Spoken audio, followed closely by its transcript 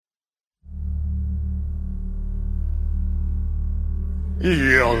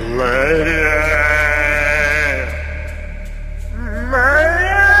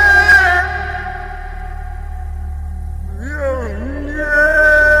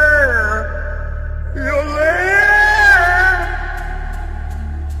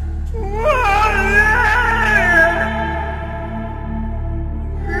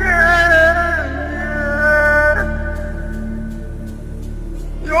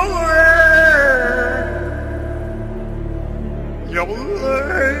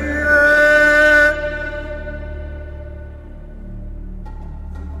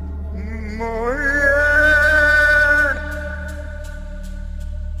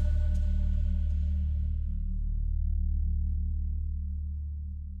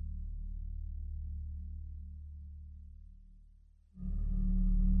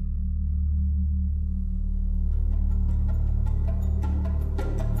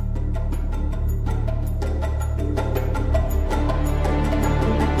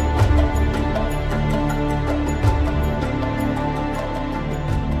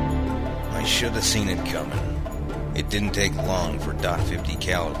Seen it coming. It didn't take long for .50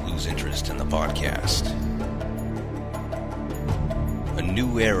 Cal to lose interest in the podcast. A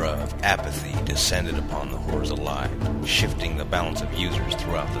new era of apathy descended upon the Horrors Alive, shifting the balance of users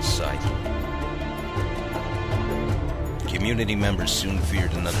throughout the site. Community members soon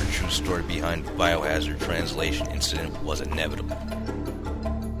feared another true story behind Biohazard translation incident was inevitable.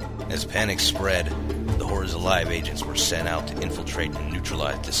 As panic spread, the Horrors Alive agents were sent out to infiltrate and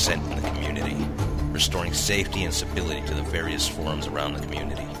neutralize dissent in the community, restoring safety and stability to the various forums around the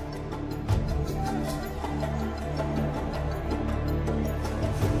community.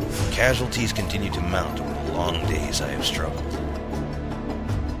 Casualties continue to mount over the long days I have struggled.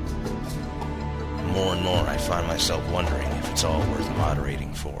 More and more I find myself wondering if it's all worth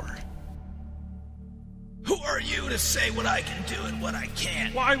moderating for. Who are you to say what I can do and what I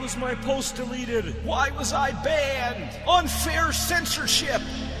can't? Why was my post deleted? Why was I banned? Unfair censorship!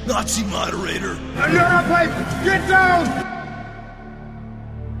 Nazi moderator! Get down!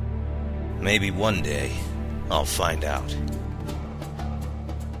 Maybe one day, I'll find out.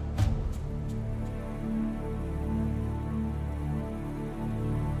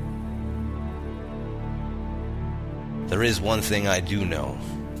 There is one thing I do know.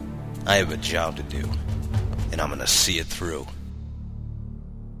 I have a job to do, and I'm gonna see it through.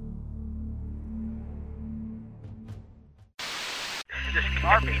 This is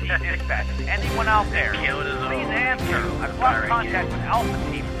RPD Dispatch. Anyone out there? Please answer. I've lost contact with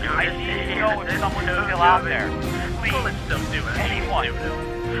Alpha Team. I need to know if someone's still out there. Please. Anyone.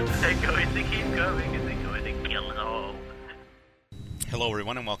 They're going to keep going and they're going to kill home. Hello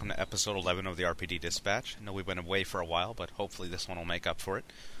everyone and welcome to episode 11 of the RPD Dispatch. I know we've been away for a while, but hopefully this one will make up for it.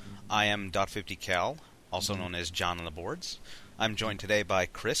 I am .50 Cal, also known as John on the boards. I'm joined today by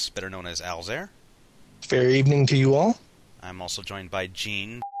Chris, better known as Alzair. Fair evening to you all. I'm also joined by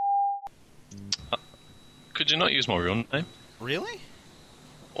Gene. Could you not use my real name? Really?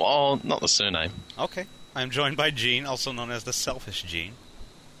 Well, not the surname. Okay. I'm joined by Gene, also known as the Selfish Gene.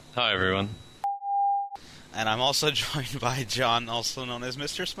 Hi everyone. And I'm also joined by John, also known as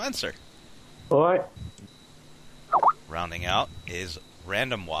Mr. Spencer. Alright. Rounding out is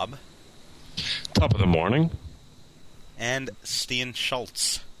Random Wob. Top of the morning. And Stian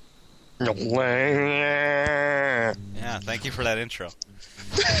Schultz. No way. Yeah, thank you for that intro.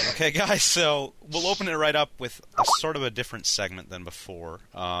 Okay, guys, so we'll open it right up with a sort of a different segment than before.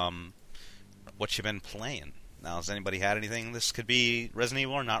 What you been playing? Now, has anybody had anything? This could be Resident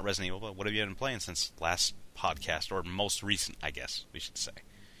Evil or not Resident Evil, but what have you been playing since last podcast, or most recent, I guess we should say.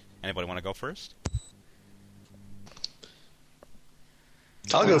 Anybody want to go first?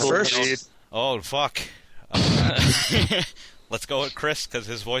 I'll go first. Oh, fuck. Let's go with Chris, because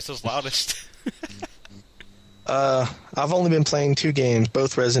his voice is loudest. I've only been playing 2 games,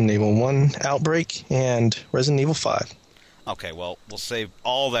 both Resident Evil. One, Outbreak, and Resident Evil 5. Okay, well, we'll save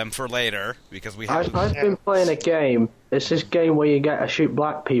all of them for later, because we have... I've been playing a game. It's this game where you get to shoot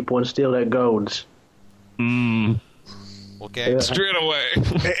black people and steal their golds. Okay. Straight away.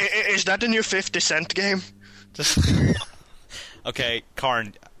 Is that the new 50 Cent game? Okay,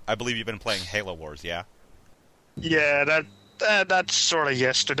 Karn, I believe you've been playing Halo Wars, yeah? Yeah, that's sort of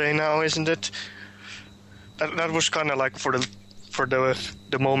yesterday now, isn't it? That was kind of like for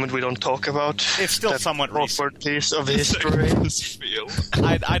the moment we don't talk about. It's still somewhat recent. Piece of history.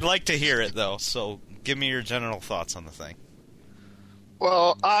 I'd like to hear it, though, so give me your general thoughts on the thing.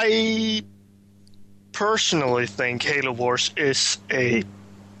 Well, I personally think Halo Wars is a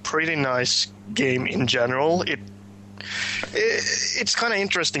pretty nice game in general. it's kind of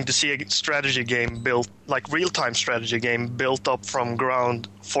interesting to see a strategy game built, like real-time strategy game built up from ground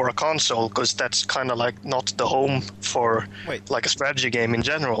for a console, because that's kind of like not the home for like a strategy game in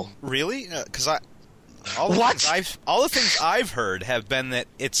general. Really? Because all the things I've heard have been that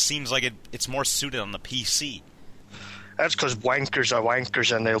it seems like it's more suited on the PC. That's because wankers are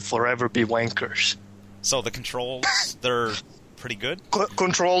wankers, and they'll forever be wankers. So the controls, they're pretty good?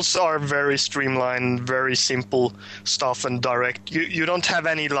 Controls are very streamlined, very simple stuff and direct. You don't have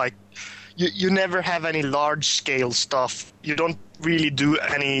any, like... You never have any large-scale stuff. You don't really do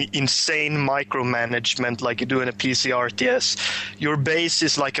any insane micromanagement like you do in a PC RTS. Your base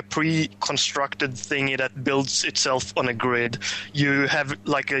is like a pre-constructed thingy that builds itself on a grid. You have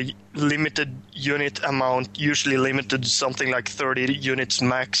like a limited unit amount, usually limited to something like 30 units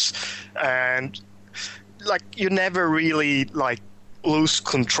max, and like you never really like lose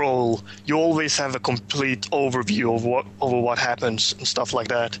control. You always have a complete overview of what happens and stuff like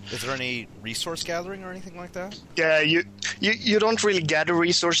that. Is there any resource gathering or anything like that? Yeah, you don't really gather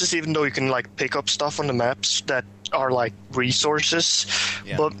resources, even though you can like pick up stuff on the maps that are like resources.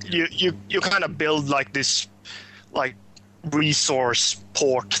 Yeah. But you kind of build like this like resource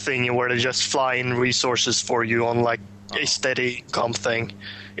port thing where they just fly in resources for you on like a steady income thing.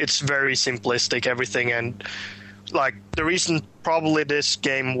 It's very simplistic, everything, and like the reason probably this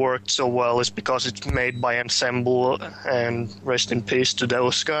game worked so well is because it's made by Ensemble, and rest in peace to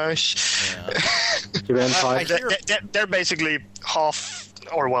those guys. Yeah. They're basically half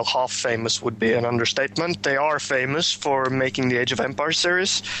famous would be an understatement. They are famous for making the Age of Empires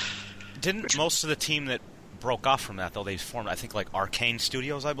series. Didn't most of the team that broke off from that, though, they formed, I think, like Arcane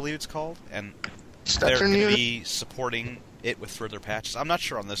Studios, I believe it's called, and they're going to be supporting it with further patches. I'm not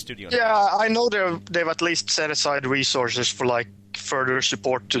sure on the studio. Yeah, I know they've at least set aside resources for like further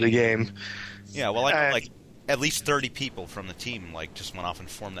support to the game. Yeah, well, I know like at least 30 people from the team like just went off and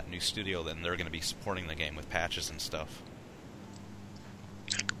formed that new studio. Then they're going to be supporting the game with patches and stuff.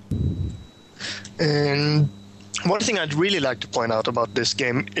 And one thing I'd really like to point out about this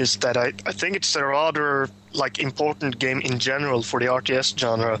game is that I think it's a rather like important game in general for the RTS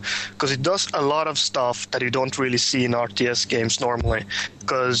genre, because it does a lot of stuff that you don't really see in RTS games normally.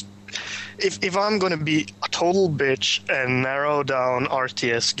 Because if I'm going to be a total bitch and narrow down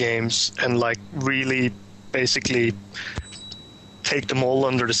RTS games and like really basically take them all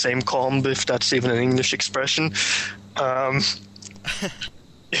under the same comb, if that's even an English expression,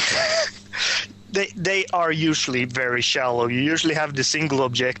 They are usually very shallow. You usually have the single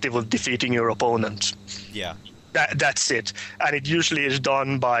objective of defeating your opponent. Yeah. That's it. And it usually is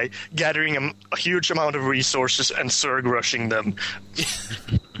done by gathering a huge amount of resources and Zerg rushing them.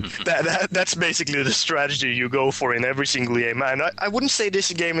 That's basically the strategy you go for in every single game. And I wouldn't say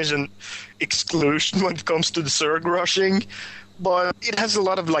this game is an exclusion when it comes to the Zerg rushing, but it has a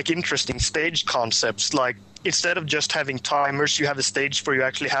lot of like interesting stage concepts. Like, instead of just having timers, you have a stage where you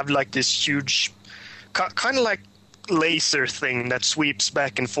actually have like this huge, kind of like laser thing that sweeps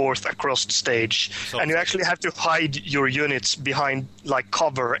back and forth across the stage. So, and you actually have to hide your units behind like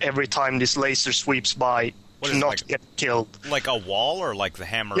cover every time this laser sweeps by to not like, get killed. Like a wall or like the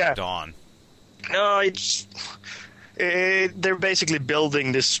Hammer of Dawn? No, they're basically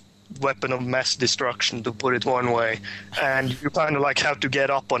building this weapon of mass destruction, to put it one way, and you kind of like have to get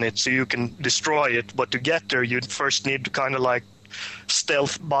up on it so you can destroy it. But to get there, you first need to kind of like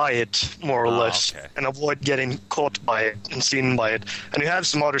stealth by it, more or less, and avoid getting caught by it and seen by it. And you have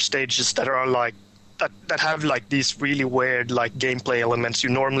some other stages that are like that have like these really weird like gameplay elements you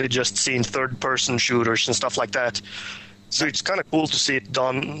normally just see in third-person shooters and stuff like that. So it's kind of cool to see it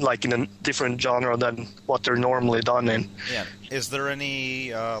done like in a different genre than what they're normally done in. Yeah. Is there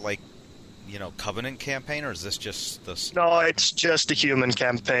any Covenant campaign, or is this just the? No, it's just the human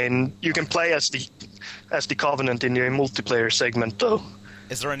campaign. You can play as the Covenant in the multiplayer segment, though.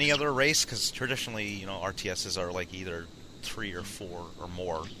 Is there any other race? Because traditionally, RTSs are like either 3 or 4 or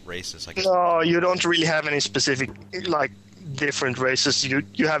more races. I guess. No, you don't really have any specific like different races.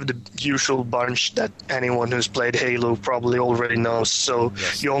 You have the usual bunch that anyone who's played Halo probably already knows. So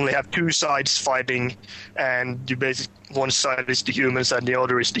yes. You only have 2 sides fighting, and you basically one side is the humans and the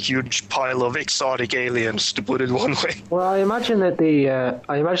other is the huge pile of exotic aliens, to put it one way. Well, I imagine that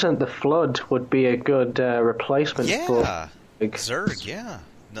the Flood would be a good replacement for Zerg. Yeah,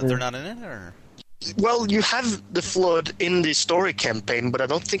 no, they're not in it, or. Well, you have the Flood in the story campaign, but I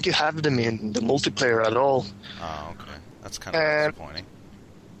don't think you have them in the multiplayer at all. Oh, okay. That's kind of disappointing.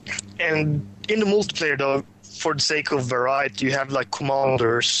 And in the multiplayer, though, for the sake of variety, you have like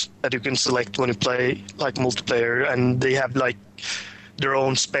commanders that you can select when you play like multiplayer, and they have like their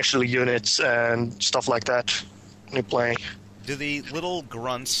own special units and stuff like that. when you play. Do the little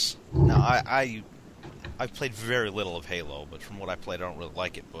grunts... Now, I've played very little of Halo, but from what I played, I don't really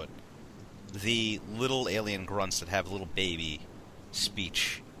like it, but the little alien grunts that have little baby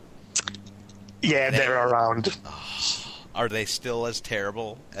speech... Yeah, they're around. Are they still as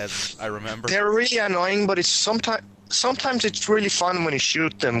terrible as I remember? They're really annoying, but it's sometimes it's really fun when you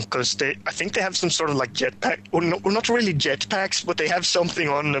shoot them, because I think they have some sort of like jetpack, or not really jetpacks, but they have something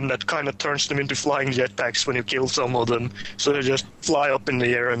on them that kind of turns them into flying jetpacks when you kill some of them. So they just fly up in the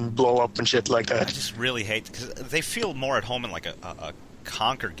air and blow up and shit like that. I just really hate, because they feel more at home in like a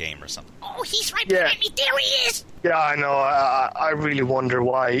Conquer game or something. Oh, he's right behind me. There he is. Yeah, I know. I really wonder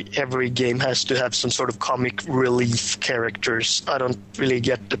why every game has to have some sort of comic relief characters. I don't really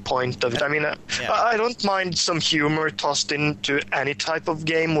get the point of it. I mean, I don't mind some humor tossed into any type of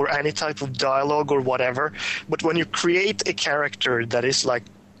game or any type of dialogue or whatever, but when you create a character that is like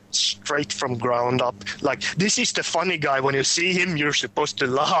straight from ground up, like, this is the funny guy, when you see him you're supposed to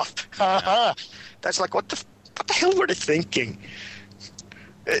laugh. That's like, what the hell were they thinking?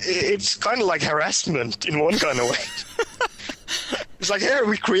 It's kind of like harassment in one kind of way. It's like, here,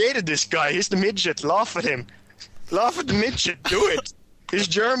 we created this guy. He's the midget. Laugh at him. Laugh at the midget. Do it. He's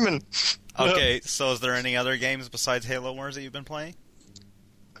German. Okay, so is there any other games besides Halo Wars that you've been playing?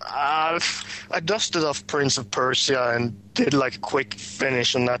 I dusted off Prince of Persia and did like a quick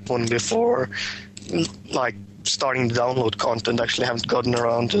finish on that one before, like, starting the download content. Actually haven't gotten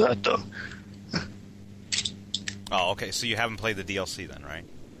around to that, though. Oh, okay, so you haven't played the DLC then, right?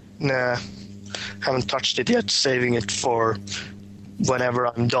 Nah, haven't touched it yet, saving it for whenever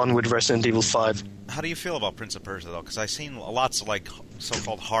I'm done with Resident Evil 5. How do you feel about Prince of Persia, though? Because I've seen lots of, like,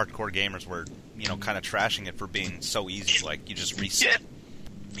 so-called hardcore gamers were, you know, kind of trashing it for being so easy, like, you just reset.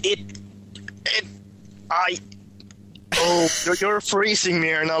 You're freezing me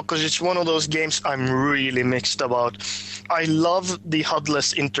here now, because it's one of those games I'm really mixed about. I love the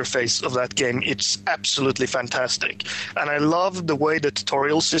HUD-less interface of that game. It's absolutely fantastic. And I love the way the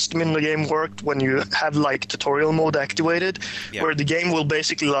tutorial system in the game worked when you have, like, tutorial mode activated, where the game will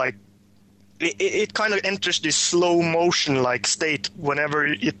basically, like, it kind of enters this slow motion, like, state whenever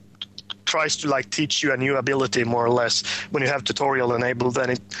it tries to, like, teach you a new ability, more or less. When you have tutorial enabled, then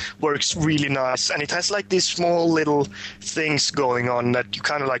it works really nice. And it has, like, these small little things going on that you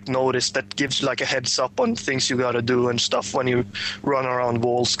kind of, like, notice that gives you, like, a heads up on things you gotta do and stuff when you run around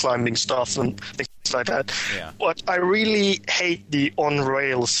walls, climbing stuff and things like that. Yeah. But I really hate the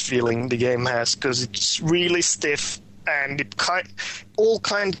on-rails feeling the game has, because it's really stiff, and all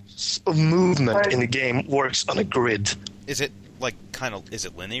kinds of movement in the game works on a grid. Is it, like, kind of, is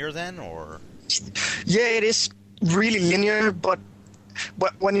it linear then, or? Yeah, it is really linear, but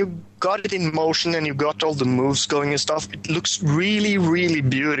when you got it in motion and you got all the moves going and stuff, it looks really, really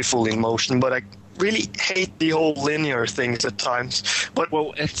beautiful in motion, but I really hate the whole linear things at times. But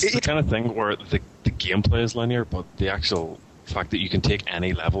well, it's the kind of thing where the gameplay is linear, but the actual fact that you can take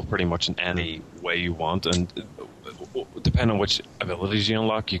any level pretty much in any way you want, and depending on which abilities you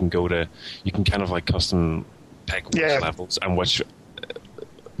unlock, you can kind of like custom pick which levels and which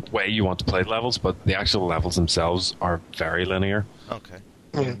way you want to play levels, but the actual levels themselves are very linear. Okay.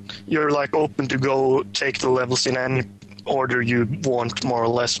 You're like open to go take the levels in any order you want, more or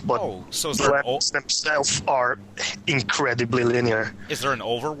less, but so the levels themselves are incredibly linear. Is there an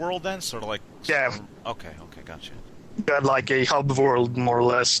overworld then? Sort of like... Yeah. Okay, gotcha. You got like a hub world, more or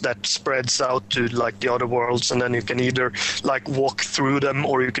less, that spreads out to like the other worlds, and then you can either like walk through them,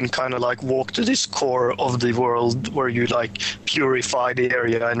 or you can kind of like walk to this core of the world where you like purify the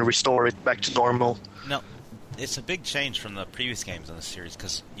area and restore it back to normal. Now, it's a big change from the previous games in the series,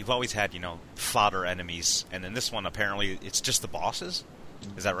 because you've always had, you know, fodder enemies, and in this one apparently it's just the bosses.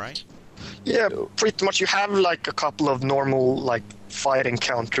 Is that right? Yeah, pretty much. You have like a couple of normal like fight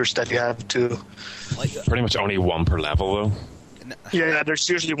encounters that you have to. Pretty much only one per level, though. Yeah, there's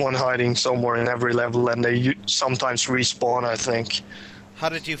usually one hiding somewhere in every level, and they sometimes respawn, I think. How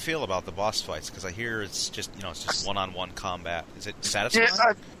did you feel about the boss fights? Because I hear it's just one-on-one combat. Is it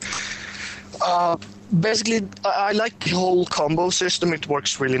satisfying? Yeah, basically, I like the whole combo system. It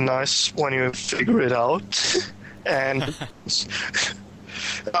works really nice when you figure it out, and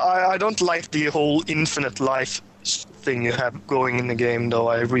I don't like the whole infinite life thing you have going in the game, though.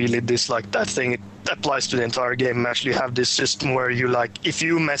 I really dislike that thing. It applies to the entire game. Actually, you have this system where you, like, if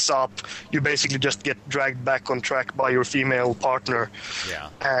you mess up, you basically just get dragged back on track by your female partner. Yeah.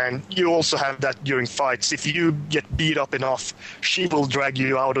 And you also have that during fights. If you get beat up enough, she will drag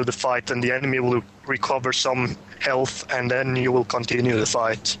you out of the fight, and the enemy will recover some health, and then you will continue the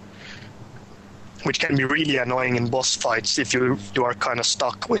fight. Which can be really annoying in boss fights if you are kind of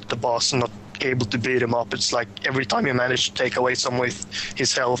stuck with the boss and not able to beat him up. It's like every time you manage to take away some of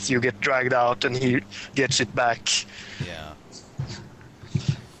his health, you get dragged out and he gets it back. Yeah.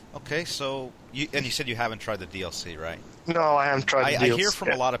 Okay, so you said you haven't tried the DLC, right? No, I haven't tried the DLC. I hear from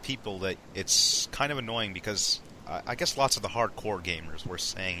a lot of people that it's kind of annoying because I guess lots of the hardcore gamers were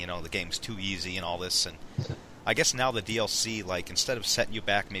saying, the game's too easy and all this, and I guess now the DLC, like, instead of setting you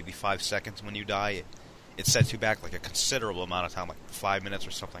back maybe 5 seconds when you die, it sets you back like a considerable amount of time, like 5 minutes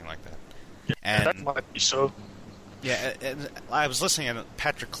or something like that. And that might be so. Yeah, and I was listening to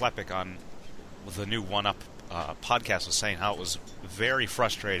Patrick Klepek on the new 1UP podcast was saying how it was very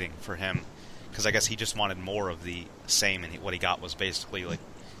frustrating for him because I guess he just wanted more of the same, and what he got was basically like,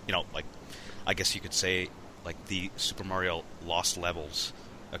 like I guess you could say like the Super Mario Lost Levels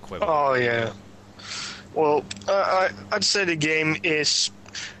equivalent. Oh yeah. Well, I'd say the game it's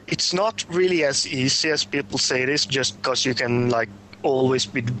not really as easy as people say it is, just because you can like always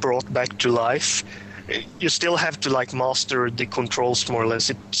be brought back to life. You still have to like master the controls more or less.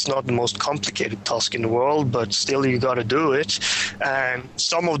 It's not the most complicated task in the world, but still you got to do it. And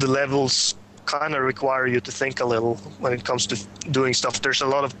some of the levels kind of require you to think a little when it comes to doing stuff. There's a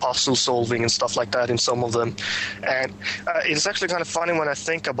lot of puzzle solving and stuff like that in some of them. And it's actually kind of funny when I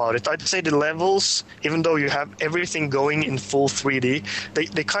think about it. I'd say the levels, even though you have everything going in full 3D,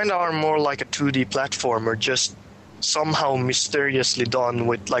 they kind of are more like a 2D platformer, just somehow mysteriously done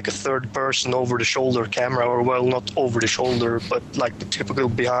with like a third person over the shoulder camera, or well, not over the shoulder, but like the typical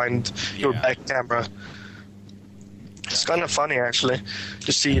behind your back camera. It's kind of funny actually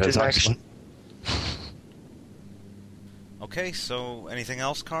to see it in action. Okay, so anything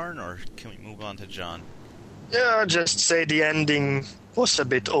else, Karn, or can we move on to John? Yeah, I'll just say the ending was a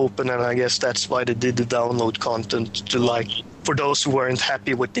bit open, and I guess that's why they did the download content to like, for those who weren't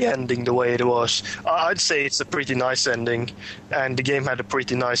happy with the ending the way it was. I'd say it's a pretty nice ending, and the game had a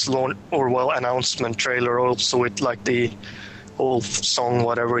pretty nice announcement trailer also with like the whole song,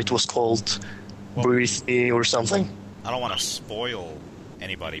 whatever it was called, Breathe Me or something. I don't want to spoil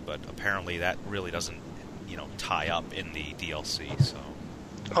anybody, but apparently that really doesn't, tie up in the DLC, so...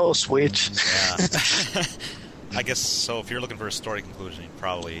 Oh, sweet. Yeah. I guess so. If you're looking for a story conclusion,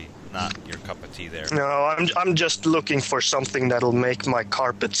 probably not your cup of tea there. No, I'm just looking for something that'll make my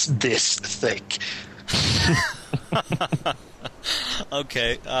carpets this thick.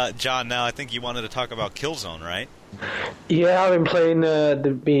 Okay, John. Now I think you wanted to talk about Killzone, right? Yeah, I've been playing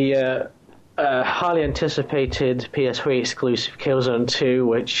the highly anticipated PS3 exclusive Killzone 2,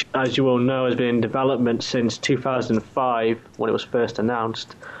 which, as you all know, has been in development since 2005 when it was first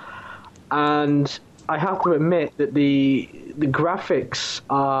announced. And I have to admit that the graphics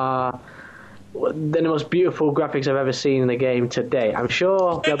are the most beautiful graphics I've ever seen in a game to date. I'm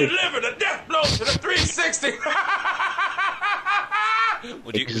sure they delivered a death blow to the 360.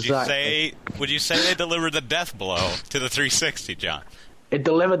 Would you say they delivered the death blow to the 360, John? It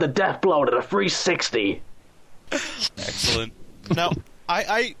delivered the death blow to the 360. Excellent. Now,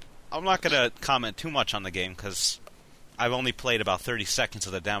 I'm not going to comment too much on the game because I've only played about 30 seconds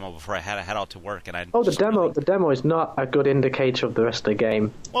of the demo before I had to head out to work, and the demo is not a good indicator of the rest of the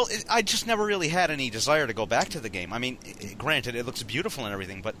game. Well, I just never really had any desire to go back to the game. I mean, granted, it looks beautiful and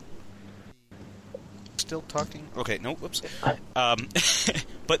everything, but still talking. Okay, no, whoops.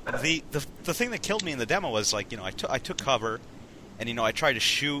 But the thing that killed me in the demo was like, I took cover, and I tried to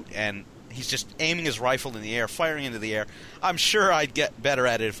shoot, and he's just aiming his rifle in the air, firing into the air. I'm sure I'd get better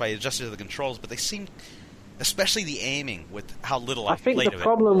at it if I adjusted the controls, but they seemed, especially the aiming, with how little I played of it.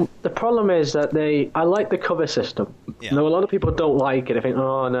 The problem is that I like the cover system. Yeah. Now, a lot of people don't like it. I think,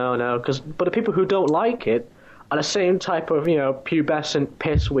 oh, no, but the people who don't like it are the same type of, pubescent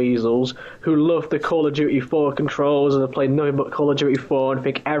piss weasels who love the Call of Duty 4 controls and have played nothing but Call of Duty 4 and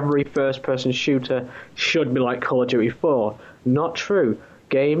think every first-person shooter should be like Call of Duty 4. Not true.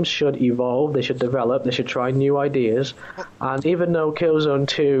 Games should evolve, they should develop, they should try new ideas, and even though Killzone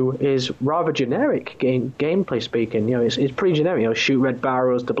 2 is rather generic, gameplay speaking, it's pretty generic, shoot red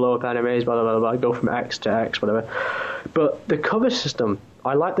barrels to blow up enemies, blah, blah, blah, blah, go from X to X, whatever. But the cover system,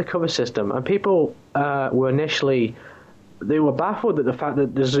 I like the cover system, and people were baffled at the fact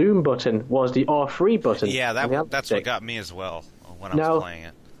that the zoom button was the R3 button. Yeah, that's what got me as well when I was playing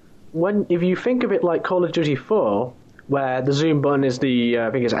it. If you think of it like Call of Duty 4, where the zoom button is I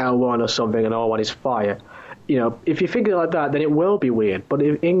think it's L1 or something, and R1 is fire. If you think of it like that, then it will be weird. But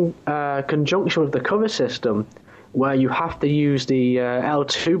in conjunction with the cover system, where you have to use the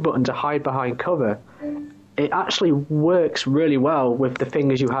L2 button to hide behind cover, it actually works really well with the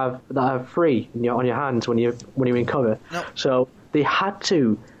fingers you have that are free on your hands when you're in cover. No. So they had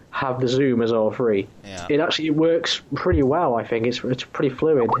to have the zoom as all three. Yeah. It actually works pretty well, I think. It's pretty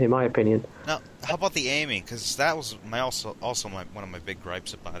fluid, in my opinion. Now, how about the aiming? Because that was one of my big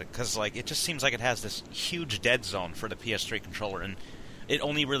gripes about it. Because it just seems like it has this huge dead zone for the PS3 controller, and it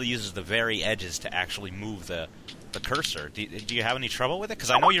only really uses the very edges to actually move the cursor. Do you have any trouble with it?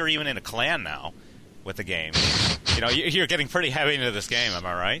 Because I know you're even in a clan now with the game. You're getting pretty heavy into this game, am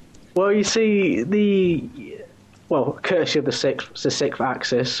I right? Well, you see, courtesy of the sixth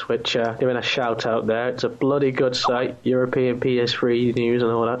Axis, which giving a shout out there. It's a bloody good site, European PS3 news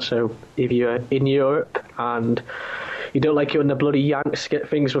and all that. So if you're in Europe and you don't like it when the bloody Yanks get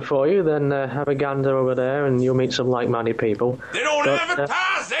things before you, then have a gander over there and you'll meet some like-minded people. They don't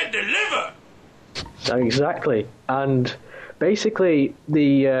advertise, they deliver! Exactly. And basically,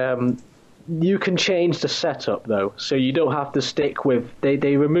 you can change the setup, though, so you don't have to stick with...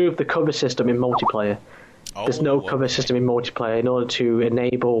 They remove the cover system in multiplayer. There's no cover system in multiplayer in order to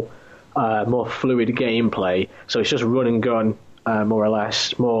enable more fluid gameplay. So it's just run and gun, more or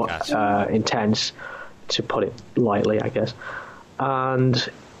less, more intense, to put it lightly, I guess. And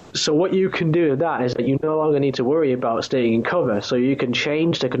so what you can do with that is that you no longer need to worry about staying in cover. So you can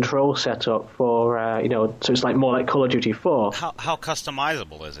change the control setup for, so it's more like Call of Duty 4. How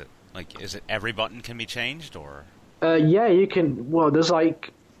customizable is it? Is it every button can be changed, or? Yeah, you can. Well, there's I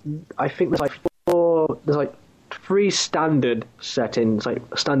think there's there's 3 standard settings,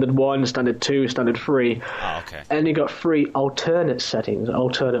 standard 1, standard 2, standard 3. Oh, okay. And you got 3 alternate settings: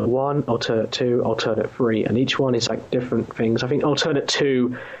 alternate 1, alternate 2, alternate 3, and each one is different things. I think alternate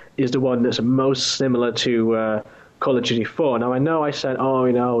 2 is the one that's most similar to Call of Duty 4. Now I know I said,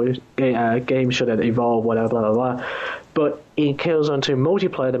 games should evolve, whatever, blah blah blah. But in Killzone 2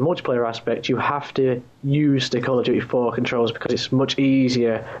 multiplayer, the multiplayer aspect, you have to use the Call of Duty 4 controls because it's much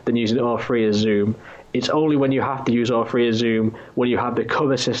easier than using all 3 as zoom. It's only when you have to use all 3 as zoom when you have the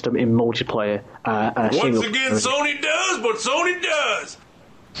cover system in multiplayer. Once again, Sony does what Sony does.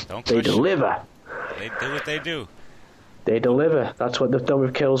 They deliver. They do what they do. They deliver. That's what they've done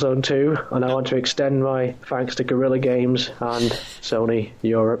with Killzone 2, and I want to extend my thanks to Guerrilla Games and Sony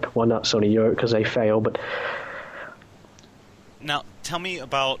Europe. Well, not Sony Europe because they fail, but... Now, tell me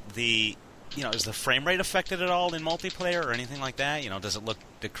about is the frame rate affected at all in multiplayer or anything like that? Does it look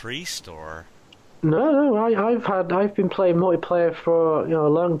decreased or? No, I've been playing multiplayer for a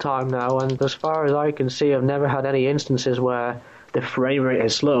long time now, and as far as I can see, I've never had any instances where the frame rate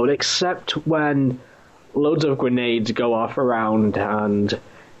is slowed, except when loads of grenades go off around and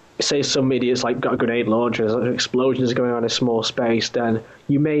say some idiots got grenade launchers, explosions going on in a small space, then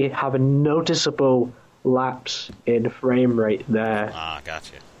you may have a noticeable lapse in frame rate there.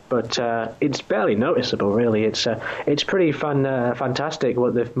 Gotcha. But it's barely noticeable, really. It's pretty fantastic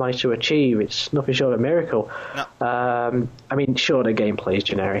what they've managed to achieve. It's nothing short of a miracle. No. Sure, the gameplay is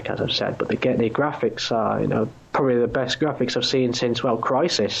generic, as I've said, but the graphics are, probably the best graphics I've seen since,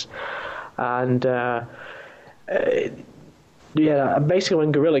 Crysis. And basically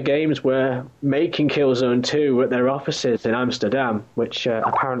when Guerrilla Games were making Killzone 2 at their offices in Amsterdam, which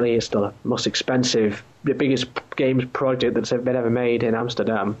apparently is the most expensive, the biggest games project that's been ever made in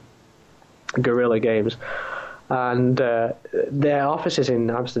Amsterdam, Guerrilla Games, and their offices in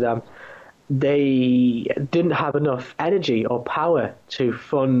Amsterdam, they didn't have enough energy or power to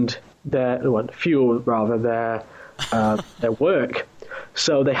fund their work.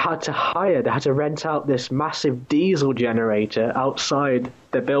 So they had to rent out this massive diesel generator outside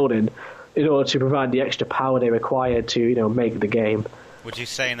the building in order to provide the extra power they required to, make the game. Would you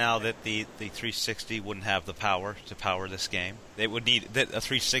say now that the 360 wouldn't have the power to power this game? They would need a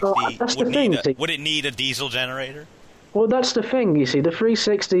 360. Would it need a diesel generator? Well, that's the thing. You see, the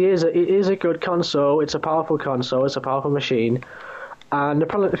 360 is a good console. It's a powerful console. It's a powerful machine. And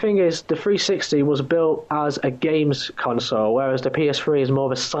the thing is, the 360 was built as a games console, whereas the PS3 is more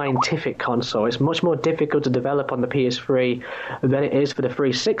of a scientific console. It's much more difficult to develop on the PS3 than it is for the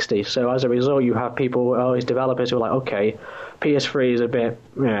 360. So as a result, you have these developers who are like, okay, PS3 is a bit,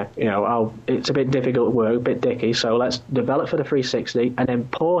 it's a bit difficult work, a bit dicky, so let's develop for the 360 and then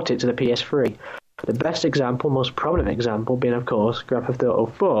port it to the PS3. The best example, most prominent example, being, of course, Grand Theft Auto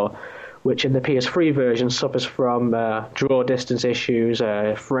 4, which in the PS3 version suffers from draw distance issues,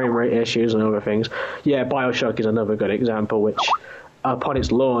 frame rate issues, and other things. Yeah, Bioshock is another good example, which upon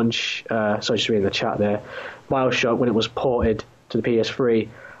its launch, just reading the chat there, Bioshock, when it was ported to the PS3,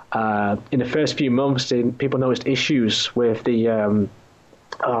 in the first few months, people noticed issues with the,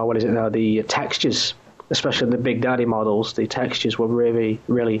 the textures, especially the Big Daddy models. The textures were really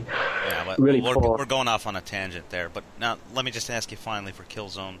poor. We're going off on a tangent there, but now let me just ask you finally for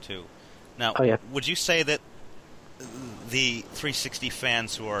Killzone 2. Now, would you say that the 360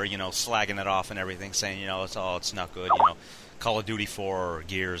 fans who are, slagging it off and everything, saying, it's not good, Call of Duty 4 or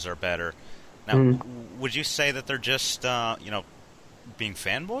Gears are better. Now, would you say that they're just, being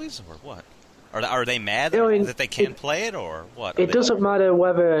fanboys, or what? Are they mad that they can't play it, or what? It doesn't matter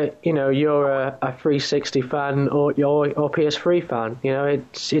whether you're a 360 fan or PS3 fan.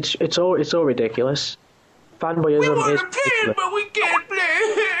 It's all ridiculous. Fanboyism we want is to play, but we can't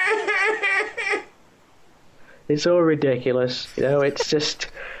play. It's all ridiculous. It's just.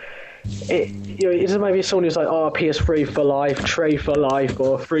 It doesn't matter if someone who's like, PS3 for life, Tray for life,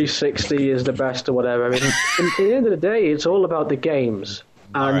 or 360 is the best, or whatever. I mean, at the end of the day, it's all about the games.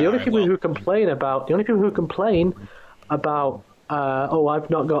 And the only people who complain about, I've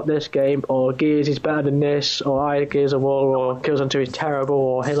not got this game, or Gears is better than this, or Gears of War, or Killzone 2 is terrible,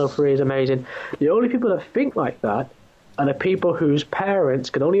 or Halo 3 is amazing. The only people that think like that are the people whose parents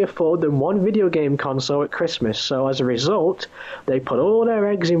can only afford them one video game console at Christmas. So as a result, they put all their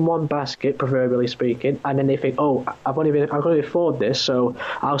eggs in one basket, proverbially speaking, and then they think, I've got to afford this, so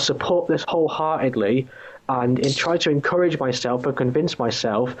I'll support this wholeheartedly. And try to encourage myself and convince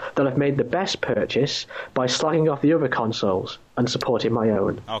myself that I've made the best purchase by slagging off the other consoles and supporting my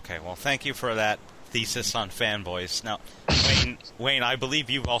own. Okay, well, thank you for that thesis on fanboys. Now, Wayne, I believe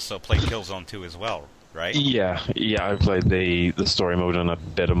you've also played Killzone 2 as well, right? Yeah, I played the story mode and a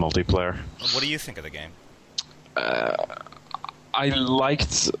bit of multiplayer. What do you think of the game? I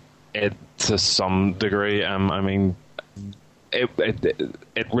liked it to some degree.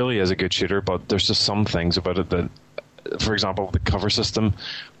 It really is a good shooter, but there's just some things about it that, for example, the cover system,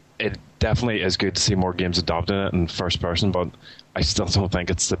 it definitely is good to see more games adopting it in first person, but I still don't think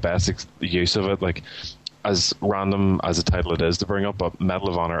it's the best use of it. Like, as random as a title it is to bring up, but Medal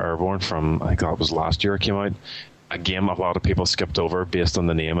of Honor Airborne from, I think that was last year it came out, a game a lot of people skipped over based on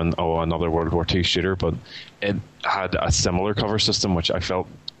the name and, another World War II shooter, but it had a similar cover system which I felt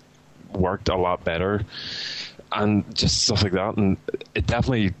worked a lot better. And just stuff like that, and it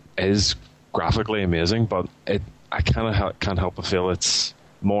definitely is graphically amazing, but I kind of can't help but feel it's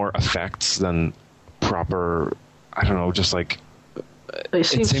more effects than proper. I don't know, just like it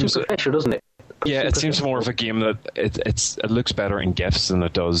seems superficial, doesn't it? Yeah, it seems more of a game that it looks better in GIFs than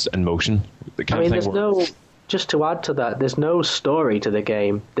it does in motion. Just to add to that, there's no story to the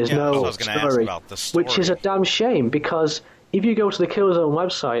game. There's no story, which is a damn shame, because if you go to the Killzone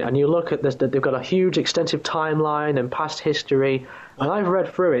website and you look at this, they've got a huge, extensive timeline and past history, and I've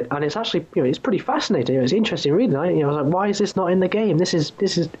read through it, and it's actually, it's pretty fascinating. It's interesting reading. I was like, why is this not in the game? This is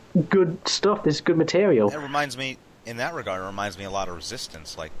good stuff. This is good material. It reminds me, in that regard, a lot of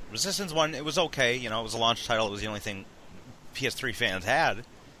Resistance. Like Resistance 1, it was okay. It was a launch title. It was the only thing PS3 fans had,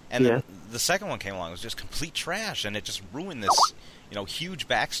 and then the second one came along. It was just complete trash, and it just ruined this, huge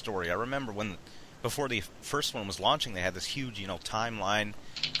backstory. I remember before the first one was launching, they had this huge, timeline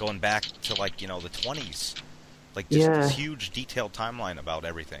going back to, the 20s. This huge, detailed timeline about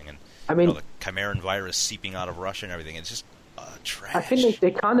everything. And, the Chimeran virus seeping out of Russia and everything. It's just trash. I think they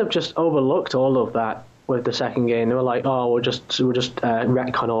kind of just overlooked all of that with the second game. They were like, we'll just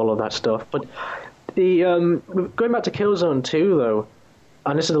retcon all of that stuff. But the going back to Killzone 2, though,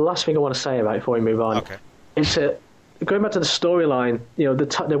 and this is the last thing I want to say about it before we move on. Okay. Going back to the storyline, the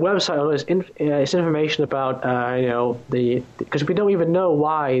website it's information about because we don't even know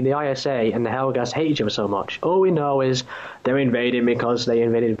why the ISA and the Helghast hate each other so much. All we know is they're invading because they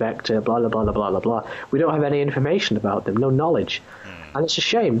invaded Vector, blah blah blah blah blah blah. We don't have any information about them, no knowledge, and it's a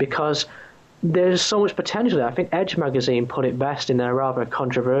shame because there's so much potential there. I think Edge magazine put it best in their rather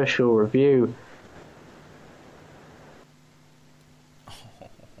controversial review.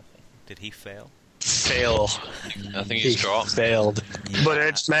 Did he fail? I think he's dropped. Failed. But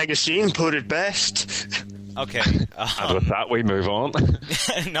Edge magazine put it best. Okay. And with that, we move on.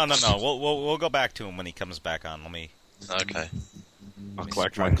 No. We'll go back to him when he comes back on. Okay. I'll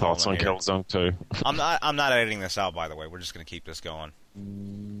collect my thoughts on Killzone 2. I'm not editing this out, by the way. We're just going to keep this going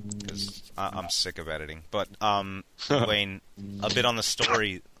because I'm sick of editing. But Wayne, a bit on the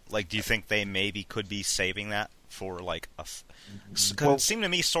story. Do you think they maybe could be saving that for it seemed to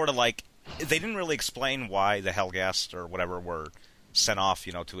me sort of like they didn't really explain why the Helghast or whatever were sent off,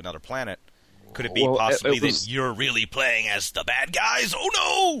 to another planet. Could it be possibly that you're really playing as the bad guys? Oh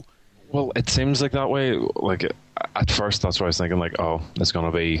no! Well, it seems like that way. At first, that's what I was thinking. It's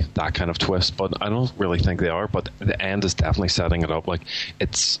going to be that kind of twist, but I don't really think they are. But the end is definitely setting it up.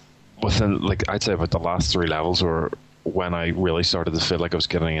 It's within, I'd say about the last 3 levels, or when I really started to feel like I was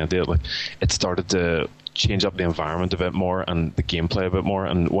getting into it. It started to change up the environment a bit more and the gameplay a bit more,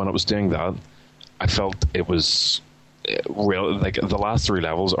 and when it was doing that, I felt it was the last 3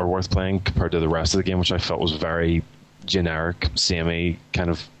 levels are worth playing compared to the rest of the game, which I felt was very generic, samey, kind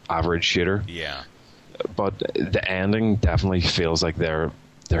of average shooter. Yeah. But the ending definitely feels like they're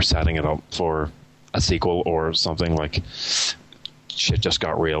setting it up for a sequel or something like shit just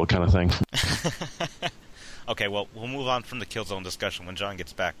got real kind of thing. Okay, well, we'll move on from the Killzone discussion. When John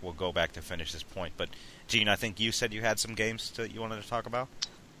gets back, we'll go back to finish this point. But, Gene, I think you said you had some games that you wanted to talk about?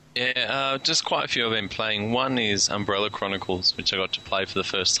 Yeah, just quite a few I've been playing. One is Umbrella Chronicles, which I got to play for the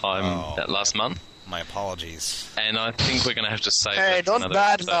first time that last month. My apologies. And I think we're going to have to save Hey, don't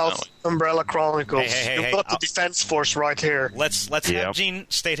badmouth Umbrella Chronicles. You've got the Defense Force right here. Let's have Gene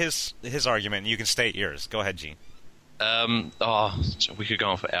state his argument, and you can state yours. Go ahead, Gene. We could go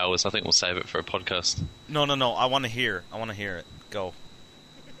on for hours. I think we'll save it for a podcast. No. I want to hear it. Go.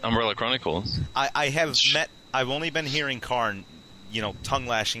 Umbrella Chronicles. I've only been hearing Karn, tongue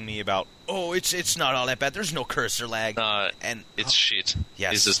lashing me about, it's not all that bad. There's no cursor lag. And it's shit.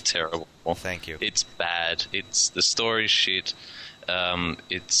 Yes. This is terrible. Thank you. It's bad. The story's shit.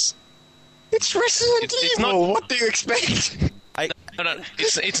 It's Resident Evil. What do you expect?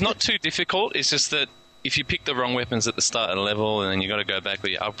 It's not too difficult. It's just that if you pick the wrong weapons at the start of the level, and then you got to go back, but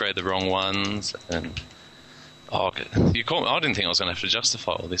you upgrade the wrong ones, and I didn't think I was going to have to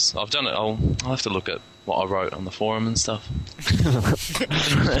justify all this. I've done it. I'll have to look at what I wrote on the forum and stuff.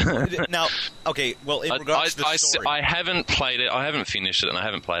 Now, okay, well, in regards to the story, I haven't played it. I haven't finished it, and I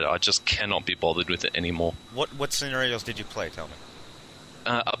haven't played it. I just cannot be bothered with it anymore. What scenarios did you play? Tell me.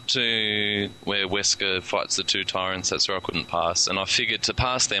 Up to where Wesker fights the 2 tyrants. That's where I couldn't pass, and I figured to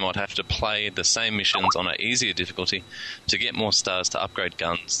pass them I'd have to play the same missions on an easier difficulty to get more stars to upgrade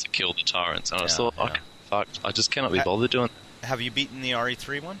guns to kill the tyrants. And I thought, fuck, I just cannot be bothered doing that. Have you beaten the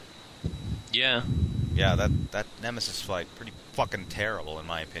RE3 one? Yeah. Yeah, that Nemesis fight, pretty fucking terrible in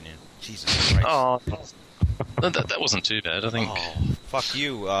my opinion. Jesus Christ. Oh, that wasn't too bad, I think. Oh, fuck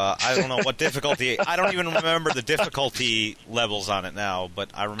you. I don't know what difficulty. I don't even remember the difficulty levels on it now, but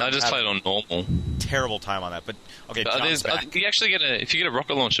I remember. I just played on normal. Terrible time on that, but okay. You actually if you get a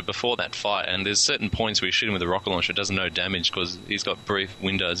rocket launcher before that fight, and there's certain points where you shoot him with a rocket launcher, it does no damage because he's got brief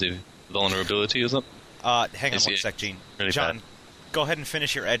windows of vulnerability or something. Hang on one sec, Gene. Really John, bad. Go ahead and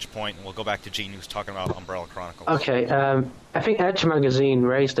finish your Edge point, and we'll go back to Gene, who's talking about Umbrella Chronicles. Okay, I think Edge Magazine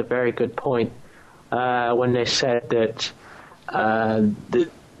raised a very good point when they said that the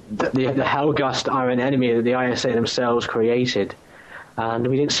Helghast are an enemy that the ISA themselves created, and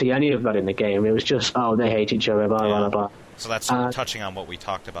we didn't see any of that in the game. It was just, they hate each other, blah, blah, blah. So that's touching on what we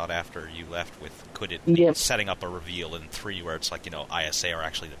talked about after you left with, could it be setting up a reveal in 3 where it's like, ISA are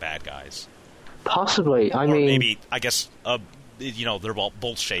actually the bad guys? Possibly. I mean, maybe, I guess, they're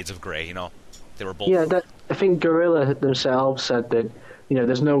both shades of gray, They were both... Yeah, I think Guerrilla themselves said that,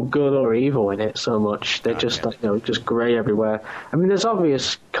 there's no good or evil in it so much. They're just grey everywhere. I mean, there's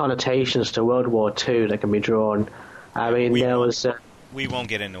obvious connotations to World War II that can be drawn. I mean, we won't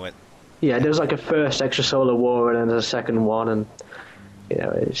get into it. Yeah, there was like a first extrasolar war and then there's a second one, and,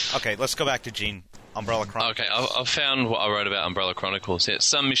 it's... Okay, let's go back to Gene. Umbrella Chronicles. Okay, I've found what I wrote about Umbrella Chronicles. Yeah,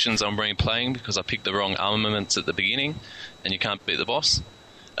 some missions I'm replaying because I picked the wrong armaments at the beginning, and you can't beat the boss.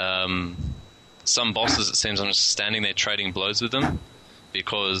 Some bosses, it seems I'm just standing there trading blows with them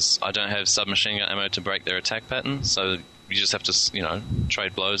because I don't have submachine gun ammo to break their attack pattern, so you just have to,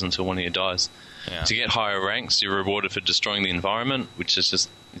 trade blows until one of you dies. Yeah. To get higher ranks, you're rewarded for destroying the environment, which is just,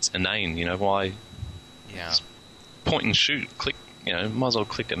 it's inane, why... Yeah. Just point and shoot, click, might as well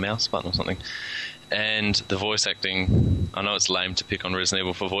click a mouse button or something. And the voice acting, I know it's lame to pick on Resident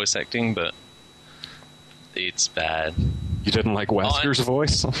Evil for voice acting, but it's bad. You didn't like Wesker's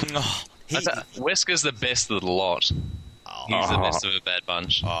voice? Wesker's the best of the lot. He's the best of a bad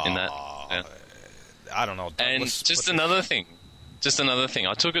bunch in that. Yeah. I don't know. And just another thing.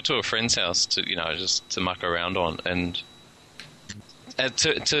 I took it to a friend's house to, just to muck around on, and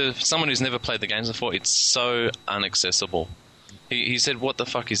to someone who's never played the games before, it's so inaccessible. He said, "What the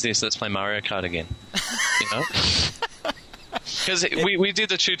fuck is this? Let's play Mario Kart again." Because we did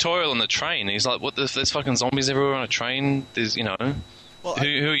the tutorial on the train. He's like, "What? There's fucking zombies everywhere on a train. There's, who are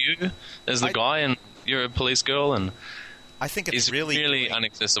you?" There's the guy, and you're a police girl, and I think it's really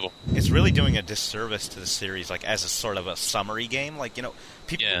inaccessible. It's really doing a disservice to the series, like as a sort of a summary game. Like,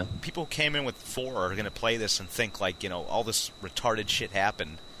 people who came in with 4 are going to play this and think like, all this retarded shit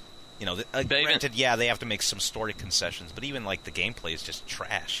happened. Granted, they have to make some story concessions, but even like the gameplay is just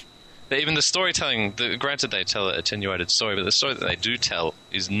trash. But even the storytelling, granted they tell an attenuated story, but the story that they do tell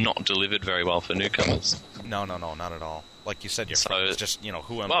is not delivered very well for newcomers. No, not at all. Like you said, your friends just,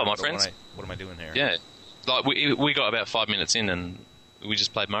 who am I? Well, my friends. What am I doing here? Yeah, like we got about 5 minutes in and we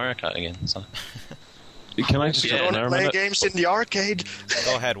just played Mario Kart again. So. Can I just You don't play games in the arcade.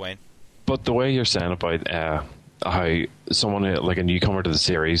 Go ahead, Wayne. But the way you're saying about how someone like a newcomer to the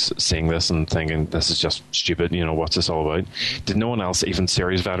series seeing this and thinking this is just stupid, what's this all about? Did no one else, even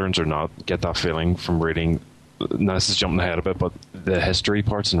series veterans or not, get that feeling from reading? Now this is jumping ahead a bit, but the history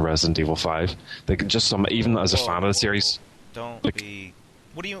parts in Resident Evil 5, they can just even as a fan of the series. Don't be.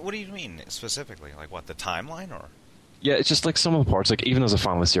 What do you mean specifically? Like what, the timeline or? Yeah, it's just like some of the parts. Like even as a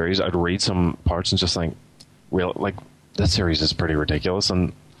fan of the series, I'd read some parts and just think, this series is pretty ridiculous.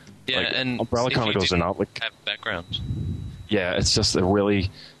 And and Umbrella Chronicles are not have background. Yeah, it's just a really,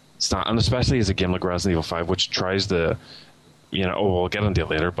 and especially as a game like Resident Evil 5, which tries to, we'll get into it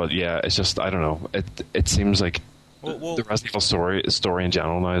later. But yeah, it's just I don't know. It seems like the Resident Evil story in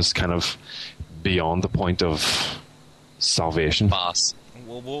general now is kind of beyond the point of salvation. Boss.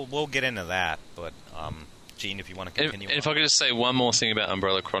 We'll get into that, but Gene, if you want to continue. If I could just say one more thing about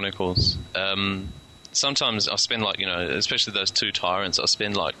Umbrella Chronicles. Sometimes I spend especially those 2 tyrants, I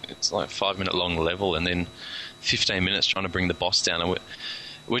spend it's like 5-minute long level and then 15 minutes trying to bring the boss down, and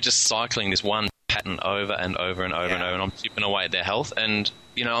we're just cycling this one pattern over and over and over and over, and I'm chipping away at their health, and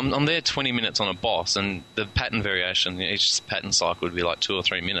I'm there 20 minutes on a boss, and the pattern variation, each pattern cycle would be like 2 or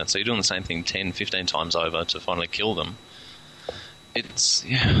 3 minutes, so you're doing the same thing 10, 15 times over to finally kill them. It's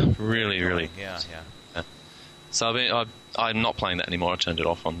really, really... Yeah. So I'm not playing that anymore. I turned it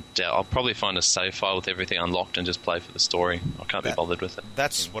off. I'll probably find a save file with everything unlocked and just play for the story. I can't be bothered with it.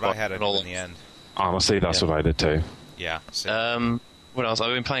 That's what I had to do in the end. Honestly, that's what I did too. Yeah. What else?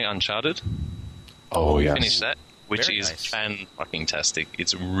 I've been playing Uncharted. Oh, yes. Finished that, which Very is nice. fan-fucking-tastic.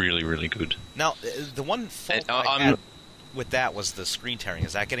 It's really, really good. Now, the one fault I had with that was the screen tearing.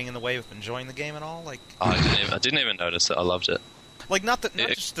 Is that getting in the way of enjoying the game at all? I didn't even notice it. I loved it. Not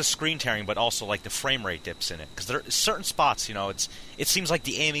just the screen tearing, but also the frame rate dips in it. Because there are certain spots, it seems like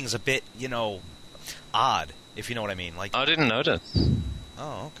the aiming is a bit, odd, if you know what I mean. I didn't notice.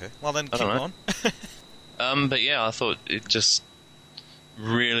 Oh, okay. Well, then keep going. But yeah, I thought it just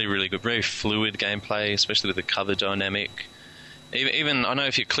really, really good. Very fluid gameplay, especially with the cover dynamic. Even I know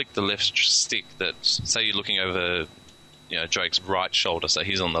if you click the left stick, that say you're looking over, Drake's right shoulder, so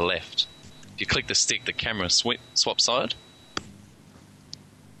he's on the left. If you click the stick, the camera swaps side.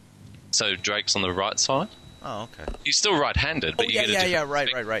 So Drake's on the right side. Oh, okay. He's still right-handed, but you get a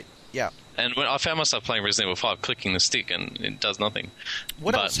different right. Yeah. And when I found myself playing Resident Evil 5, clicking the stick, and it does nothing.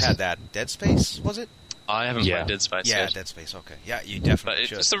 What else had that? Dead Space, was it? I haven't played Dead Space yet. Yeah, Dead Space, okay. Yeah, you definitely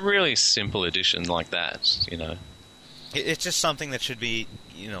should. But it's a really simple edition like that, It's just something that should be,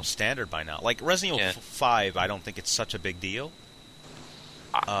 standard by now. Like Resident Evil 5, I don't think it's such a big deal.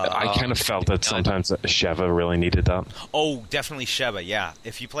 I kind of felt that sometimes Sheva really needed that. Oh, definitely Sheva, yeah.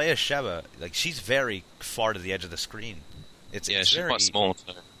 If you play as Sheva, she's very far to the edge of the screen. She's very, quite small,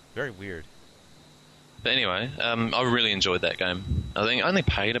 too. Very weird. But anyway, I really enjoyed that game. I think I only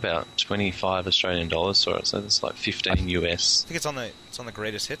paid about 25 Australian dollars for it, so it's like 15 US. I think it's on the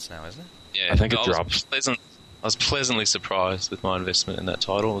greatest hits now, isn't it? Yeah, I think it dropped. I was pleasantly surprised with my investment in that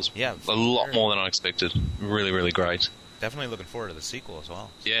title. It was a lot more than I expected. Really, really great. Definitely looking forward to the sequel as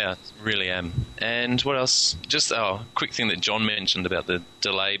well. Yeah, really am. And what else? Just a quick thing that John mentioned about the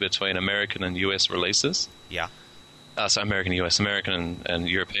delay between American and US releases. Yeah. So American and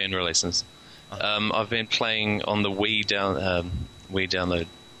European releases. I've been playing on the Wii download,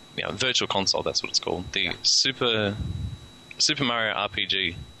 Virtual Console. That's what it's called. The Super Mario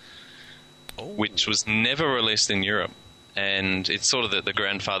RPG, which was never released in Europe, and it's sort of the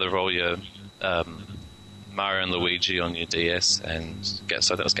grandfather of all your Mario and Luigi on your DS,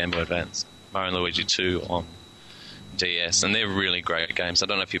 so that was Game Boy Advance. Mario and Luigi 2 on DS, and they're really great games. I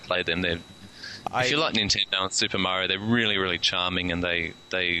don't know if you played them. If you like Nintendo and Super Mario, they're really, really charming, and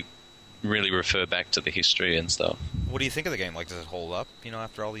they really refer back to the history and stuff. What do you think of the game? Does it hold up,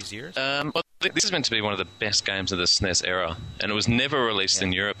 after all these years? Well, this is meant to be one of the best games of the SNES era, and it was never released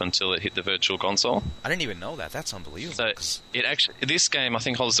in Europe until it hit the Virtual Console. I didn't even know that. That's unbelievable. So this game, I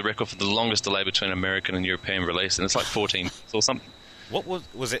think, holds the record for the longest delay between American and European release, and it's like 14 or something. What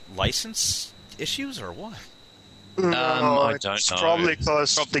was it? License issues or what? No, I don't know. It's probably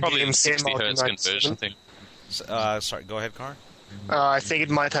because the probably game 60 came out in hertz conversion thing. Sorry, go ahead, Car. I think it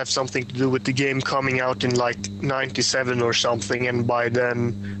might have something to do with the game coming out in 97 or something, and by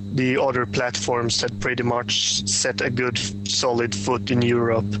then the other platforms had pretty much set a good solid foot in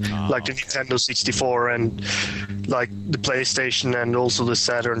Europe, the Nintendo 64 and the PlayStation and also the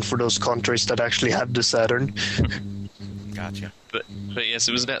Saturn for those countries that actually had the Saturn. Gotcha. But yes,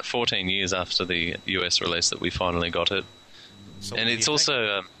 it was about 14 years after the US release that we finally got it. So and it's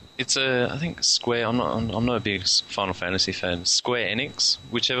also I think Square. I'm not a big Final Fantasy fan. Square Enix,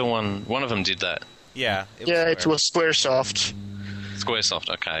 whichever one of them did that. Yeah. It was Squaresoft. Squaresoft,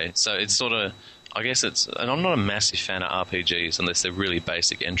 okay. So it's sort of... I guess it's... And I'm not a massive fan of RPGs unless they're really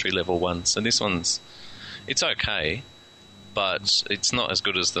basic entry-level ones. And this one's... It's okay, but it's not as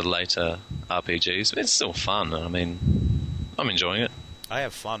good as the later RPGs. But it's still fun. I mean, I'm enjoying it. I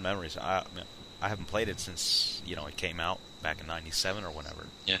have fond memories. I haven't played it since, it came out back in 97 or whenever.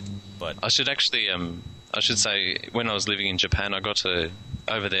 Yeah. But I should actually... I should say, when I was living in Japan, I got to...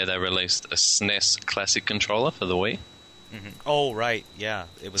 Over there, they released a SNES Classic controller for the Wii. Mm-hmm. Oh, right, yeah.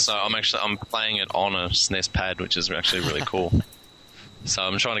 It was. So I'm playing it on a SNES pad, which is actually really cool. So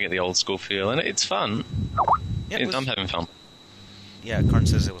I'm trying to get the old school feel, and it's fun. Yeah, I'm having fun. Yeah, Karn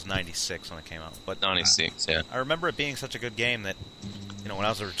says it was 96 when it came out. But 96, yeah. I remember it being such a good game that, when I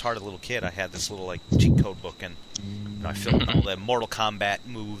was a retarded little kid, I had this little, cheat code book, and I filled all the Mortal Kombat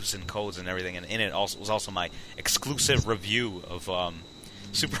moves and codes and everything, and in it was also my exclusive review of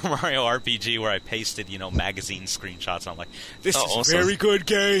Super Mario RPG, where I pasted, magazine screenshots, and I'm like, this is awesome. A very good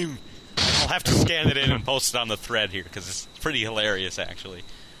game! I'll have to scan it in and post it on the thread here, because it's pretty hilarious, actually.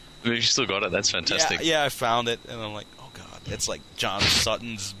 You still got it? That's fantastic. Yeah, I found it, and I'm like, oh god, it's like John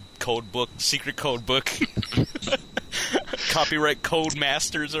Sutton's code book, secret code book. Copyright Code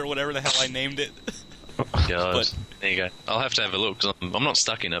Masters, or whatever the hell I named it. God, there you go. I'll have to have a look, because I'm not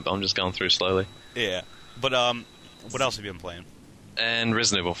stuck in it, but I'm just going through slowly. Yeah, but what else have you been playing? And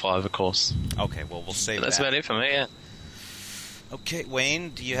Resident Evil 5, of course. Okay, well, we'll save That's about it for me, yeah. Okay, Wayne,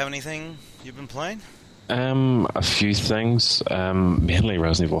 do you have anything you've been playing? A few things, mainly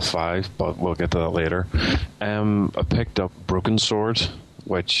Resident Evil 5, but we'll get to that later. I picked up Broken Sword,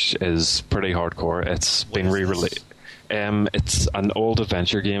 which is pretty hardcore. It's been re-released. It's an old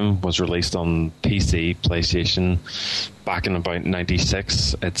adventure game, was released on PC, PlayStation, back in about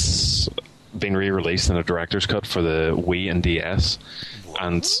 96. It's been re-released in a director's cut for the Wii and DS. What?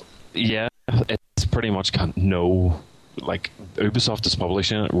 And yeah, it's pretty much Ubisoft is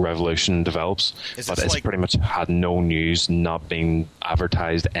publishing it, Revolution develops, but it's pretty much had no news, not being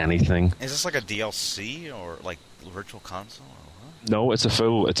advertised anything. Is this like a DLC or like Virtual Console? Or what? No, it's a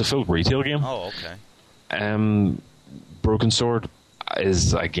full retail game. Oh, okay. Broken Sword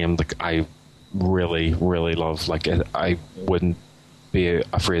is a game that I really, really love. I wouldn't be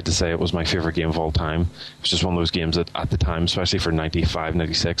afraid to say it was my favorite game of all time. It was just one of those games that at the time, especially for 95,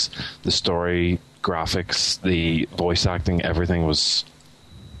 96, the story, graphics, the voice acting, everything was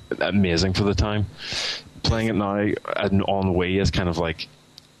amazing for the time. Playing it now on Wii is kind of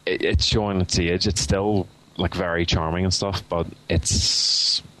it's showing its age. It's still very charming and stuff, but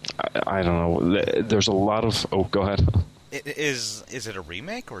it's I don't know. There's a lot of go ahead. Is it a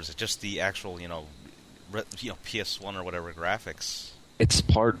remake, or is it just the actual PS1 or whatever graphics? It's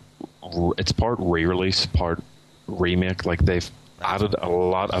part re-release, part remake. They've added a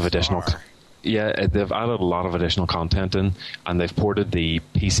lot of additional. Yeah, they've added a lot of additional content in, and they've ported the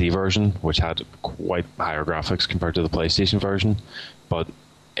PC version, which had quite higher graphics compared to the PlayStation version, but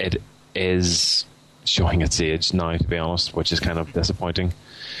it is showing its age now, to be honest, which is kind of disappointing.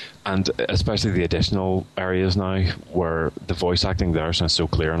 And especially the additional areas now, where the voice acting there sounds so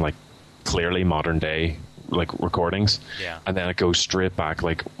clear and clearly modern day recordings, and then it goes straight back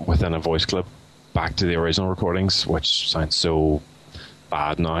within a voice clip back to the original recordings, which sounds so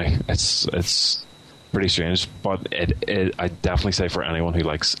bad now. It's pretty strange, but I definitely say for anyone who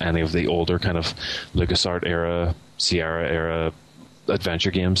likes any of the older kind of LucasArts era, Sierra era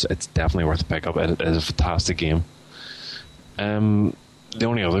adventure games, it's definitely worth a pick up. It is a fantastic game. The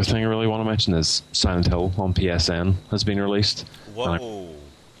only other thing I really want to mention is Silent Hill on PSN has been released. Whoa.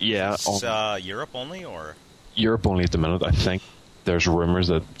 Yeah. It's Europe only, or? Europe only at the minute. I think there's rumors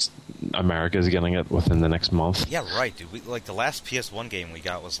that America is getting it within the next month. Yeah, right, dude. The last PS1 game we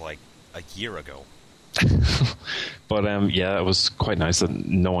got was a year ago. But yeah, it was quite nice that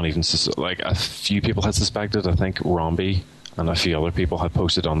no one even a few people had suspected. I think Romby and a few other people had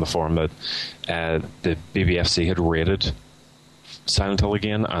posted on the forum that the BBFC had rated Silent Hill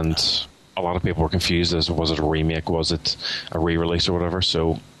again, and a lot of people were confused as was it a remake, was it a re-release or whatever.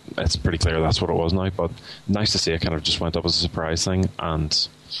 So it's pretty clear that's what it was now, but nice to see it kind of just went up as a surprise thing and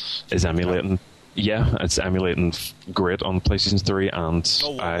is emulating. Yeah, it's emulating great on PlayStation 3 and...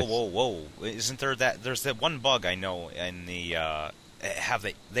 Whoa. Isn't there there's that one bug I know in the...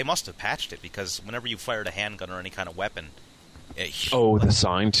 they must have patched it, because whenever you fired a handgun or any kind of weapon... the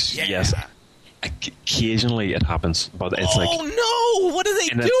sound? Yeah. Yes. Occasionally it happens, but it's Oh no! What are they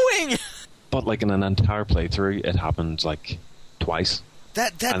doing? But in an entire playthrough, it happened twice.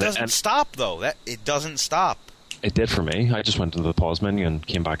 That doesn't stop, though. It doesn't stop. It did for me. I just went into the pause menu and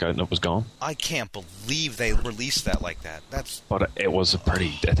came back out, and it was gone. I can't believe they released that like that. But it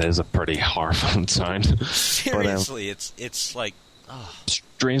is a pretty horrifying sound. Seriously, it's like... Oh.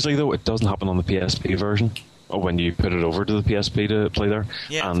 Strangely, though, it doesn't happen on the PSP version, or when you put it over to the PSP to play there.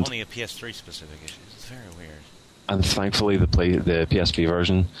 Yeah, it's only a PS3 specific issue. It's very weird. And thankfully, the PSP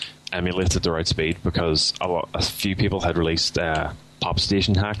version emulates at the right speed, because a few people had released pop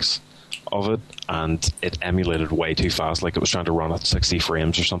station hacks of it, and it emulated way too fast. Like, it was trying to run at 60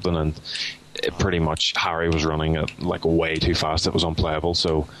 frames or something, and it pretty much Harry was running at like way too fast. It was unplayable.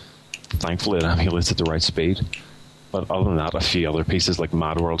 So thankfully, it emulates at the right speed. But other than that, a few other pieces like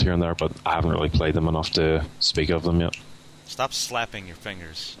Mad World here and there, but I haven't really played them enough to speak of them yet. Stop slapping your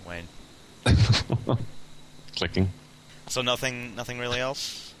fingers, Wayne. Clicking. So nothing really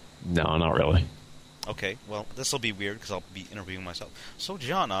else? No, not really. Okay, well, this will be weird because I'll be interviewing myself. So,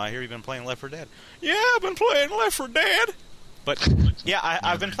 John, I hear you've been playing Left 4 Dead. Yeah, I've been playing Left 4 Dead. But, yeah,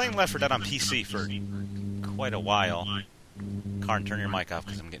 I've been playing Left 4 Dead on PC for quite a while. Karn, turn your mic off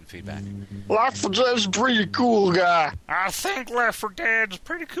because I'm getting feedback. Left 4 Dead's pretty cool, guy. I think Left 4 Dead's a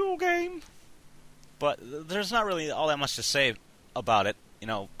pretty cool game. But there's not really all that much to say about it. You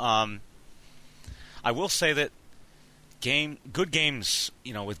know, I will say that good games,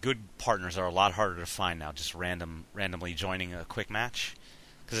 you know, with good partners are a lot harder to find now. Just randomly joining a quick match,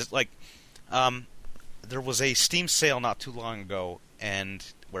 because it's like, there was a Steam sale not too long ago, and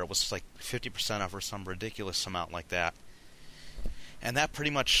where it was like 50% off or some ridiculous amount like that, and that pretty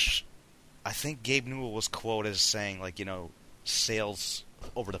much, I think Gabe Newell was quoted as saying, like, you know, sales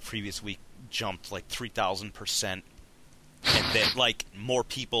over the previous week jumped like 3,000%, and that like more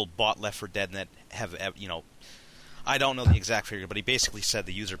people bought Left 4 Dead than that have, you know. I don't know the exact figure, but he basically said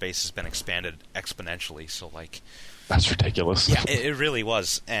the user base has been expanded exponentially. So, like, that's ridiculous. Yeah, it really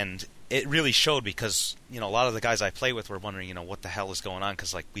was, and it really showed because, you know, a lot of the guys I play with were wondering, you know, what the hell is going on,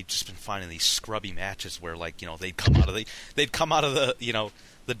 because like we've just been finding these scrubby matches where, like, you know, they'd come out of the you know,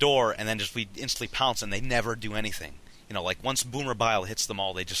 the door, and then just we'd instantly pounce, and they never do anything. You know, like once Boomer Bile hits them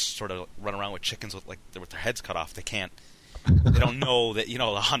all, they just sort of run around with chickens with their heads cut off. They don't know that, you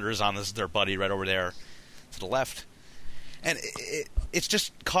know, the hunter is on their buddy right over there to the left. And it's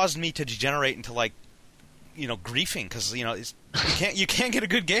just caused me to degenerate into, like, you know, griefing, because, you know, you can't get a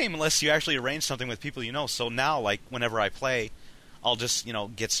good game unless you actually arrange something with people you know. So now, like, whenever I play, I'll just, you know,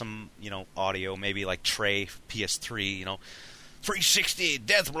 get some, you know, audio, maybe like Trey PS3, you know, 360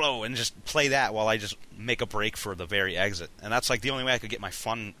 Death Blow, and just play that while I just make a break for the very exit. And that's like the only way I could get my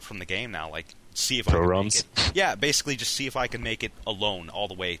fun from the game now. Like, see if I can make it. Yeah, basically just see if I can make it alone all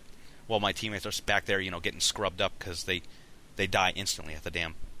the way, while my teammates are back there, you know, getting scrubbed up because they die instantly at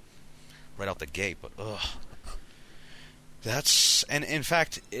the right out the gate. But and in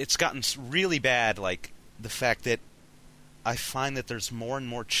fact, it's gotten really bad. Like, the fact that I find that there's more and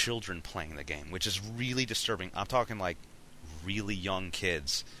more children playing the game, which is really disturbing. I'm talking like really young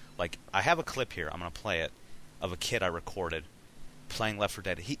kids. Like, I have a clip here, I'm gonna play it, of a kid I recorded playing Left 4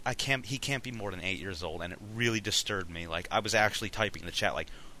 Dead. He can't be more than 8 years old, and it really disturbed me. Like, I was actually typing in the chat, like,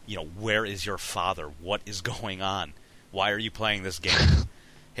 you know, where is your father? What is going on? Why are you playing this game?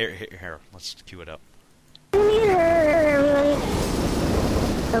 Here, let's cue it up.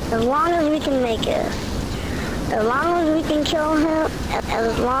 As long as we can make it. As long as we can kill him,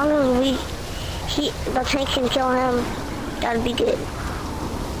 as long as the tank can kill him, that'd be good.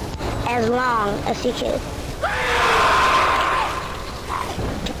 As long as he can.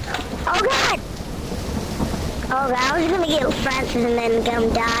 Oh God! Oh God, I was gonna get Francis and then get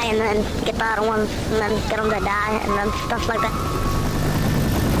him die, and then get the other ones, and then get him to die, and then stuff like that.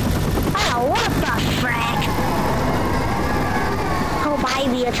 Oh, what the frick? Hope I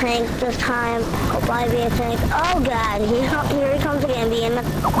be a tank this time. Hope I be a tank. Oh God, here he comes again, being the...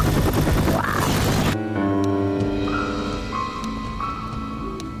 Wow.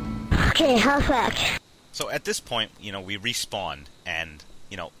 Okay, how's that? So at this point, you know, we respawned, and,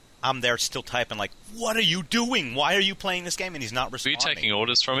 you know, I'm there still typing, like, what are you doing? Why are you playing this game? And he's not responding. Were you taking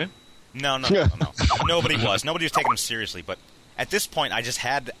orders from him? No. Nobody was. Nobody was taking him seriously. But at this point, I just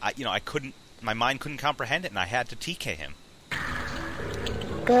had, I couldn't, my mind couldn't comprehend it, and I had to TK him.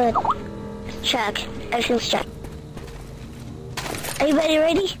 Good. Check. Everything's checked. Everybody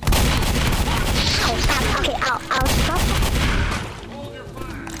ready? Oh, stop. Okay, I'll stop.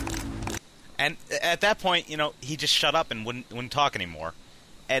 And at that point, you know, he just shut up and wouldn't talk anymore.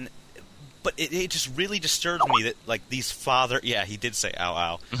 But it just really disturbs me that, like, these yeah, he did say ow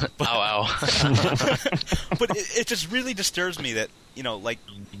ow. But, ow ow. But it just really disturbs me that, you know, like,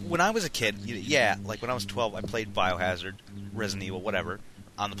 when I was a kid, yeah, like when I was 12, I played Biohazard, Resident Evil, whatever,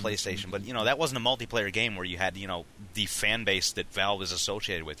 on the PlayStation, but that wasn't a multiplayer game where you had the fan base that Valve is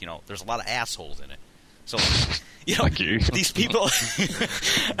associated with. There's a lot of assholes in it. So these people,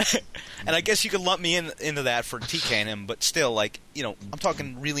 and I guess you could lump me into that for TKing him, but still, I'm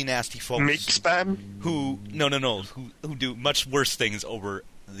talking really nasty folks. Mick spam? Who do much worse things over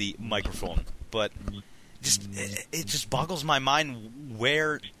the microphone. But it just boggles my mind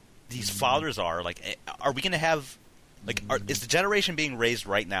where these fathers are. Are we going to have, is the generation being raised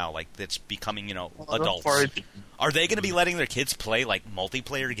right now, that's becoming, adults? Are they going to be letting their kids play,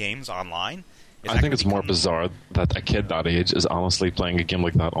 multiplayer games online? I think it's more bizarre that a kid that age is honestly playing a game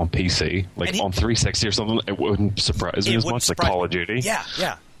like that on PC, on 360 or something. It wouldn't surprise me as much, like Call of Duty.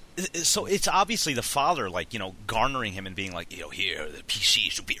 Yeah. So it's obviously the father, garnering him and being here, the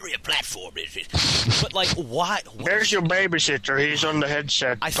PC superior platform. But, why? There's your babysitter. He's on the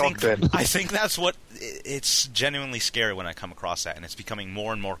headset. I think that's what... It's genuinely scary when I come across that, and it's becoming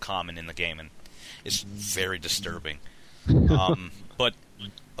more and more common in the game, and it's very disturbing. But...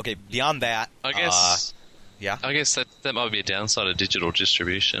 Okay, beyond that, I guess I guess that might be a downside of digital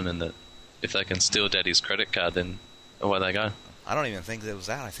distribution, and that if they can steal Daddy's credit card, then away they go. I don't even think it was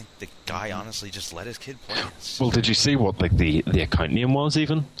that. I think the guy honestly just let his kid play. Well, did you see what the account name was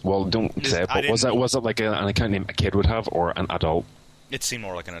even? Well, don't say it, but was it an account name a kid would have or an adult? It seemed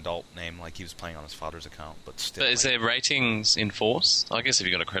more like an adult name, like he was playing on his father's account, but still. But is there ratings enforced? I guess if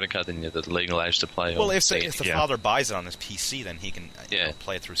you've got a credit card, then you're the legal age to play. Well, if the father buys it on his PC, then he can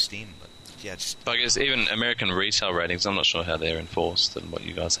play it through Steam. But I guess even American retail ratings, I'm not sure how they're enforced and what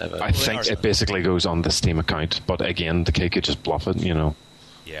you guys have. I think it basically goes on the Steam account, but again, the kid could just bluff it,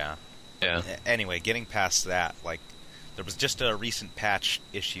 Yeah. Yeah. Anyway, getting past that, there was just a recent patch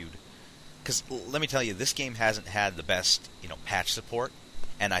issued. Because let me tell you, this game hasn't had the best, patch support,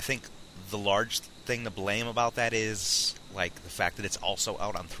 and I think the large thing to blame about that is the fact that it's also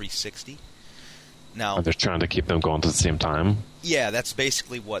out on 360. Now, and they're trying to keep them going at the same time. Yeah, that's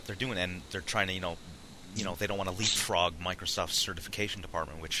basically what they're doing, and they're trying to, they don't want to leapfrog Microsoft's certification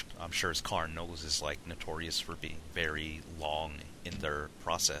department, which I'm sure, as Karn knows, is notorious for being very long in their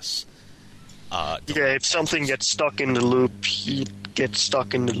process. If something gets stuck in the loop, he gets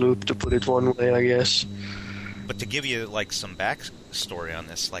stuck in the loop, to put it one way, I guess. But to give you some backstory on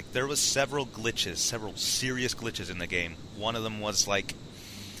this, there was several serious glitches in the game. One of them was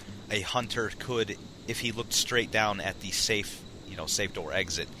a hunter could, if he looked straight down at the safe door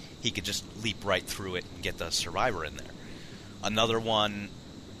exit, he could just leap right through it and get the survivor in there. Another one,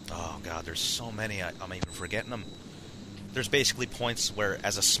 oh god, there's so many, I'm even forgetting them. There's basically points where,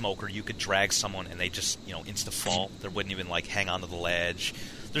 as a smoker, you could drag someone and they just, insta-fall. They wouldn't even, hang onto the ledge.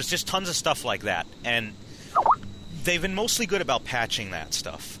 There's just tons of stuff like that. And they've been mostly good about patching that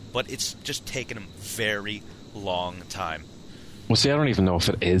stuff, but it's just taken them very long time. Well, see, I don't even know if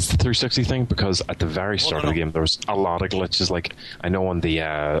it is the 360 thing, because at the very start of the game, there was a lot of glitches. I know on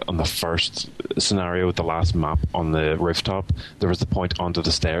the first scenario, the last map on the rooftop, there was the point onto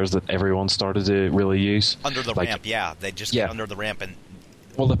the stairs that everyone started to really use. Under the ramp, yeah. They just get under the ramp and...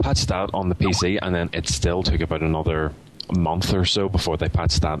 Well, they patched that on the PC, and then it still took about another month or so before they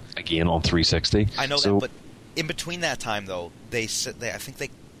patched that again on 360. I know that, but in between that time, though, they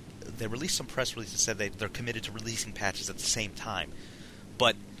released some press releases that said they're committed to releasing patches at the same time.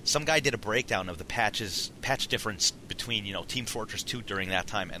 But some guy did a breakdown of the patch difference between, Team Fortress 2 during that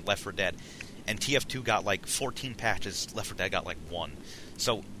time and Left 4 Dead. And TF2 got 14 patches, Left 4 Dead got 1.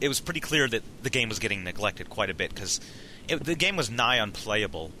 So it was pretty clear that the game was getting neglected quite a bit, because the game was nigh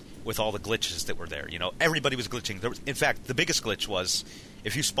unplayable with all the glitches that were there. Everybody was glitching. In fact, the biggest glitch was,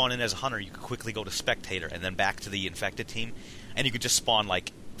 if you spawn in as a hunter, you could quickly go to spectator and then back to the infected team, and you could just spawn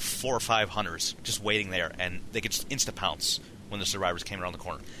 4 or 5 hunters just waiting there, and they could just insta-pounce when the survivors came around the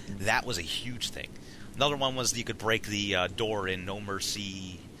corner. That was a huge thing. Another one was that you could break the door in No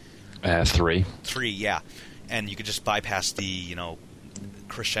Mercy... 3. 3, yeah. And you could just bypass the,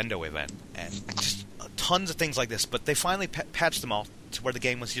 crescendo event. And just tons of things like this. But they finally patched them all to where the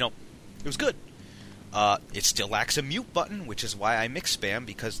game was, it was good. It still lacks a mute button, which is why I mix spam,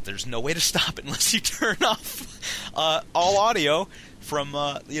 because there's no way to stop it unless you turn off all audio from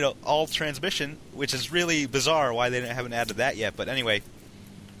all transmission, which is really bizarre why they haven't added that yet. But anyway,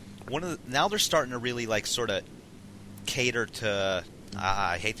 now they're starting to really sort of cater to,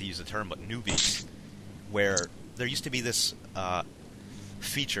 I hate to use the term, but newbies, where there used to be this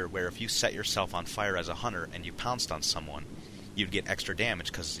feature where if you set yourself on fire as a hunter and you pounced on someone, you'd get extra damage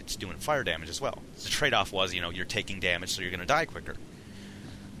because it's doing fire damage as well. The trade-off was, you're taking damage, so you're going to die quicker.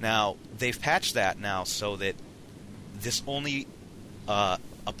 Now, they've patched that now so that this only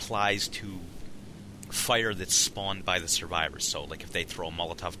applies to fire that's spawned by the survivors. So, like, if they throw a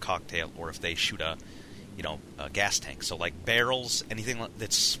Molotov cocktail or if they shoot a gas tank. So, like, barrels, anything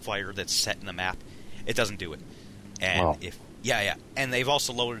that's fire that's set in the map, it doesn't do it. And and they've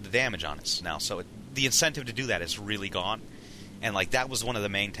also lowered the damage on it now. So the incentive to do that is really gone. And, like, that was one of the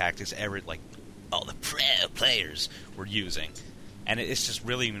main tactics all the pro players were using. And it's just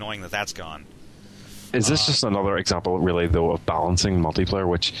really annoying that that's gone. Is this just another example, really, though, of balancing multiplayer,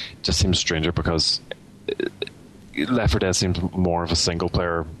 which just seems stranger because Left 4 Dead seems more of a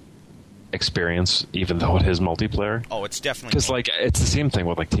single-player experience, even though it is multiplayer. Oh, it's definitely... Because, like, it's the same thing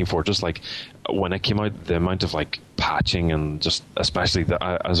with, like, Team Fortress. Like, when it came out, the amount of, like, patching and just, especially,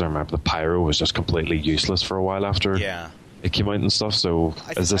 as I remember, the pyro was just completely useless for a while after it came out and stuff. So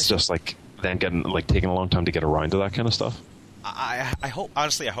is this just, like, then taking a long time to get around to that kind of stuff? I hope,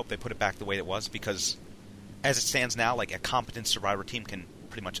 honestly, I hope they put it back the way it was, because as it stands now, like, a competent survivor team can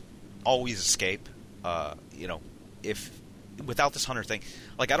pretty much always escape, if without this hunter thing.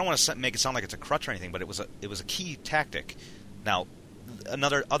 Like, I don't want to make it sound like it's a crutch or anything, but it was a key tactic. Now,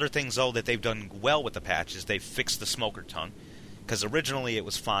 other things, though, that they've done well with the patch is they've fixed the smoker tongue, because originally it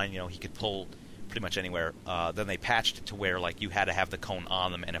was fine, he could pull pretty much anywhere. Then they patched it to where, like, you had to have the cone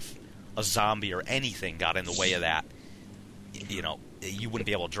on them, and if a zombie or anything got in the way of that, you wouldn't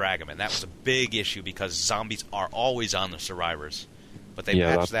be able to drag them, and that was a big issue because zombies are always on the survivors. But they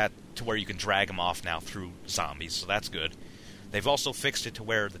patched that to where you can drag them off now through zombies, so that's good. They've also fixed it to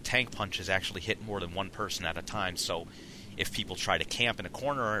where the tank punches actually hit more than one person at a time, so if people try to camp in a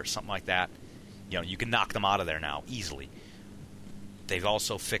corner or something like that, you can knock them out of there now easily. They've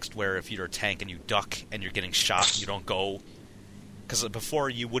also fixed where if you're a tank and you duck and you're getting shot, you don't go... Because before,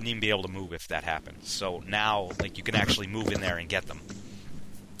 you wouldn't even be able to move if that happened. So now, like, you can actually move in there and get them.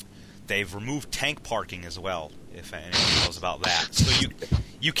 They've removed tank parking as well, if anyone knows about that. So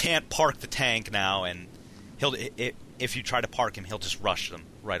you can't park the tank now, and if you try to park him, he'll just rush them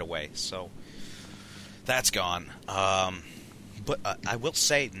right away. So that's gone. But I will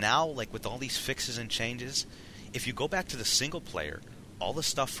say now, like, with all these fixes and changes, if you go back to the single player, all the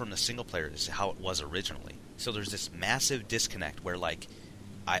stuff from the single player is how it was originally. So there's this massive disconnect where, like,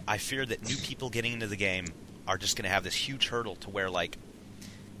 I fear that new people getting into the game are just going to have this huge hurdle to where, like,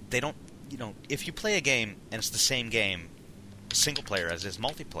 they don't, if you play a game and it's the same game, single player as is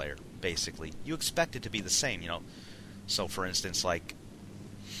multiplayer, basically, you expect it to be the same, So, for instance, like,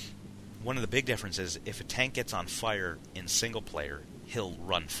 one of the big differences, if a tank gets on fire in single player, he'll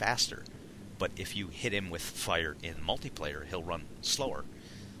run faster. But if you hit him with fire in multiplayer, he'll run slower.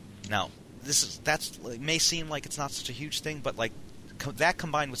 Now, it may seem like it's not such a huge thing, but, like, that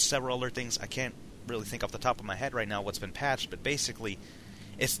combined with several other things, I can't really think off the top of my head right now what's been patched, but basically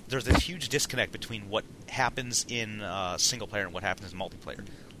there's a huge disconnect between what happens in single player and what happens in multiplayer.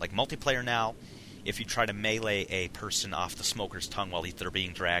 Like, multiplayer now, if you try to melee a person off the smoker's tongue while they're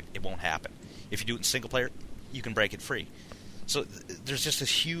being dragged, it won't happen. If you do it in single player, you can break it free. So there's just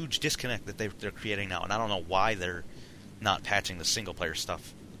this huge disconnect that they're creating now, and I don't know why they're not patching the single player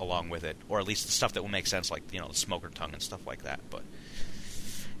stuff along with it, or at least the stuff that will make sense, like, the smoker tongue and stuff like that. But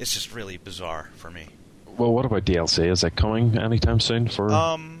it's just really bizarre for me. Well, what about DLC? Is that coming anytime soon?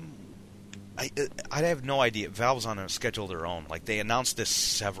 I have no idea. Valve's on a schedule of their own. Like, they announced this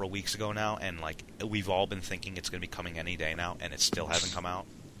several weeks ago now, and, like, we've all been thinking it's going to be coming any day now, and it still hasn't come out.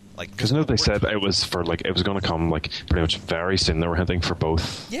 Like, because I know they said it was going to come, like, pretty much very soon. They were hinting for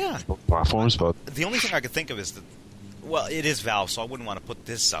both platforms, but the only thing I could think of is that, well, it is Valve, so I wouldn't want to put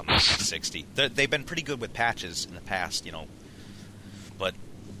this on the 360. They've been pretty good with patches in the past, but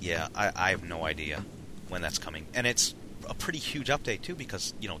yeah, I have no idea when that's coming, and it's a pretty huge update too,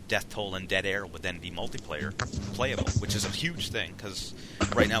 because Death Toll and Dead Air would then be multiplayer playable, which is a huge thing, because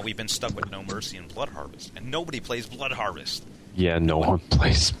right now we've been stuck with No Mercy and Blood Harvest, and nobody plays Blood Harvest. Yeah, no one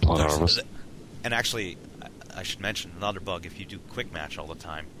plays Blood Harvest. And actually, I should mention another bug: if you do quick match all the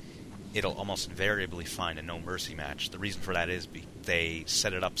time, it'll almost invariably find a No Mercy match. The reason for that is they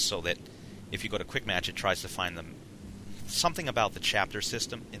set it up so that if you go to quick match, it tries to find them something about the chapter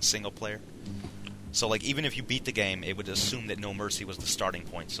system in single player. So, like, even if you beat the game, it would assume that No Mercy was the starting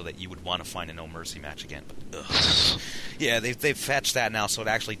point, so that you would want to find a No Mercy match again. But yeah, they've fetched that now, so it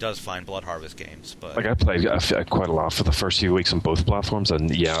actually does find Blood Harvest games. But like, I played quite a lot for the first few weeks on both platforms,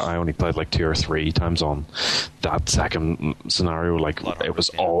 and yeah, I only played like 2 or 3 times on that second scenario. Like, it was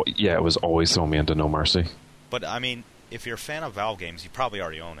always throwing me into No Mercy. But I mean, if you're a fan of Valve games, you probably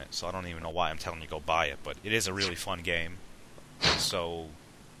already own it, so I don't even know why I'm telling you to go buy it. But it is a really fun game, so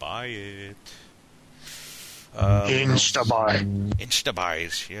buy it. Insta-buys,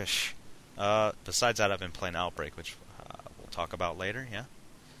 yes. Besides that, I've been playing Outbreak, which we'll talk about later, yeah?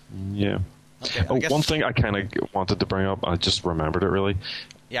 Yeah. Okay, one thing I kind of wanted to bring up, I just remembered it really.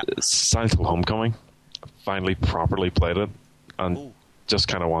 Yeah. Silent Hill Homecoming. Finally, properly played it, and just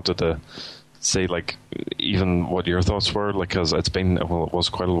kind of wanted to say, like, even what your thoughts were, like, because it was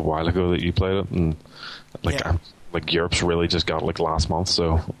quite a little while ago that you played it, and like Europe's really just got like last month,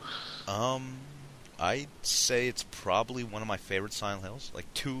 so. I'd say it's probably one of my favorite Silent Hills. Like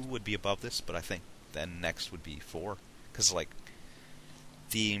 2 would be above this, but I think then next would be 4, because like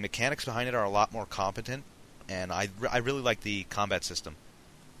the mechanics behind it are a lot more competent, and I really like the combat system,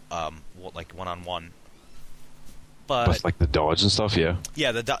 like one-on-one. But like the dodge and stuff, yeah.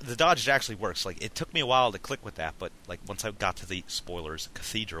 Yeah, the dodge actually works. Like it took me a while to click with that, but like once I got to the spoilers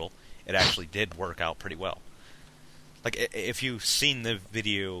Cathedral, it actually did work out pretty well. Like if you've seen the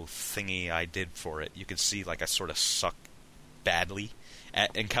video thingy I did for it, you can see like I sort of suck badly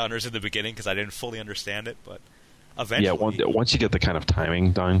at encounters in the beginning because I didn't fully understand it, but eventually. Yeah, once you get the kind of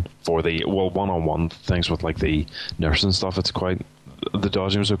timing down for the one-on-one things with like the nurse and stuff, it's quite the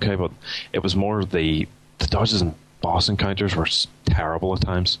dodging was okay, but it was more the dodges and boss encounters were terrible at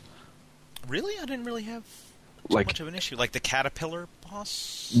times. Really? I didn't really have too much of an issue. Like the caterpillar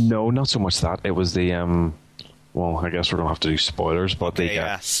boss? No, not so much that. It was the well, I guess we're going to have to do spoilers, but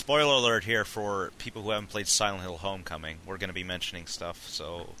spoiler alert here for people who haven't played Silent Hill Homecoming. We're going to be mentioning stuff,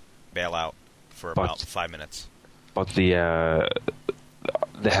 so bail out for about 5 minutes. But the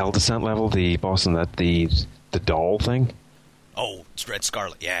Hell Descent level, the boss in that, the doll thing. Oh, Red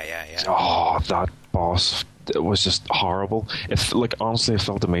Scarlet. Yeah. Oh, that boss was just horrible. Honestly, it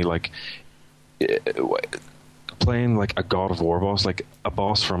felt to me like playing like a God of War boss, like a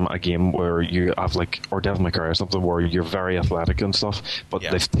boss from a game where you have like, or Devil May Cry or something, where you're very athletic and stuff, but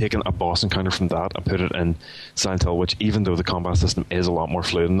they've taken a boss encounter from that and put it in Silent Hill, which even though the combat system is a lot more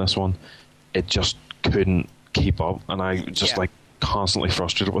fluid in this one, it just couldn't keep up, and I just like constantly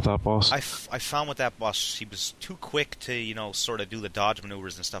frustrated with that boss. I found with that boss, he was too quick to, sort of do the dodge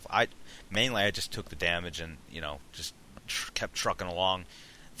maneuvers and stuff. I just took the damage and, just kept trucking along.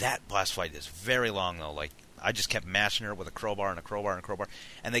 That boss fight is very long though. Like I just kept mashing her with a crowbar and a crowbar and a crowbar,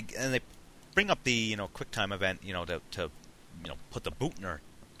 and they bring up the quick time event to put the boot in her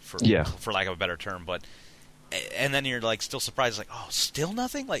for lack of a better term, but. And then you're like still surprised, like, oh, still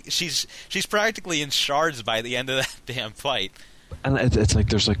nothing? Like she's practically in shards by the end of that damn fight. And it's like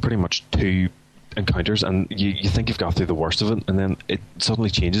there's like pretty much 2 encounters, and you think you've got through the worst of it, and then it suddenly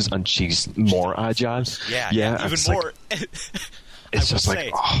changes, and she's more agile. Yeah, even more. Like, it's just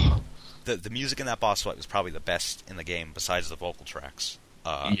like the music in that boss fight was probably the best in the game, besides the vocal tracks.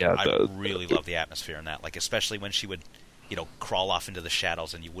 I really love the atmosphere in that, like especially when she would, crawl off into the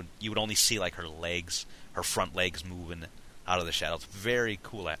shadows, and you would only see like her front legs moving out of the shadows. Very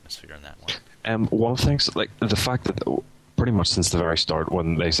cool atmosphere in that one. One of the things, like the fact that pretty much since the very start,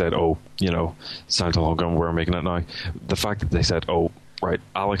 when they said, Silent Hill Homecoming, we're making it now, the fact that they said, right,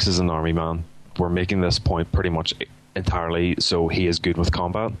 Alex is an army man, we're making this point pretty much entirely so he is good with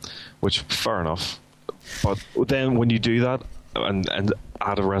combat, which, fair enough. But then when you do that, and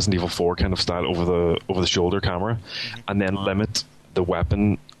add a Resident Evil 4 kind of style over the shoulder camera, and then limit the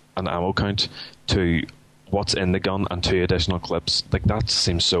weapon and ammo count to what's in the gun and 2 additional clips, like that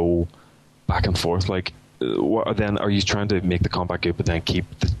seems so back and forth. Like, then are you trying to make the combat good but then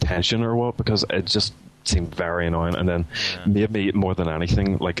keep the tension or what? Because it just seemed very annoying. And then maybe more than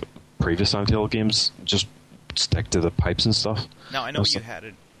anything, like previous Silent Hill games, just stick to the pipes and stuff. Now I know you had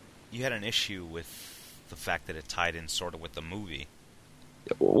an issue with the fact that it tied in sort of with the movie.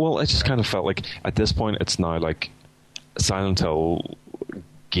 Well, it just kind of felt like at this point it's now like Silent Hill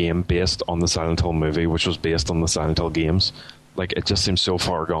game based on the Silent Hill movie, which was based on the Silent Hill games. Like, it just seems so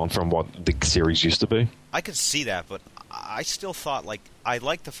far gone from what the series used to be. I could see that, but I still thought, like, I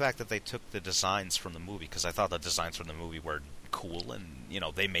liked the fact that they took the designs from the movie, because I thought the designs from the movie were cool and,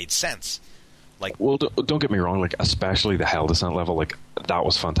 they made sense. Like, well, don't get me wrong, like, especially the Hell Descent level, like, that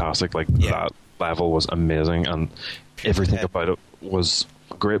was fantastic. Like, that level was amazing, and everything about it was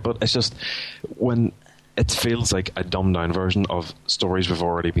great, but it's just when it feels like a dumbed down version of stories we've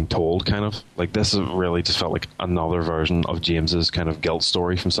already been told, kind of. Like, this really just felt like another version of James's kind of guilt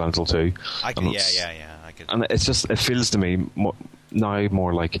story from Silent Hill 2. And it's just, it feels to me now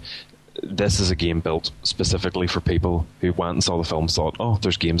more like this is a game built specifically for people who went and saw the film, thought, oh,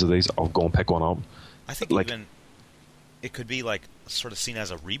 there's games of these, I'll go and pick one up. I think even it could be like sort of seen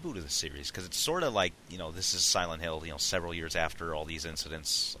as a reboot of the series, because it's sort of like, this is Silent Hill, several years after all these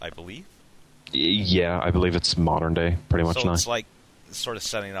incidents, I believe. Yeah, I believe it's modern day, pretty much now. So it's like sort of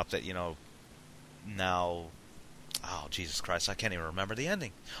setting it up that, now... Oh, Jesus Christ, I can't even remember the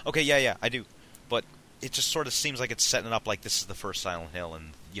ending. Okay, yeah, I do. But it just sort of seems like it's setting it up like this is the first Silent Hill,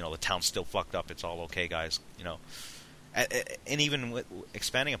 and the town's still fucked up. It's all okay, guys. And even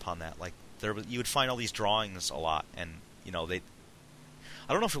expanding upon that, like you would find all these drawings a lot, and they.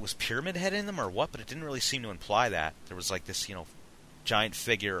 I don't know if it was Pyramid Head in them or what, but it didn't really seem to imply that there was like this giant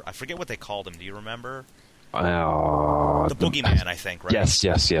figure. I forget what they called him. Do you remember? The Boogeyman, I think. Right? Yes.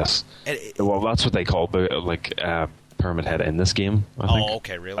 Well, that's what they called Pyramid Head in this game, I think. Oh,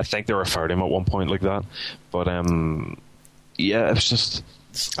 okay, really? I think they referred to him at one point like that. But, yeah, it's just...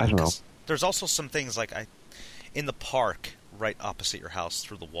 I don't know. There's also some things like... in the park, right opposite your house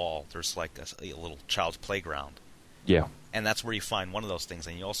through the wall, there's like a little child's playground. Yeah. And that's where you find one of those things.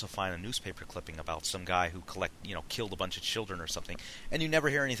 And you also find a newspaper clipping about some guy who killed a bunch of children or something. And you never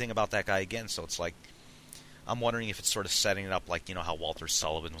hear anything about that guy again. So it's like... I'm wondering if it's sort of setting it up like, how Walter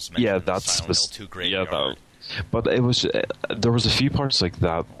Sullivan was mentioned in Silent Hill 2 Graveyard. But it was there was a few parts like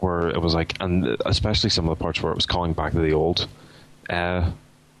that where it was like, and especially some of the parts where it was calling back to the old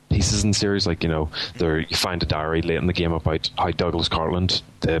pieces in the series, like there you find a diary late in the game about how Douglas Cartland,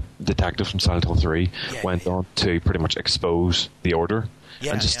 the detective from Silent Hill 3, went on to pretty much expose the Order,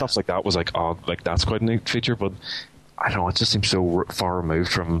 and just stuff like that was like, oh, like that's quite a neat feature. But I don't know, it just seems so far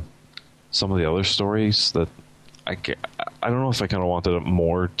removed from some of the other stories that I don't know if I kind of wanted it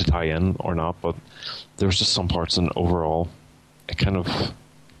more to tie in or not, but there was just some parts, and overall, it kind of,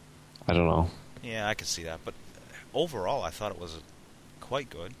 I don't know. Yeah, I could see that, but overall, I thought it was quite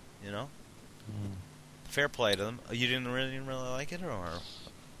good. Fair play to them. You didn't really like it, or?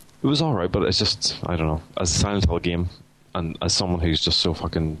 It was all right, but it's just, I don't know. As a Silent Hill game, and as someone who's just so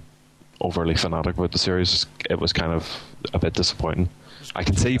fucking overly fanatic about the series, it was kind of a bit disappointing. I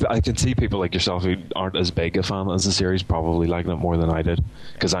can see people like yourself who aren't as big a fan as the series probably liking it more than I did,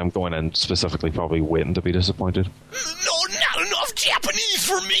 because I'm going in specifically probably waiting to be disappointed. No, not enough Japanese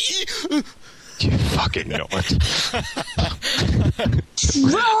for me. You fucking know it.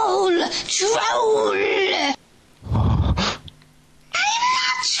 Troll. I'm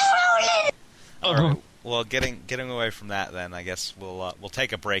not trolling. All right. Well, getting away from that, then I guess we'll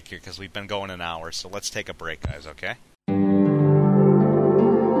take a break here because we've been going an hour. So let's take a break, guys. Okay.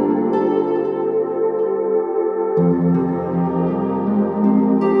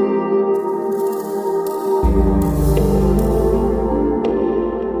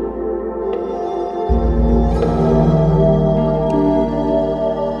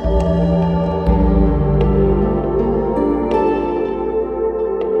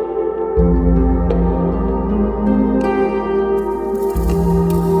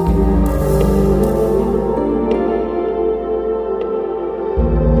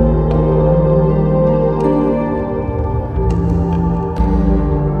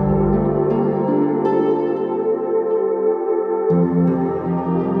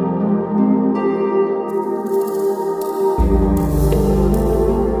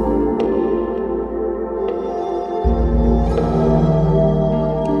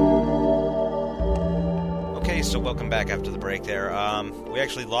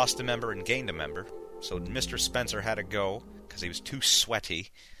 Lost a member and gained a member, so Mr. Spencer had to go because he was too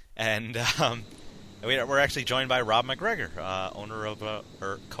sweaty, and we're actually joined by Rob McGregor, owner of,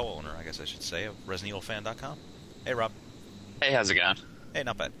 or co-owner, I guess I should say, of ResidentEvilFan.com. Hey, Rob. Hey, how's it going? Hey,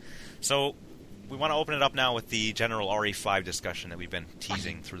 not bad. So we want to open it up now with the general RE5 discussion that we've been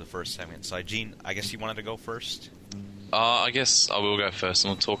teasing through the first segment. So, Gene, I guess you wanted to go first? I guess I will go first,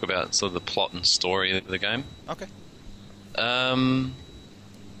 and we'll talk about sort of the plot and story of the game. Okay.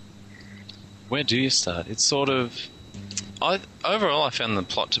 Where do you start? It's sort of... overall, I found the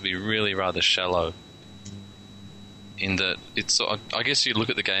plot to be really rather shallow. In that, I guess you look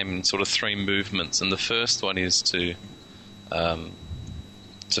at the game in sort of three movements, and the first one is to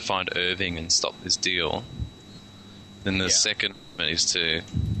find Irving and stop this deal. Then the second movement is to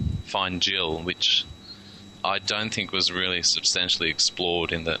find Jill, which I don't think was really substantially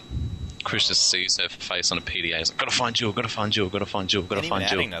explored, in that Chris just sees her face on a PDA. He's like, gotta find Jill, gotta find Jill, gotta find Jill, gotta find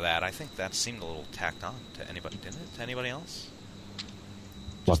Jill. Adding to that, I think that seemed a little tacked on to anybody, didn't it? To anybody else?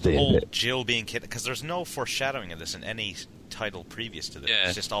 What the whole Jill being kidnapped, because there's no foreshadowing of this in any title previous to this. Yeah,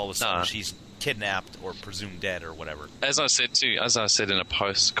 it's just all of a sudden she's kidnapped or presumed dead or whatever. As I said in a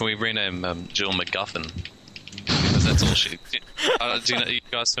post, can we rename Jill MacGuffin? Because that's all she... are you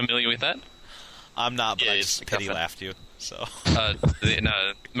guys familiar with that? I'm not, but I just pity laughed you. So no,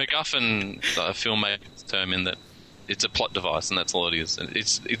 MacGuffin, the filmmaker's term, in that it's a plot device, and that's all it is.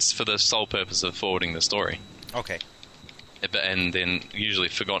 It's for the sole purpose of forwarding the story. Okay. And then usually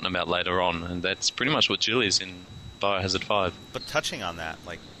forgotten about later on, and that's pretty much what Jill is in Biohazard 5. But touching on that,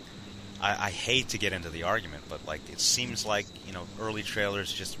 like, I hate to get into the argument, but like it seems like, you know, early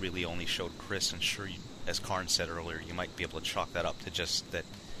trailers just really only showed Chris and as Karn said earlier, you might be able to chalk that up to just that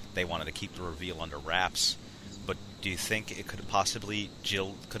they wanted to keep the reveal under wraps. But do you think it could possibly,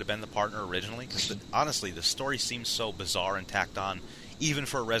 Jill could have been the partner originally? Because honestly, the story seems so bizarre and tacked on, even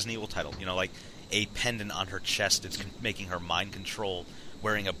for a Resident Evil title. You know, like a pendant on her chest is making her mind control,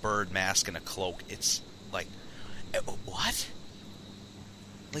 wearing a bird mask and a cloak. It's like, what?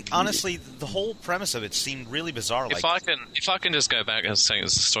 Like, honestly, the whole premise of it seemed really bizarre. If I can just go back and say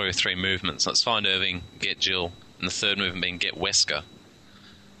it's the story of 3 movements. Let's find Irving, get Jill, and the third movement being get Wesker.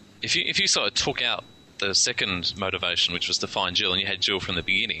 If you sort of took out the second motivation, which was to find Jill, and you had Jill from the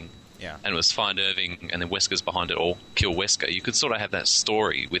beginning, and it was find Irving, and then Wesker's behind it, or kill Wesker, you could sort of have that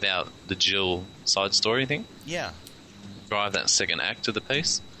story without the Jill side story thing. Yeah. Drive that second act of the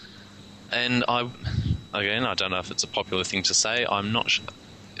piece. And I don't know if it's a popular thing to say. I'm not sure.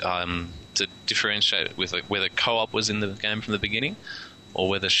 To differentiate with whether co-op was in the game from the beginning or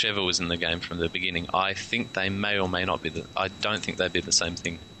whether Sheva was in the game from the beginning, I think they may or may not be. I don't think they'd be the same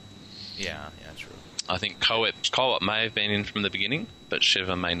thing. Yeah, true. I think co-op may have been in from the beginning, but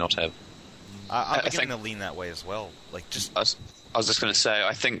Sheva may not have. I'm beginning to lean that way as well. Like, just I was just going to say,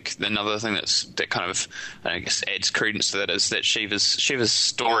 I think another thing that kind of, I guess, adds credence to that is that Sheva's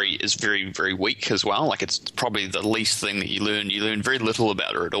story is very, very weak as well. Like, it's probably the least thing that you learn. You learn very little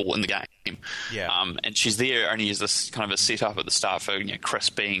about her at all in the game. Yeah. And she's there only as this kind of a setup at the start for Chris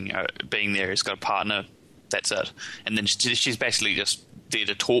being there. He's got a partner. That's it. And then she's basically just there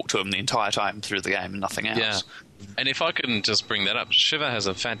to talk to him the entire time through the game and nothing else. Yeah. And if I can just bring that up, Shiva has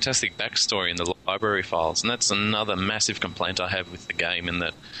a fantastic backstory in the library files, and that's another massive complaint I have with the game, in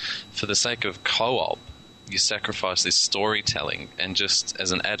that for the sake of co-op, you sacrifice this storytelling, and just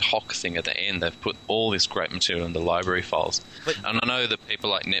as an ad hoc thing at the end, they've put all this great material in the library files. And I know that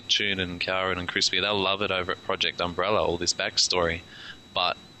people like Neptune and Karen and Crispy, they'll love it over at Project Umbrella, all this backstory,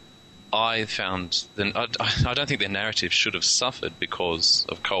 but I found I don't think their narrative should have suffered because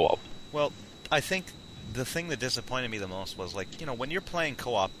of co-op. Well, I think the thing that disappointed me the most was, like, when you're playing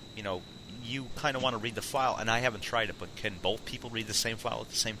co-op, you kind of want to read the file, and I haven't tried it, but can both people read the same file at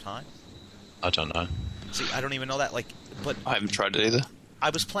the same time? I don't know. See, I don't even know that. But I haven't tried it either. I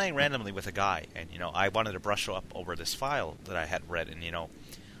was playing randomly with a guy, and I wanted to brush up over this file that I had read, and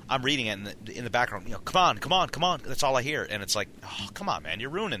I'm reading it, and in the background, come on, that's all I hear, and it's like, oh, come on, man, you're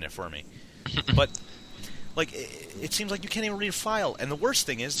ruining it for me. But like, it seems like you can't even read a file, and the worst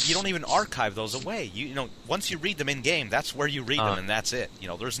thing is you don't even archive those away. Once you read them in game, that's where you read them, and that's it.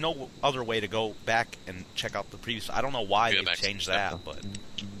 There's no other way to go back and check out the previous. I don't know why they changed that, but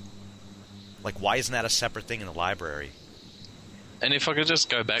like, why isn't that a separate thing in the library? And if I could just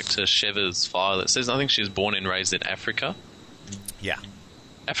go back to Sheva's file, it says I think she was born and raised in Africa. Yeah,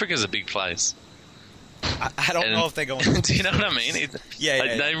 Africa's a big place. I don't know if they go into do you know what I mean?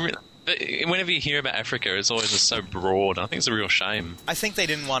 Yeah. But whenever you hear about Africa, it's always just so broad. I think it's a real shame. I think they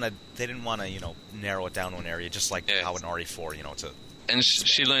didn't want to, narrow it down to an area, just like how in RE4, it's a. And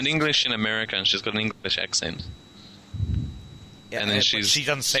she learned English in America, and she's got an English accent. Yeah, and then she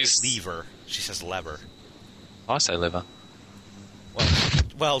doesn't say lever; she says lever. I say lever.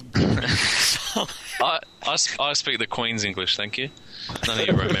 Well, I speak the Queen's English. Thank you. None of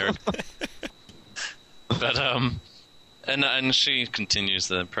your American. But And she continues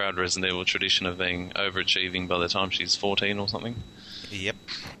the proud Resident Evil tradition of being overachieving by the time she's 14 or something. Yep.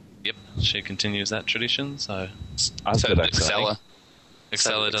 She continues that tradition, so... Excella.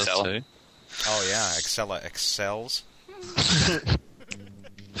 Excella does too. Oh yeah, Excella excels.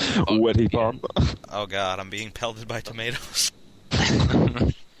 Witty bomb. Oh god, I'm being pelted by tomatoes.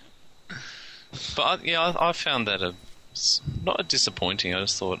 But I found that not disappointing. I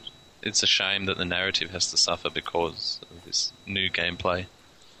just thought it's a shame that the narrative has to suffer because of this new gameplay.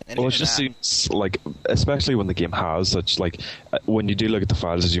 Well, it just seems like, especially when the game has such, when you do look at the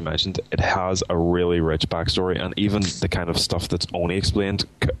files, as you mentioned, it has a really rich backstory, and even the kind of stuff that's only explained,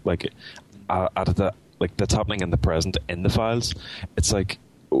 that's happening in the present in the files. It's like,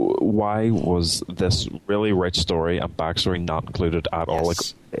 why was this really rich story and backstory not included at all? Like,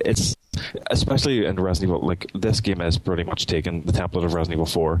 it's especially in Resident Evil. Like, this game has pretty much taken the template of Resident Evil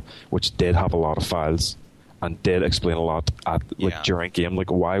 4, which did have a lot of files and did explain a lot during game.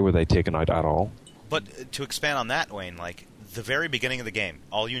 Like, why were they taken out at all? But to expand on that, Wayne, the very beginning of the game,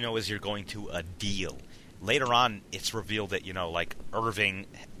 all you know is you're going to a deal. Later on, it's revealed that, Irving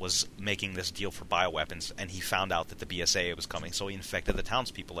was making this deal for bioweapons, and he found out that the BSAA was coming, so he infected the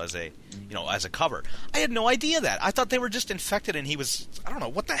townspeople as a cover. I had no idea that. I thought they were just infected, and he was... I don't know,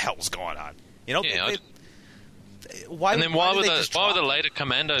 what the hell was going on? Why were the later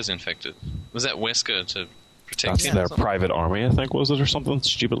commandos infected? Was that Wesker to protect him. That's their private army, I think, was it, or something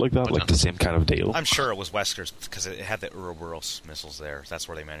stupid like that? Like the same kind of deal. I'm sure it was Wesker's, because it had the Ouroboros missiles there. That's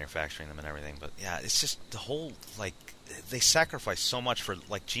where they manufacturing them and everything. But yeah, it's just the whole, like, they sacrifice so much for,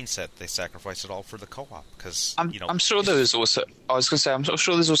 like Gene said, they sacrifice it all for the co-op. Because, I'm sure there was also, I'm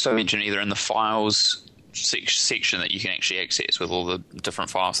sure there's also mention either in the files section that you can actually access with all the different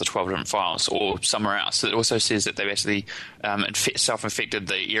files, the 12 different files, or somewhere else. It also says that they actually self-infected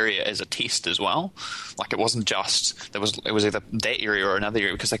the area as a test as well. Like it wasn't just it was either that area or another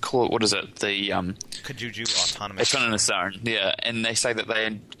area, because they call it, what is it, the Kajuju Autonomous Zone. Yeah, and they say that they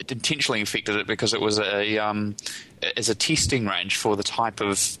intentionally infected it because it was as a testing range for the Type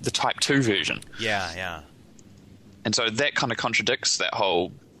 2 version. Yeah. And so that kind of contradicts that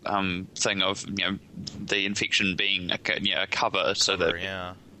whole thing of the infection being a cover, so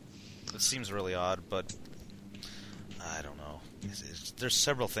that it seems really odd, but I don't know. There's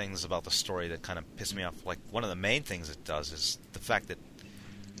several things about the story that kind of piss me off. Like one of the main things it does is the fact that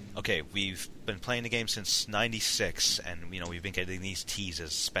we've been playing the game since '96, and we've been getting these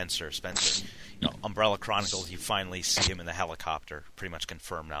teases. Spencer. Umbrella Chronicles. You finally see him in the helicopter. Pretty much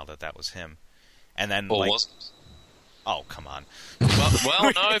confirmed now that was him. And then oh, come on.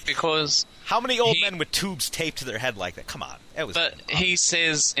 Well, no, because... How many old men with tubes taped to their head like that? Come on. He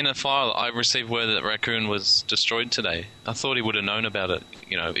says in a file, I received word that Raccoon was destroyed today. I thought he would have known about it,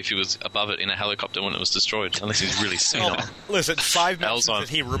 if he was above it in a helicopter when it was destroyed, unless he's really senile. Listen, 5 minutes that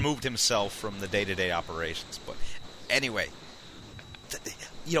he removed himself from the day-to-day operations. But anyway,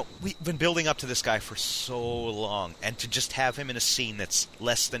 we've been building up to this guy for so long, and to just have him in a scene that's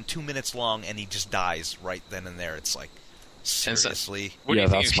less than 2 minutes long and he just dies right then and there, it's like, seriously? What do you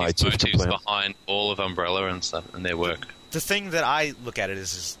think of his motives behind all of Umbrella and stuff and their work? The thing that I look at it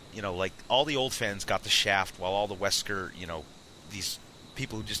is like all the old fans got the shaft while all the Wesker, these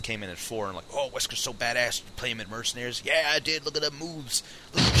people who just came in at 4 and like, oh, Wesker's so badass, you play him at Mercenaries? Yeah, I did, look at the moves,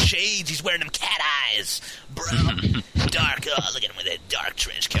 look at the shades, he's wearing them cat eyes, bro. Dark, look at him with that dark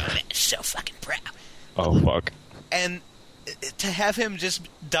trench coat, man, so fucking proud. Oh, fuck. And to have him just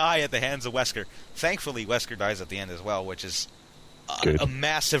die at the hands of Wesker, thankfully Wesker dies at the end as well, which is a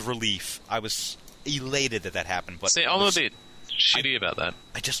massive relief. I was elated that happened. But see, I'm a bit shitty about that.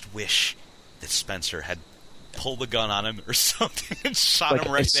 I just wish that Spencer had pulled the gun on him or something and shot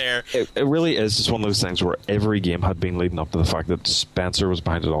him right there. It really is just one of those things where every game had been leading up to the fact that Spencer was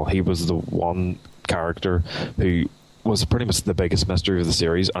behind it all. He was the one character who was pretty much the biggest mystery of the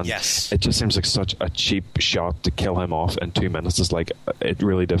series, and it just seems like such a cheap shot to kill him off in 2 minutes. It's like, it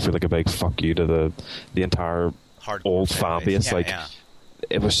really did feel like a big fuck you to the entire old fan base.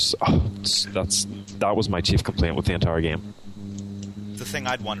 It was that was my chief complaint with the entire game. The thing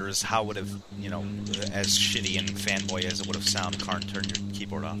I'd wonder is how would have, as shitty and fanboy as it would have sounded, Karn, turn your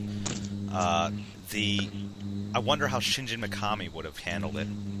keyboard off. I wonder how Shinji Mikami would have handled it,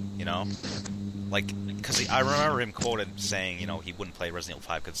 Like, because I remember him quoted saying, he wouldn't play Resident Evil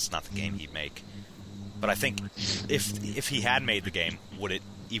 5 because it's not the game he'd make. But I think if he had made the game, would it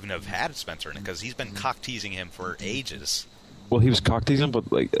even have had Spencer in it? Because he's been cock-teasing him for ages. Well, he was cock-teasing, but,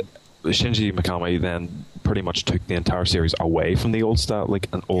 Shinji Mikami then pretty much took the entire series away from the old style,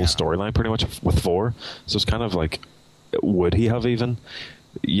 an old storyline pretty much with 4. So it's kind of like, would he have even...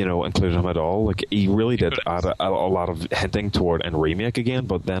 included him at all? He really did add a lot of hinting toward in remake again,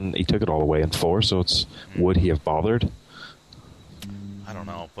 but then he took it all away in 4, so it's, would he have bothered? I don't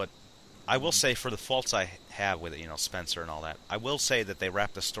know, but I will say, for the faults I have with it, Spencer and all that, I will say that they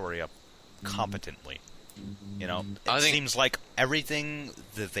wrapped the story up competently. It seems like everything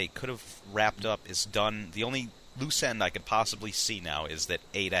that they could have wrapped up is done. The only loose end I could possibly see now is that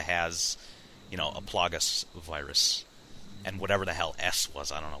Ada has, a Plagas virus. And whatever the hell S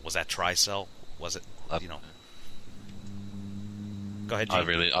was, I don't know. Was that Tricell? Was it? Go ahead,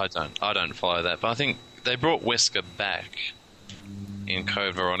 Gene. I don't follow that, but I think they brought Wesker back in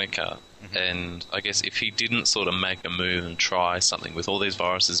Code Veronica, and I guess if he didn't sort of make a move and try something with all these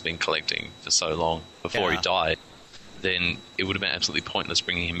viruses he's been collecting for so long before he died, then it would have been absolutely pointless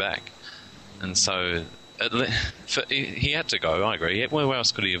bringing him back. And so he had to go. I agree. Where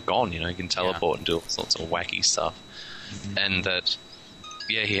else could he have gone? He can teleport and do all sorts of wacky stuff. And that,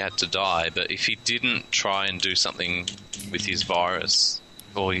 he had to die, but if he didn't try and do something with his virus,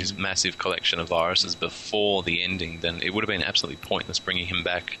 or his massive collection of viruses before the ending, then it would have been absolutely pointless bringing him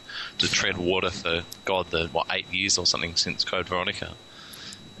back to tread water for, 8 years or something since Code Veronica.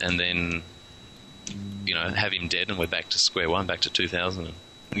 And then, have him dead and we're back to square one, back to 2000,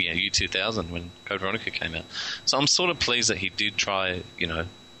 year 2000 when Code Veronica came out. So I'm sort of pleased that he did try,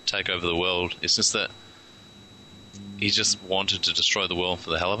 take over the world. It's just that he just wanted to destroy the world for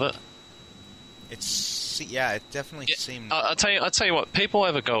the hell of it. It Yeah, it definitely seemed. I'll tell you what. People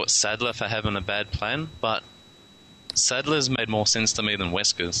ever go at Sadler for having a bad plan, but Sadler's made more sense to me than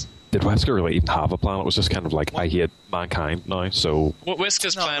Wesker's. Did Wesker really even have a plan? It was just kind of like, I hate mankind now, so... Well,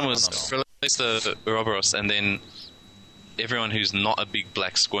 Wesker's plan was release the Ouroboros, and then everyone who's not a big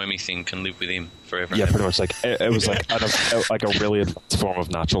black squirmy thing can live with him forever. Yeah, pretty much. Like it was like a really advanced form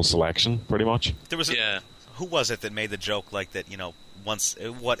of natural selection, pretty much. There was who was it that made the joke like that? You know,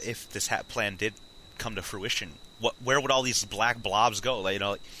 what if this plan did come to fruition? Where would all these black blobs go? Like, you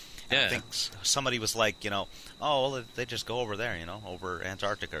know. I think somebody was like, you know, they just go over there, you know, over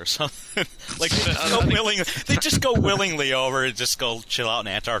Antarctica or something. Like, they just go willingly over and just go chill out in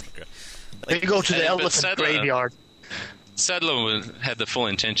Antarctica. Like, they go to the elephant graveyard. Sadler had the full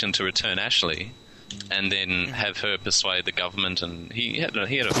intention to return Ashley and then have her persuade the government, and he had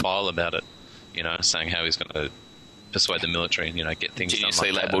a file about it, you know, saying how he's going to persuade the military and, you know, get things done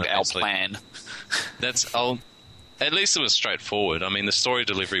like that. Labelled our plan. At least it was straightforward. I mean, the story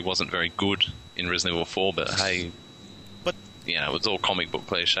delivery wasn't very good in Resident Evil 4, but hey, you know, it was all comic book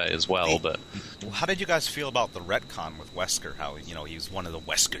cliche as well. But how did you guys feel about the retcon with Wesker? How, you know, he was one of the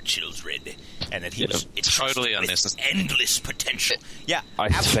Wesker children, and that he was totally unnecessary, endless potential. Yeah, I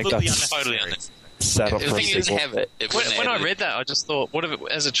think that's totally unnecessary. Set up for a sequel. When I read that, I just thought,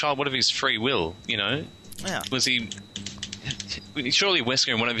 as a child, what of his free will? You know, was he? Surely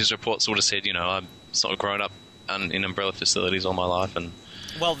Wesker in one of his reports would have said, you know, I'm sort of grown up in Umbrella facilities all my life, and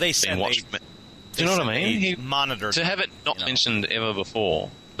they said do you know what I mean? He monitored to have it not mentioned ever before.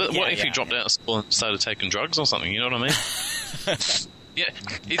 But what if he dropped out of school and started taking drugs or something? You know what I mean?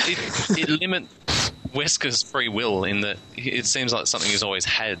 It limits Wesker's free will in that it seems like something he's always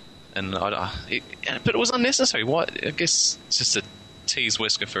had, but it was unnecessary. What? I guess it's just to tease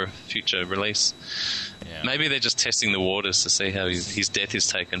Wesker for a future release. Yeah. Maybe they're just testing the waters to see how his death is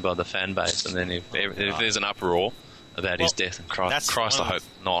taken by the fan base, and then if there's an uproar about his death, and Christ, I hope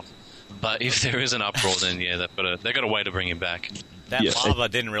not. But if there is an uproar, then they've got a way to bring him back. That lava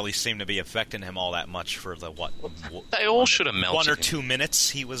didn't really seem to be affecting him all that much for the they all should have melted. 1 or 2 minutes.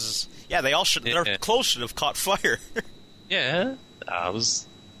 He was. Yeah, they all should. Their clothes should have caught fire. It was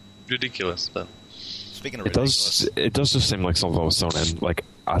ridiculous. But speaking of ridiculous, it does just seem like something was thrown in, like,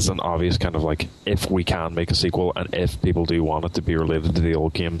 as an obvious kind of like, if we can make a sequel and if people do want it to be related to the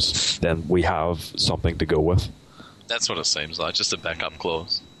old games, then we have something to go with. That's what it seems like, just a backup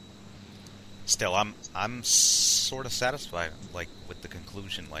clause. Still, I'm sort of satisfied, like, with the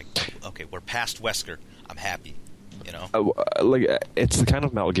conclusion. Like, okay, we're past Wesker. I'm happy. You know, it's the kind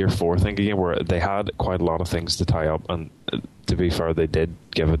of Metal Gear 4 thing again, where they had quite a lot of things to tie up, and to be fair, they did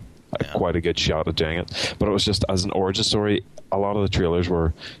give it quite a good shot at doing it. But it was just, as an origin story, a lot of the trailers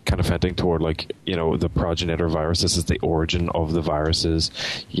were kind of hinting toward, like, you know, the progenitor virus. This is the origin of the viruses.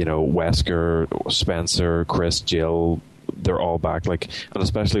 You know, Wesker, Spencer, Chris, Jill, they're all back. Like, and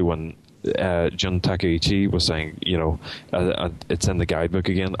especially when Jun Takeuchi was saying, you know, it's in the guidebook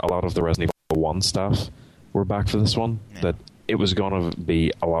again, a lot of the Resident Evil 1 staff were back for this one, that it was going to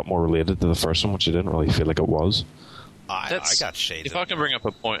be a lot more related to the first one, which I didn't really feel like it was. I got shades. If I can bring up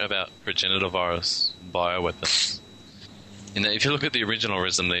a point about progenitor virus bioweapons, if you look at the original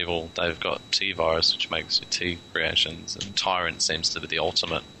Resident Evil, they've got T virus, which makes your T reactions, and Tyrant seems to be the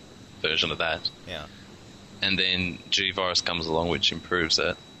ultimate version of that. Yeah. And then G virus comes along, which improves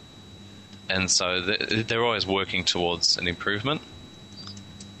it. And so they're always working towards an improvement.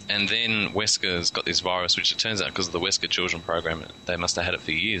 And then Wesker's got this virus, which it turns out, because of the Wesker Children program, they must have had it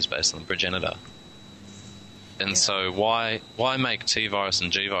for years based on the progenitor. And so why make T-virus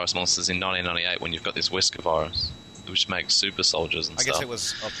and G-virus monsters in 1998 when you've got this Wesker virus, which makes super soldiers and stuff? I guess it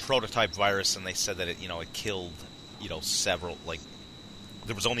was a prototype virus, and they said that it killed, several, like,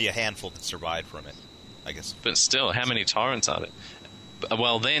 there was only a handful that survived from it, I guess. But still, how many Tyrants are there?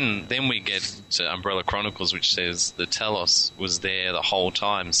 Well, then we get to Umbrella Chronicles, which says the Telos was there the whole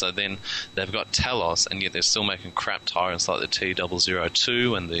time. So then they've got Telos, and yet they're still making crap Tyrants like the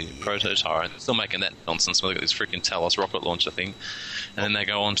T-002 and the Proto-Tyrant. They're still making that nonsense. We've got this freaking Telos rocket launcher thing. And then they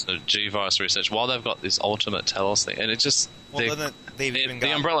go on to the G-Virus research while they've got this ultimate Telos thing. And it just...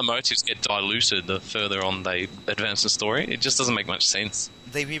 the Umbrella motives get diluted the further on they advance the story. It just doesn't make much sense.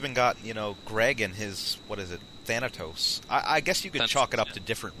 They've even got, Greg and his, Thanatos. I guess you could chalk it up to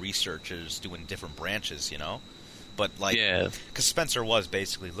different researchers doing different branches, But, because Spencer was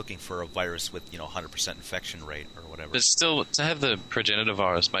basically looking for a virus with, 100% infection rate or whatever. But still, to have the progenitor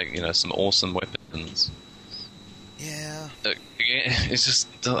virus make, some awesome weapons. Yeah. It's just,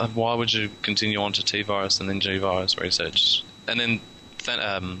 why would you continue on to T-virus and then G-virus research? And then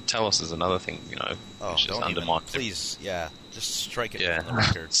Telos is another thing, which is undermined. Please, just strike it from the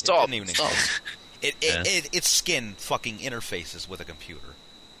record. Stop. Its skin fucking interfaces with a computer.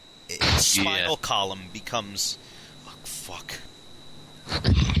 Its spinal column becomes... Oh, fuck.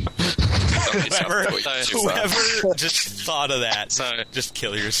 Whoever just thought of that, just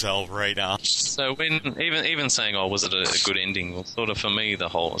kill yourself right now. So when even saying, "Oh, was it a good ending?" Well, sort of for me, the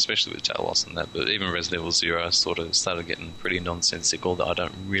whole, especially with Talos and that, but even Resident Evil 0, sort of started getting pretty nonsensical that I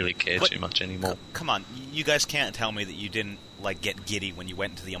don't really care too much anymore. Come on, you guys can't tell me that you didn't get giddy when you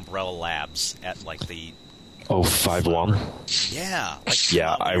went into the Umbrella Labs at the. Oh, 5-1. Yeah,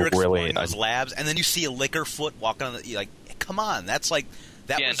 I really those labs, and then you see a liquor foot walking on the come on, that's like.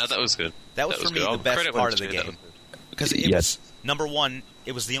 That was good. That was for me the best part of the game. Because it was, number one,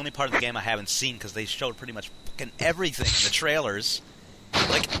 it was the only part of the game I haven't seen because they showed pretty much fucking everything in the trailers.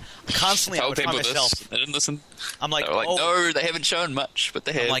 Like, constantly I would find myself... I didn't listen. I'm like, no, they haven't shown much, but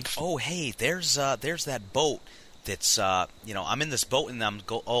they have. I'm like, oh, hey, there's that boat that's, I'm in this boat and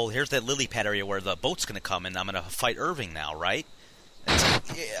here's that lily pad area where the boat's going to come and I'm going to fight Irving now, right?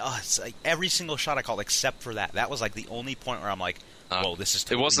 It's like every single shot I called except for that. That was like the only point where I'm like, whoa, this is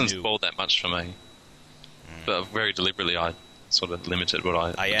totally It wasn't new. spoiled that much for me. But very deliberately I sort of limited what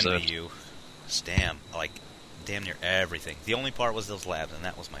I observed. envy you. Damn near everything. The only part was those labs, and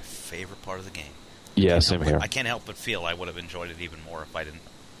that was my favorite part of the game. Yeah, same here. I can't help but feel I would have enjoyed it even more if I didn't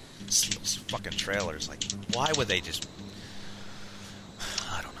see those fucking trailers. Like, why would they just...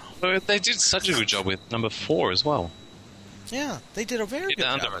 I don't know. Well, they did such a good job with number 4 as well. Yeah, they did a very good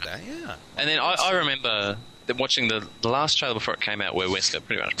job with that, yeah. And then I remember watching the last trailer before it came out where Wesker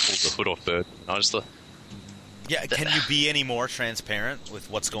pretty much pulled the hood off Bird. And I just thought... Yeah, can you be any more transparent with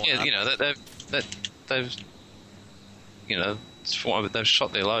what's going on? Yeah, they've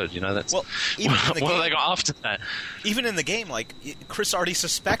shot their load, that's... Well, even in the game, what they got after that? Even in the game, like, Chris already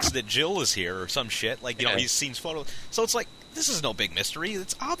suspects that Jill is here or some shit. Like, he's seen photos. So it's like, this is no big mystery.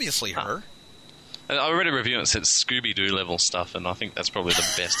 It's obviously her. I read a review and it said Scooby-Doo level stuff, and I think that's probably the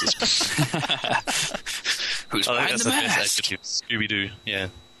best. Who's behind the mask? Scooby-Doo, yeah.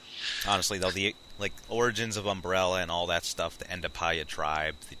 Honestly, though, the origins of Umbrella and all that stuff, the Endapaya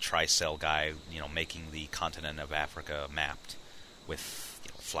tribe, the Tricell guy, making the continent of Africa mapped with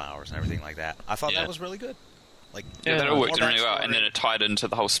flowers and everything like that. I thought that was really good. That all worked really well, and then it tied into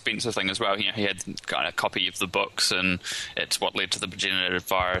the whole Spencer thing as well. He had got a copy of the books, and it's what led to the progenitor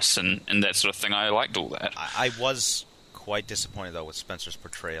virus and that sort of thing. I liked all that. I was quite disappointed, though, with Spencer's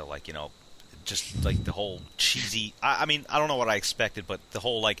portrayal. Just the whole cheesy... I mean, I don't know what I expected, but the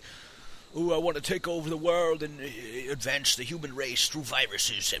whole, ooh, I want to take over the world and advance the human race through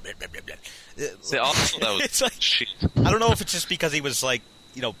viruses. Blah, blah, blah, blah. See, I thought that was it's like, shit. I don't know if it's just because he was,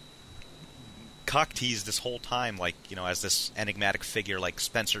 cock-teased this whole time, as this enigmatic figure, like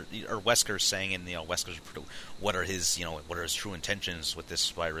Spencer or Wesker's saying, and Wesker's, what are his true intentions with this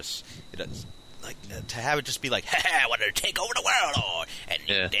virus? To have it just be like, I want to take over the world, and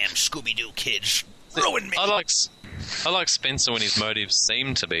you damn Scooby-Doo kids ruin me. I like Spencer when his motives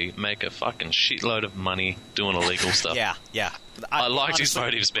seem to be make a fucking shitload of money doing illegal stuff. Yeah. I liked his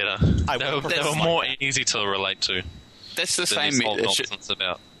motives better. They were more easy to relate to. That's the same nonsense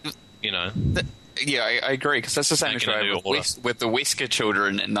about, Yeah, I agree, because that's the same issue with the Wesker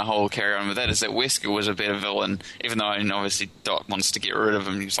children and the whole carry-on with that, is that Wesker was a better villain, even though obviously Doc wants to get rid of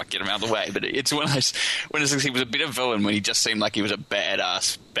him, he's like, get him out of the way, but it's one of those things, he was a better villain when he just seemed like he was a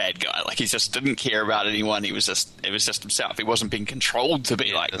badass bad guy, he just didn't care about anyone, it was just himself, he wasn't being controlled to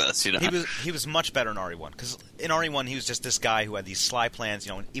be like this, He was much better in RE1, because in RE1 he was just this guy who had these sly plans,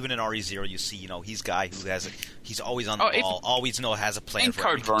 even in RE0 you see, he's a guy who he's always on the ball, always has a plan for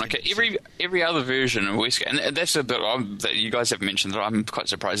Code Veronica, every other version of Wesker, and that's a bit that you guys have mentioned that I'm quite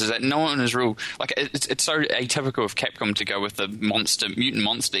surprised, is that no one is real, it's so atypical of Capcom to go with the mutant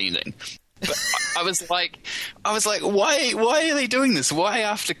monster ending. But I was like, why are they doing this? Why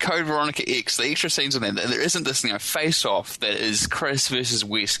after Code Veronica X, the extra scenes in there isn't this face-off that is Chris versus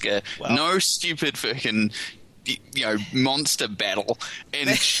Wesker, no stupid fucking monster battle, and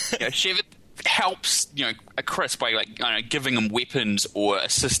Shevit helps Chris by giving him weapons or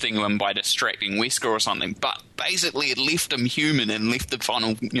assisting him by distracting Wesker or something, but basically it left him human and left the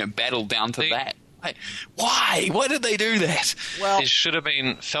final battle down to that. Why did they do that? Well, it should have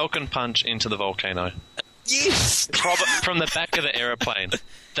been Falcon Punch into the volcano. Yes, from the back of the airplane.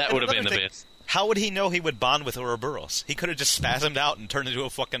 That would have been the best. How would he know he would bond with Ouroboros? He could have just spasmed out and turned into a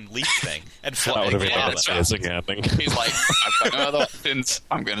fucking leaf thing and fly. That would have been amazing, I think. He's like, I've got no other options.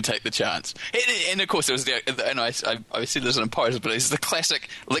 I'm going to take the chance. And of course, it was and I said this in a post, but it's the classic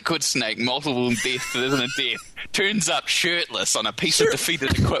Liquid Snake, multiple death that isn't a death, turns up shirtless on a piece of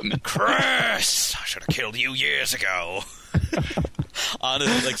defeated equipment. Chris, I should have killed you years ago.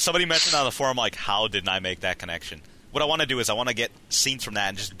 Honestly, like somebody mentioned on the forum, like, how didn't I make that connection? What I want to do is I want to get scenes from that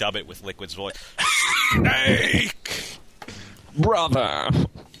and just dub it with Liquid's voice. Snake! Brother!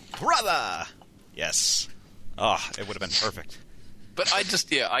 Yes. Oh, it would have been perfect. But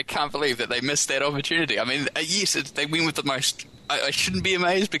I can't believe that they missed that opportunity. I mean, yes, they went with the most... I shouldn't be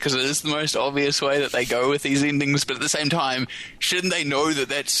amazed because it is the most obvious way that they go with these endings, but at the same time, shouldn't they know that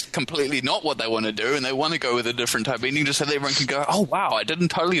that's completely not what they want to do and they want to go with a different type of ending just so that everyone can go, oh wow, I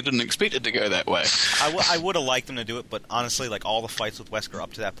didn't expect it to go that way. I would have liked them to do it, but honestly, like all the fights with Wesker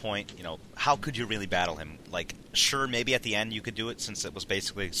up to that point, you know, how could you really battle him? Like, sure, maybe at the end you could do it since it was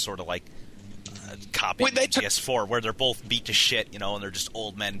basically sort of like copying PS4 where they're both beat to shit, you know, and they're just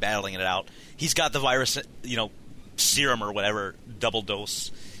old men battling it out. He's got the virus, you know, serum or whatever, double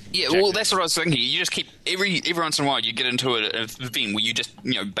dose. Yeah, well, that's what I was thinking. You just keep every once in a while you get into an event where you just,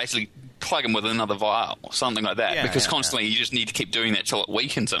 you know, basically plug him with another vial or something like that. Because constantly you just need to keep doing that till it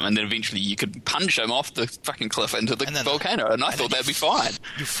weakens him, and then eventually you could punch him off the fucking cliff into the volcano. And I thought that'd be fine.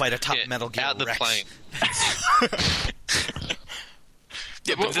 You fight a top Metal Gear out the Rex. plane.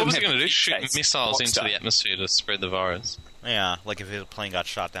 Yeah, what was he going to do? Shoot missiles into the atmosphere to spread the virus? Yeah, like if the plane got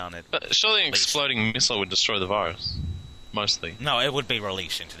shot down. But surely an exploding missile would destroy the virus. Mostly. No, it would be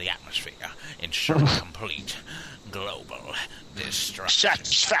released into the atmosphere, ensuring complete global destruction.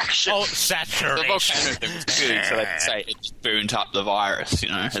 Satisfaction. Oh, saturation. The volcano thing was good, so they could say it just burnt up the virus, you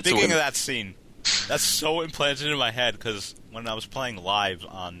know. Speaking of that scene, that's so implanted in my head because when I was playing live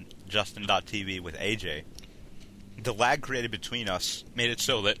on Justin.tv with AJ, the lag created between us made it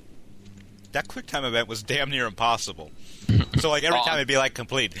so that QuickTime event was damn near impossible. So, like, every time it'd be, like,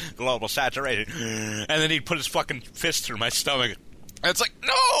 complete global saturation, and then he'd put his fucking fist through my stomach. And it's like,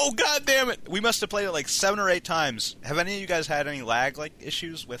 no, god damn it! We must have played it, like, 7 or 8 times. Have any of you guys had any lag, like,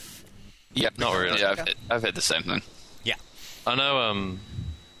 issues with... Yep, not really. Yeah, I've had the same thing. Yeah. I know,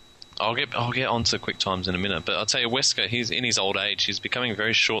 I'll get onto QuickTimes in a minute, but I'll tell you, Wesker, he's in his old age, he's becoming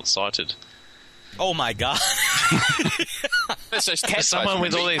very short-sighted. Oh my god. Someone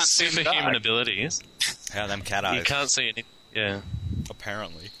with all these superhuman abilities. Yeah, them cat eyes. You can't see anything. Yeah.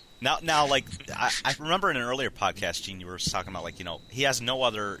 Apparently. Now, like, I remember in an earlier podcast, Gene, you were talking about, like, you know, he has no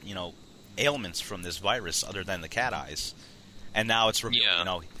other, you know, ailments from this virus other than the cat eyes. And now it's revealed, you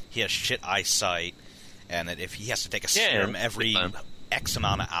know, he has shit eyesight, and that if he has to take a serum every X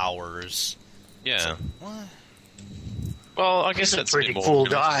amount of hours. Yeah. So, what? Well, I guess He's that's a pretty more cool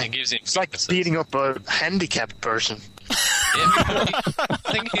guy. Gives him it's like beating up a handicapped person. I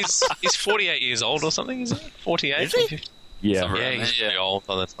think he's 48 years old or something, isn't he? 48? Is he? Yeah. Yeah, he's pretty old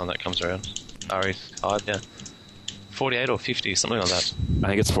by the time that comes around. RE5, yeah. 48 or 50, something like that. I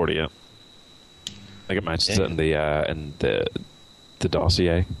think it's 48. I think it mentions it in the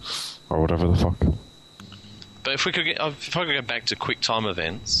dossier or whatever the fuck. But if I could go back to QuickTime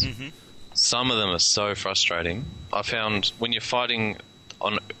events, some of them are so frustrating. I found when you're fighting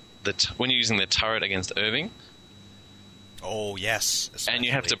on when you're using the turret against Irving. Oh yes, and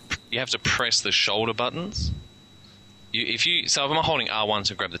you have to press the shoulder buttons. So if I'm holding R1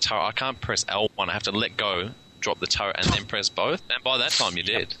 to grab the turret, I can't press L1. I have to let go, drop the turret, and then press both. And by that time, you're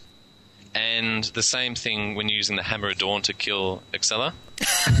dead. And the same thing when you're using the Hammer of Dawn to kill Excella.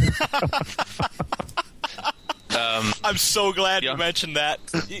 I'm so glad you mentioned that.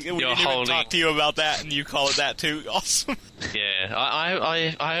 We didn't even talk to you about that, and you call it that too. Awesome. Yeah,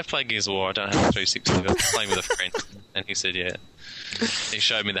 I have played Gears of War. I don't have a 360. I was playing with a friend, and he said, yeah. He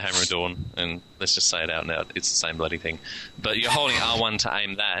showed me the Hammer of Dawn, and let's just say it out now. It's the same bloody thing. But you're holding R1 to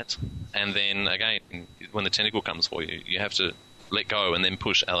aim that, and then, again, when the tentacle comes for you, you have to let go and then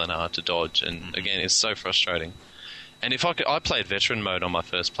push L and R to dodge. And, again, it's so frustrating. And if I played veteran mode on my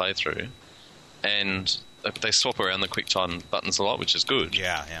first playthrough, and they swap around the QuickTime buttons a lot, which is good.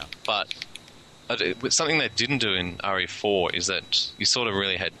 Yeah. But something they didn't do in RE4 is that you sort of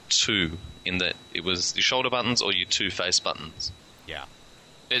really had two, in that it was your shoulder buttons or your two face buttons. Yeah.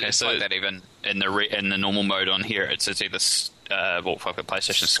 It's like that even in the normal mode on here. It's either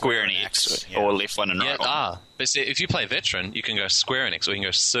PlayStation Square and X or left one and right one. But see, if you play veteran, you can go square and X or you can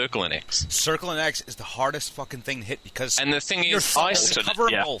go circle and X. Circle and X is the hardest fucking thing to hit because and the thing is, cover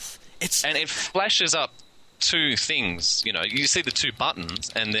both. And it flashes up two things. You know, you see the two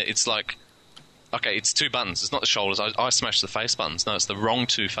buttons, and it's like, okay, it's two buttons. It's not the shoulders. I smashed the face buttons. No, it's the wrong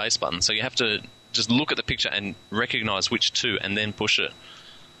two face buttons. So you have to just look at the picture and recognize which two, and then push it.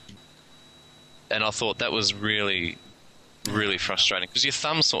 And I thought that was really, really frustrating because your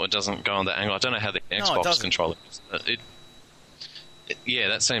thumb sort of doesn't go on that angle. I don't know how the Xbox controller is. Yeah,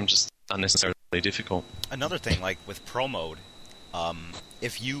 that seemed just unnecessarily difficult. Another thing, like with Pro Mode,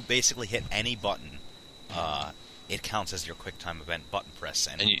 if you basically hit any button it counts as your QuickTime event button press,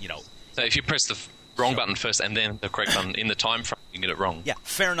 and you know. So if you press the wrong button first and then the correct button in the time frame, you get it wrong. Yeah,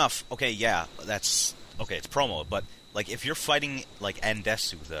 fair enough. Okay, yeah, that's okay. It's promo, but like if you're fighting like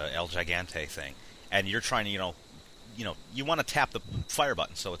Endesu, the El Gigante thing, and you're trying to, you know, you want to tap the fire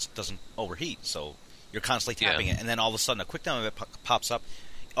button so it doesn't overheat. So you're constantly tapping it, and then all of a sudden a QuickTime event pops up.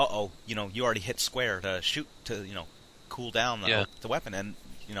 You know, you already hit square to shoot to, you know, cool down the weapon, and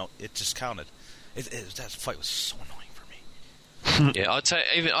you know it just counted. That fight was so annoying. Yeah, I'd say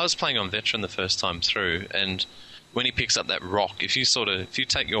even I was playing on Veteran the first time through, and when he picks up that rock, if you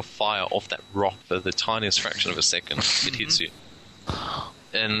take your fire off that rock for the tiniest fraction of a second, it hits you,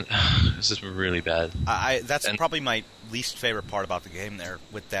 and it's just really bad. That's probably my least favorite part about the game. There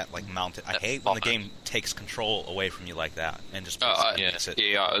with that like mounted, I hate when the game takes control away from you like that and just makes it.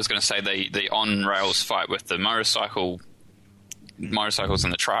 Yeah, I was going to say the on rails fight with the motorcycles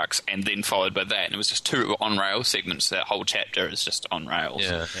and the trucks, and then followed by that, and it was just 2 on-rail segments. That whole chapter is just on rails,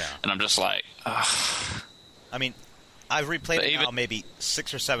 and I'm just like, ugh. I mean, I've replayed it now maybe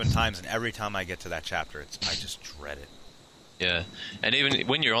 6 or 7 times, and every time I get to that chapter, I just dread it. Yeah, and even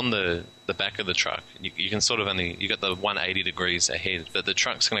when you're on the back of the truck, you can sort of you got the 180 degrees ahead, but the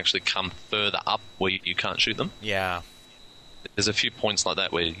trucks can actually come further up where you can't shoot them. Yeah. There's a few points like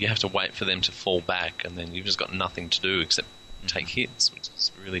that where you have to wait for them to fall back, and then you've just got nothing to do except take hits, which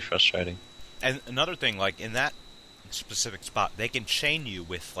is really frustrating. And another thing, like in that specific spot, they can chain you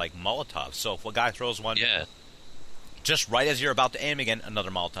with like Molotovs. So if a guy throws one, just right as you're about to aim again,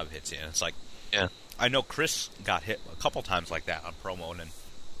 another Molotov hits you, and it's like, I know Chris got hit a couple times like that on promo, and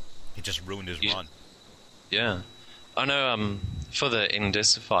he just ruined his run. Yeah, I know. For the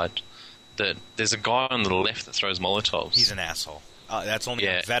Indecified, that there's a guy on the left that throws Molotovs. He's an asshole. That's only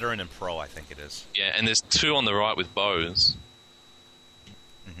Veteran and Pro, I think it is. Yeah, and there's 2 on the right with bows.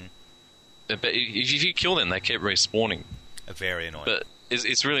 But if you kill them, they keep respawning. Very annoying. But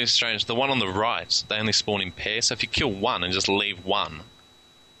it's really strange. The one on the right, they only spawn in pairs. So if you kill one and just leave one,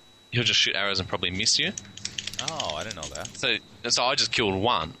 he'll just shoot arrows and probably miss you. Oh, I didn't know that. So I just killed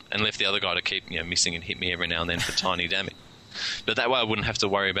one and left the other guy to keep missing and hit me every now and then for tiny damage. But that way I wouldn't have to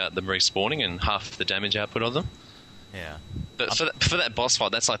worry about them respawning and half the damage output of them. Yeah. But for that boss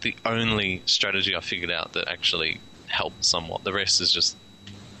fight, that's like the only strategy I figured out that actually helped somewhat. The rest is just,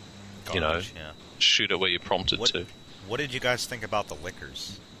 shoot it where you're prompted to. What did you guys think about the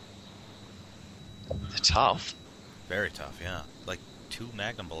lickers? They're tough. Very tough, yeah. Like 2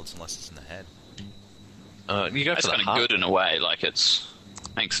 magnum bullets unless it's in the head. You go that's for kind of good in a way. Like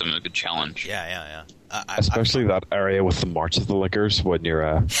makes them a good challenge. Yeah. Especially that area with the March of the Lickers when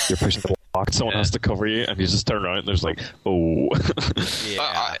you're pushing the block, someone has to cover you, and you just turn around and there's like, oh.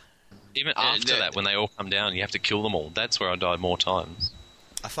 Yeah. Even after that, when they all come down, you have to kill them all. That's where I died more times.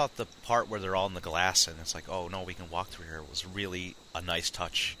 I thought the part where they're all in the glass and it's like, oh no, we can walk through here, was really a nice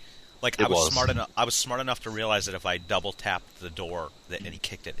touch. Like I was smart enough to realize that if I double tapped the door and he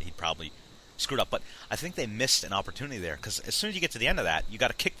kicked it, he'd probably screwed up. But I think they missed an opportunity there, because as soon as you get to the end of that, you got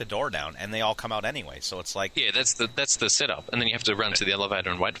to kick the door down, and they all come out anyway. So it's like, yeah, that's the setup, and then you have to run to the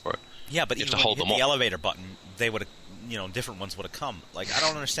elevator and wait for it. Yeah, but even when you hit the elevator button, they would have, different ones would have come. Like I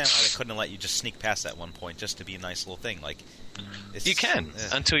don't understand why they couldn't have let you just sneak past that one point just to be a nice little thing. Like you can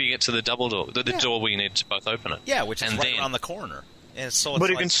until you get to the double door, the door where you need to both open it. Yeah, which is right around the corner. And so but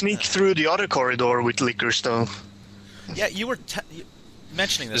you can sneak through the other corridor with lickers, though. Yeah, you were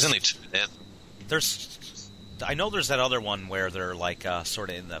mentioning this. There's only 2 there. I know there's that other one where they're like sort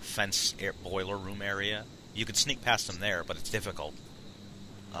of in the fence boiler room area. You can sneak past them there, but it's difficult.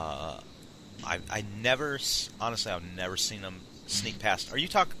 I've never seen them sneak past. Are you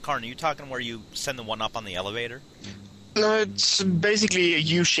talking, Karn? Are you talking where you send the one up on the elevator? No, it's basically a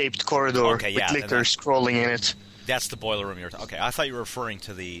U-shaped corridor with lickers crawling in it. That's the boiler room you're talking. Okay, I thought you were referring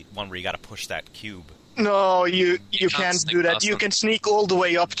to the one where you got to push that cube. No, you can't do that. You can sneak all the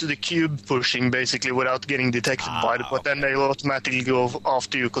way up to the cube pushing, basically, without getting detected by it. But then they'll automatically go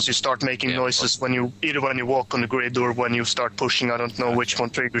after you because you start making noises when you walk on the grid or when you start pushing. I don't know which one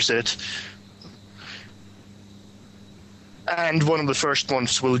triggers it. And one of the first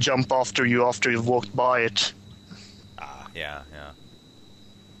ones will jump after you after you've walked by it. Yeah.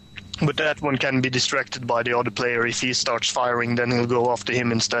 But that one can be distracted by the other player. If he starts firing, then he'll go after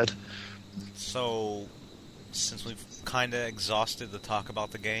him instead. So, since we've kind of exhausted the talk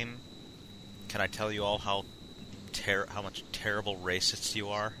about the game, can I tell you all how much terrible racists you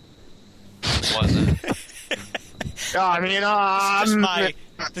are? Yeah, I mean,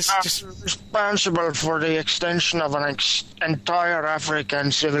 this is just responsible for the extension of an entire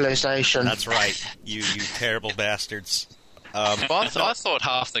African civilization. That's right, you terrible bastards. I thought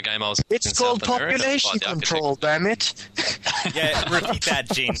half the game I was. It's called population control. Damn it! Yeah, repeat that,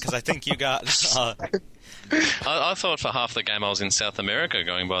 Gene, because I think you got. I thought for half the game I was in South America,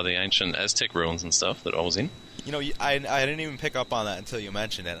 going by the ancient Aztec ruins and stuff that I was in. You know, I didn't even pick up on that until you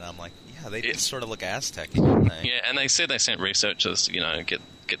mentioned it, and I'm like, yeah, they did sort of look Aztec, didn't they? Yeah, and they said they sent researchers,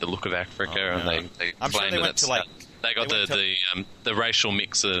 get the look of Africa, and they I'm sure they went to like. They got the racial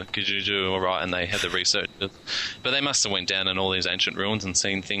mix of Kijuju, all right, and they had the research. But they must have went down in all these ancient ruins and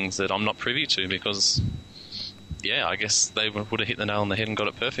seen things that I'm not privy to because, yeah, I guess they would have hit the nail on the head and got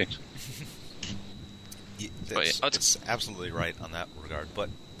it perfect. It's absolutely right on that regard. But,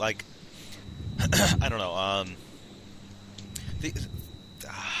 like, I don't know. I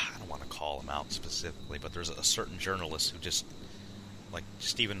don't want to call them out specifically, but there's a certain journalist who just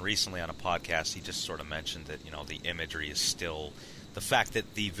even recently on a podcast, he just sort of mentioned that, the imagery is still... The fact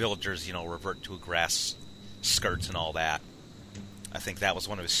that the villagers, revert to grass skirts and all that, I think that was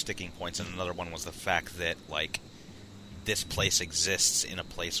one of his sticking points, and another one was the fact that, this place exists in a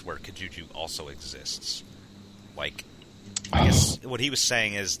place where Kijuju also exists. I guess what he was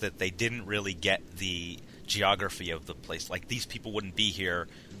saying is that they didn't really get the geography of the place. Like, these people wouldn't be here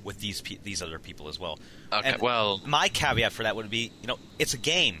with these other people as well. Okay, and my caveat for that would be, it's a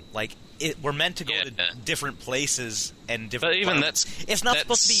game. We're meant to go to different places and different. But even it's not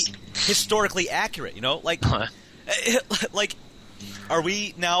supposed to be historically accurate. Are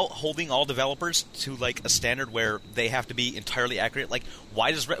we now holding all developers to a standard where they have to be entirely accurate?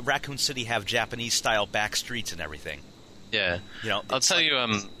 Why does Raccoon City have Japanese-style back streets and everything? Yeah, I'll tell you,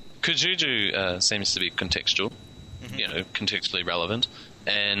 Kijuju seems to be contextual, contextually relevant.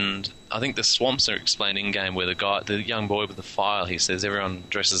 And I think the swamps are explained in-game where the young boy with the file, he says everyone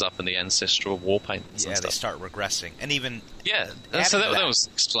dresses up in the ancestral war paint and stuff. They start regressing. And even... Yeah, so that was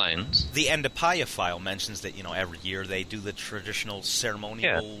explained. The Endapaya file mentions that, every year they do the traditional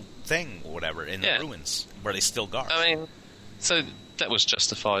ceremonial thing or whatever in the ruins where they still guard. I mean, so that was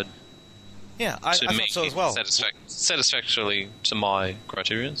justified. Yeah, I thought so as well. Satisfactorily to my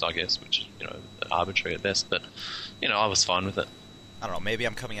criteria, I guess, which, arbitrary at best, but, I was fine with it. I don't know, maybe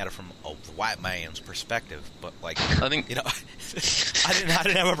I'm coming at it from the white man's perspective, but I think I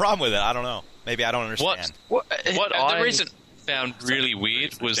didn't have a problem with it. I don't know. Maybe I don't understand. The reason I found really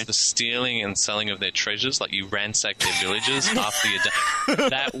weird was the stealing and selling of their treasures. You ransack their villages after you're done.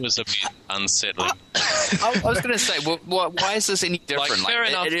 That was a bit unsettling. I was going to say, why is this any different?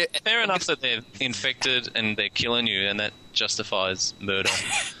 Fair enough that they're infected and they're killing you, and that justifies murder,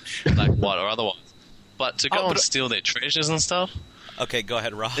 or otherwise. But to go and steal their treasures and stuff. Okay, go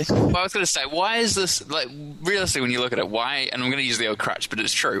ahead, Ross. Well, I was going to say, why is this, realistically, when you look at it, why, and I'm going to use the old crutch, but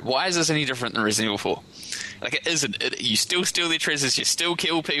it's true, why is this any different than Resident Evil 4? It isn't. You still steal their treasures, you still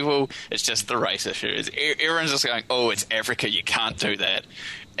kill people, it's just the race issue. Everyone's just going, it's Africa, you can't do that.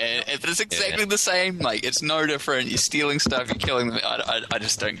 And it's exactly the same, it's no different, you're stealing stuff, you're killing them, I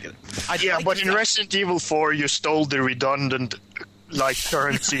just don't get it. But in Resident Evil 4, you stole the redundant...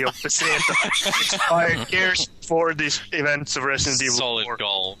 currency of Bethesda. Expired years before these events of Resident Evil 4. Solid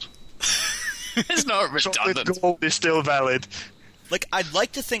gold. It's not redundant. Solid gold is still valid. I'd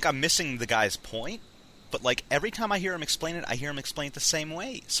like to think I'm missing the guy's point, but every time I hear him explain it, I hear him explain it the same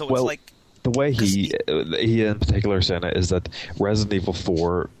way. So it's the way he in particular saying it is that Resident Evil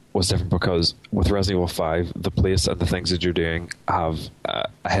 4 was different because with Resident Evil 5, the place and the things that you're doing have a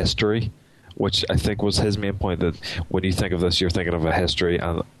history. Which I think was his main point, that when you think of this, you're thinking of a history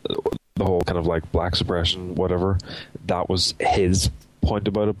and the whole kind of black suppression, whatever. That was his point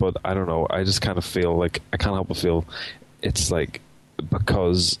about it, but I don't know. I just kind of feel I can't help but feel it's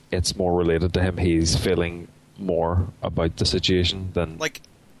because it's more related to him, he's feeling more about the situation than...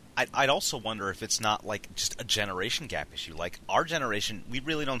 I'd also wonder if it's not just a generation gap issue. Our generation, we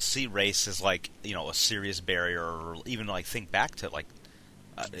really don't see race as a serious barrier, or even think back to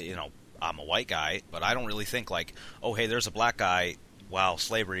I'm a white guy, but I don't really think hey, there's a black guy. Wow,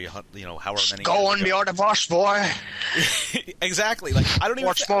 slavery. However many. Go on the other bus, boy. Exactly. I don't even.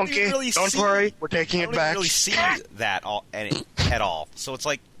 Watch monkey. Don't worry, we're taking it back. I don't really see that at all. So it's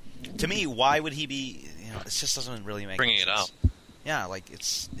to me, why would he be? It just doesn't really make bringing sense. It up. Yeah,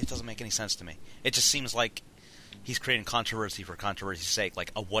 it doesn't make any sense to me. It just seems like he's creating controversy for controversy's sake.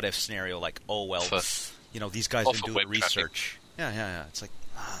 A what if scenario. These guys didn't do the research. Yeah. It's I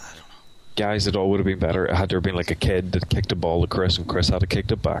don't know. Guys, it all would have been better had there been a kid that kicked a ball to Chris and Chris had to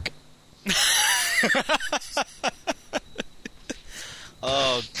kick it back.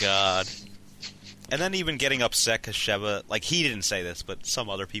 Oh, God. And then even getting upset because Sheva, like, he didn't say this, but some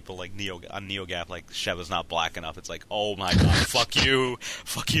other people, like, on NeoGAF, like, Sheva's not black enough. It's like, oh my god, fuck you,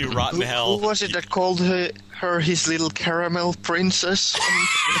 rotten hell. Who was it that called her his little caramel princess?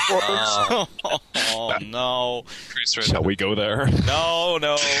 Oh, no. Shall we go there? No,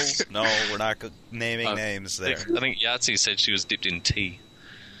 we're not naming names there. I think Yahtzee said she was dipped in tea.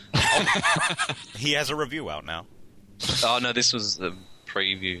 He has a review out now. Oh, no, this was the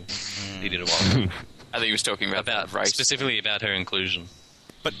preview. He did a while. I think he was talking about race. Specifically about her inclusion.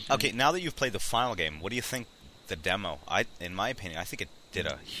 But, okay, now that you've played the final game, what do you think the demo? In my opinion, I think it did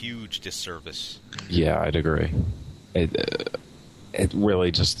a huge disservice. Yeah, I'd agree. It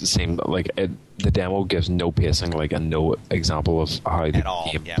really just seemed like the demo gives no pacing, like, and no example of how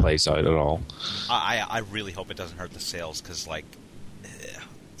the game plays out at all. I really hope it doesn't hurt the sales, because, like,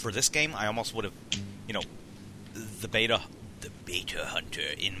 for this game, I almost would have, the beta hunter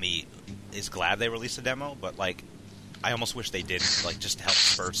in me is glad they released a demo, but, like, I almost wish they did, like, just to help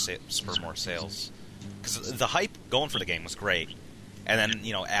spur more sales. Because the hype going for the game was great. And then,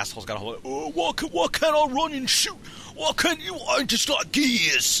 assholes got a whole, why can't I run and shoot? Why can't you? I just like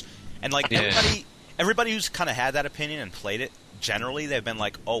Gears. And, like, everybody who's kind of had that opinion and played it, generally they've been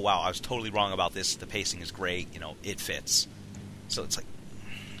like, oh, wow, I was totally wrong about this. The pacing is great. It fits. So it's like...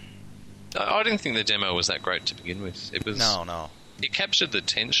 I didn't think the demo was that great to begin with. It was No. It captured the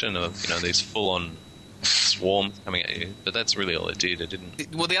tension of these full-on swarms coming at you, but that's really all it did. It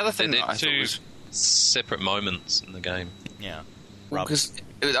didn't. Well, the other thing that I thought was separate moments in the game. Yeah. Because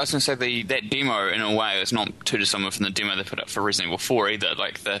I was going to say that demo, in a way, is not too dissimilar from the demo they put up for Resident Evil 4 either.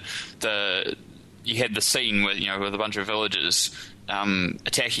 Like you had the scene with with a bunch of villagers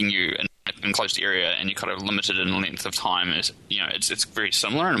attacking you in closed area, and you kind of limited in length of time. It's very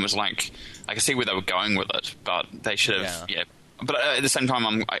similar, and it was like I could see where they were going with it, but they should have. Yeah. But at the same time,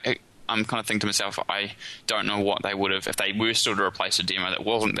 I'm kind of thinking to myself, I don't know what they would have if they were still to replace a demo that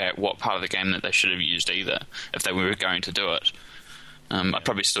wasn't that. What part of the game that they should have used either if they were going to do it. I'd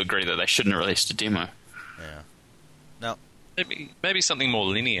probably still agree that they shouldn't have released a demo. Yeah. No. Maybe something more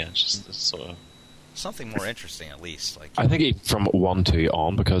linear, just sort of. Something more interesting, at least. Like I think from 1-2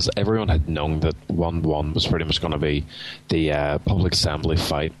 on, because everyone had known that 1-1 was pretty much going to be the public assembly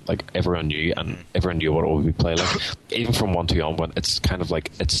fight. Like everyone knew, and everyone knew what it would be played like. Even from 1-2 on, when it's kind of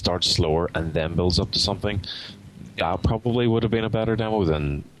like it starts slower and then builds up to something, that probably would have been a better demo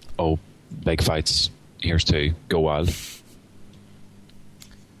than big fights. Here's 2, go wild.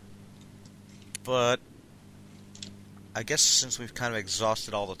 But I guess since we've kind of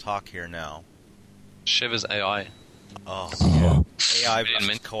exhausted all the talk here now. Sheva's AI. Oh, yeah. AI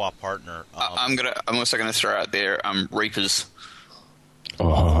versus co-op partner. I'm also gonna throw out there Reapers.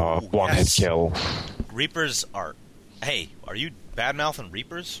 One hit kill. Reapers are. Hey, are you bad mouthing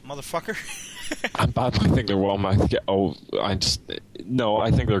Reapers, motherfucker? I'm bad mouthing their one mouth.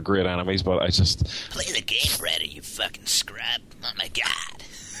 I think they're great enemies, but I just play the game better, you fucking scrub. Oh my god.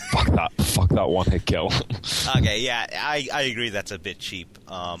 Fuck that one hit kill. Okay, yeah, I agree that's a bit cheap.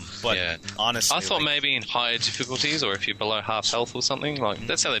 But honestly, I thought maybe in higher difficulties, or if you're below half health or something, like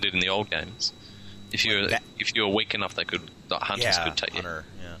that's how they did in the old games. If you were weak enough, hunters could take you.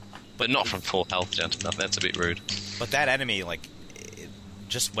 But not from full health down to nothing. That's a bit rude. But that enemy, like,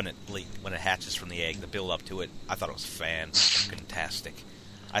 just when it hatches from the egg, the build up to it, I thought it was fantastic.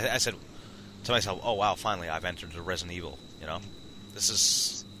 I said to myself, "Oh wow, finally I've entered the Resident Evil." This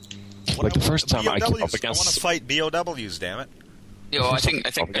is. Like the first time I came up against... I want to fight BOWs, damn it. Yeah, well, I think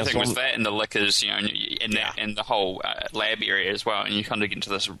with that and the liquors, and the whole lab area as well, and you kind of get into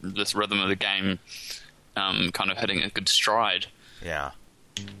this rhythm of the game, kind of hitting a good stride. Yeah.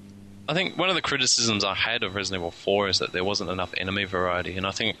 I think one of the criticisms I had of Resident Evil 4 is that there wasn't enough enemy variety, and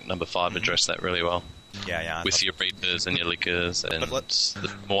I think number 5 addressed that really well. Yeah. With your Reapers and your lickers and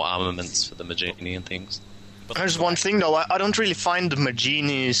the more armaments for the Magini and things. There's one thing though, I don't really find the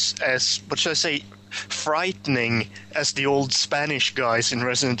Maginis as, what should I say, frightening as the old Spanish guys in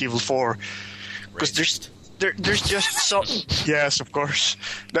Resident Evil 4. Because there's just some... Yes, of course.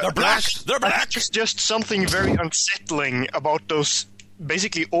 They're black! They're black! There's just something very unsettling about those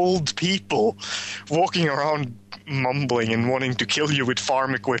basically old people walking around mumbling and wanting to kill you with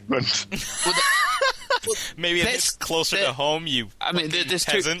farm equipment. Maybe it's closer to home, there's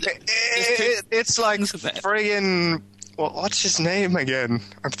peasant. It's like friggin'... Well, what's his name again?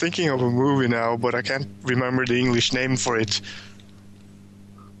 I'm thinking of a movie now, but I can't remember the English name for it.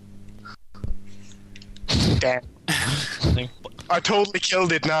 Damn. something. I totally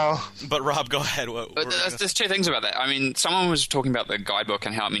killed it now. But Rob, go ahead. There's two things about that. I mean, someone was talking about the guidebook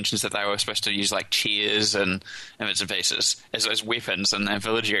and how it mentions that they were supposed to use like cheers and bits and pieces as weapons in their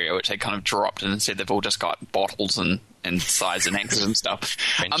village area, which they kind of dropped, and instead they've all just got bottles and sides and axes and stuff.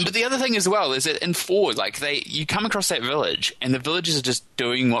 But the other thing as well is that in 4, like you come across that village and the villagers are just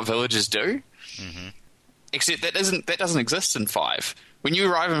doing what villagers do. Mm-hmm. Except that doesn't exist in 5. When you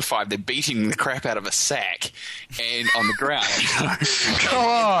arrive in 5, they're beating the crap out of a sack and on the ground. Come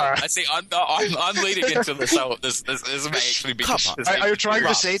on! I see. I'm leading into this. So this may actually be. Come on. Are you trying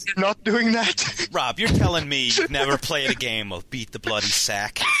to say they're not doing that? Rob, you're telling me you've never played a game of Beat the Bloody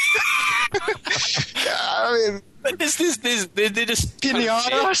Sack? I mean, but they're just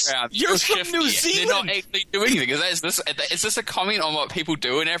Pinatas? You're from New Zealand. They're not actually doing anything. Is this a comment on what people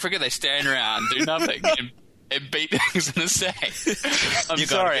do in Africa? They stand around, do nothing, and beat things in a sack. I'm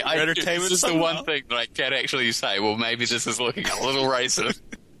sorry. This is the one thing that I can actually say. Well, maybe this is looking a little racist.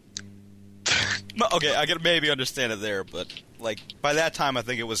 Okay, I can maybe understand it there, but like by that time, I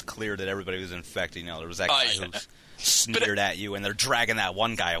think it was clear that everybody was infected. You know, there was that guy who sneered at you, and they're dragging that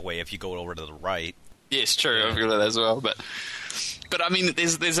one guy away if you go over to the right. Yes, true. I feel that as well, but I mean,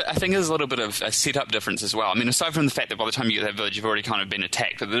 there's I think there's a little bit of a setup difference as well. I mean, aside from the fact that by the time you get to that village, you've already kind of been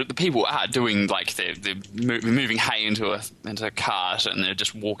attacked, but the people are doing like they're moving hay into a cart, and they're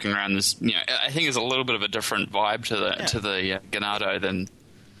just walking around this. You know, I think there's a little bit of a different vibe to the Ganado than.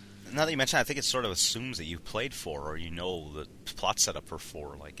 Now that you mention it, I think it sort of assumes that you've played 4 or you know the plot setup for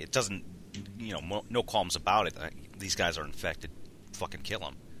 4. Like, it doesn't, you know, no qualms about it. These guys are infected. Fucking kill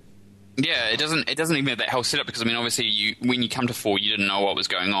them. Yeah, it doesn't even have that whole setup because I mean, obviously, when you come to 4, you didn't know what was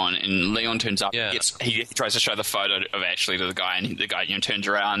going on, and Leon turns up. Yeah. He tries to show the photo of Ashley to the guy, and the guy turns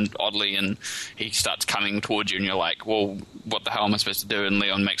around oddly, and he starts coming towards you, and you're like, well, what the hell am I supposed to do? And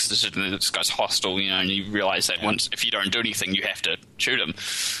Leon makes the decision that this guy's hostile, you know, and you realize that if you don't do anything, you have to shoot him.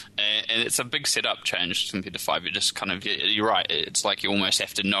 And it's a big setup change compared to 5. It just kind of, you're right, it's like you almost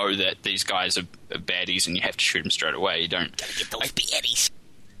have to know that these guys are baddies, and you have to shoot them straight away. You don't gotta get those baddies.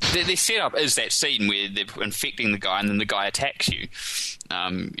 Their setup is that scene where they're infecting the guy and then the guy attacks you.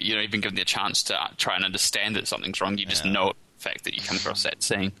 You don't even give them the chance to try and understand that something's wrong. You just know the fact that you come across that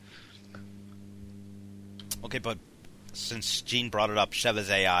scene. Okay, but since Gene brought it up,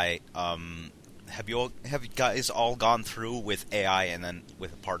 Sheva's AI, have you guys all gone through with AI and then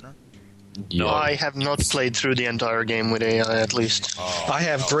with a partner? No, I have not played through the entire game with AI, at least. I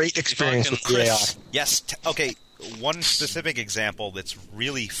have great experience with the AI. Yes, okay. One specific example that's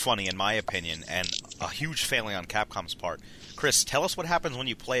really funny in my opinion, and a huge failing on Capcom's part. Chris, tell us what happens when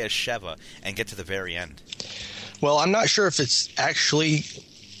you play as Sheva and get to the very end. Well, I'm not sure if it's actually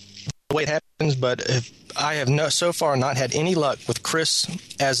the way it happens, but I have so far not had any luck with Chris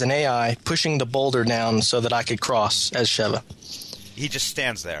as an AI pushing the boulder down so that I could cross as Sheva. He just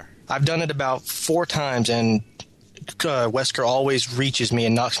stands there. I've done it about 4 times, and Wesker always reaches me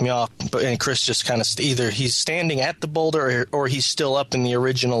and knocks me off, and Chris just kind of either he's standing at the boulder or he's still up in the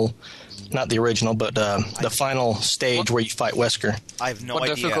original, not the original, but the final stage where you fight Wesker. I have no idea.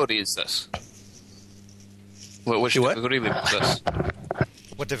 What difficulty is this? Which difficulty is this?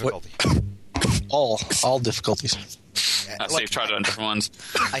 What difficulty? All difficulties. So you've tried it on different ones.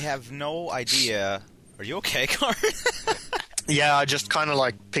 I have no idea. Are you okay, Carl? Yeah, I just kind of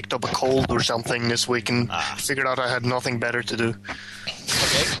like picked up a cold or something this week and figured out I had nothing better to do.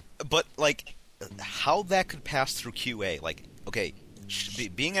 Okay, but like, how that could pass through QA? Like, okay,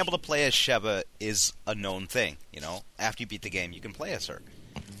 being able to play as Sheva is a known thing. You know, after you beat the game, you can play as her.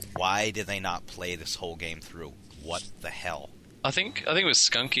 Why did they not play this whole game through? What the hell? I think it was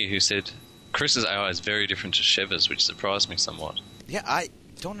Skunky who said Chris's AI is very different to Sheva's, which surprised me somewhat. Yeah, I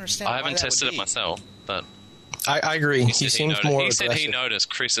don't understand. I haven't tested it myself, but. I agree. He seems more aggressive. He said he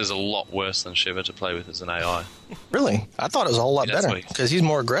noticed Chris is a lot worse than Sheva to play with as an AI. Really? I thought it was a whole lot better because he's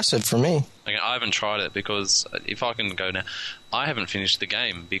more aggressive for me. Okay, I haven't tried it because if I can go now, I haven't finished the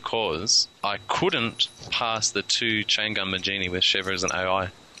game because I couldn't pass the 2 chain gun Magini with Sheva as an AI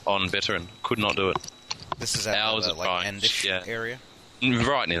on veteran. Could not do it. This is at hours the endish area?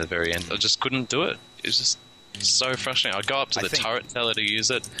 Right near the very end. I just couldn't do it. It was just so frustrating. I go up to the turret teller to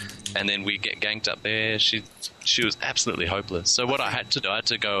use it, and then we get ganked up there. She was absolutely hopeless. So what I had to do, I had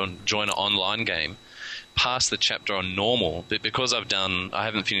to go and join an online game, pass the chapter on normal, but because I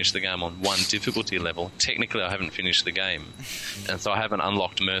haven't finished the game on 1 difficulty level, technically I haven't finished the game. And so I haven't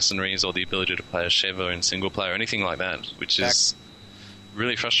unlocked mercenaries or the ability to play as Sheva in single player or anything like that, which is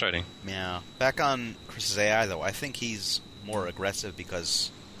really frustrating. Yeah. Back on Chris's AI, though, I think he's more aggressive because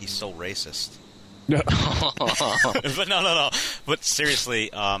he's so racist. But no. But seriously,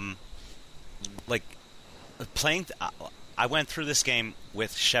 like playing, I went through this game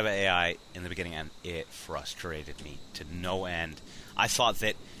with Sheva AI in the beginning, and it frustrated me to no end. I thought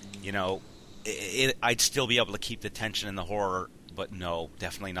that, I'd still be able to keep the tension and the horror, but no,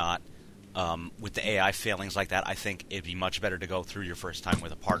 definitely not. With the AI failings like that, I think it'd be much better to go through your first time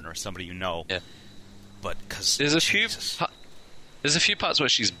with a partner, somebody you know. Yeah. But because there's a few parts where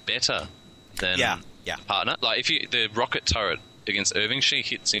she's better than partner. Like if the rocket turret against Irving, she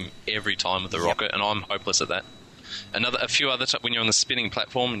hits him every time with the rocket, and I'm hopeless at that. A few other times when you're on the spinning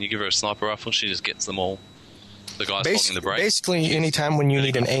platform and you give her a sniper rifle, she just gets them all. The guy's holding the brake. Basically, anytime when you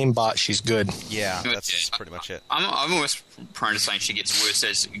need an aimbot, she's good. Yeah, that's pretty much it. I'm almost prone to saying she gets worse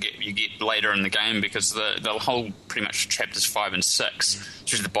as you get later in the game, because the whole pretty much chapters 5 and 6,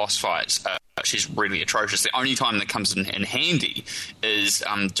 especially the boss fights, she's really atrocious. The only time that comes in handy is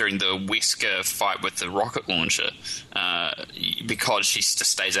during the Wesker fight with the rocket launcher, because she just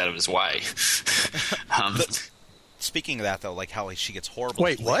stays out of his way. Speaking of that, though, like how she gets horrible.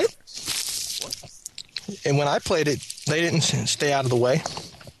 Wait, what? And when I played it, they didn't stay out of the way.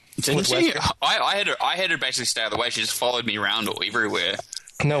 Didn't she? I had her basically stay out of the way. She just followed me around everywhere.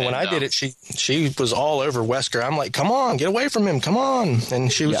 No, when I did it, she was all over Wesker. I'm like, come on, get away from him, come on.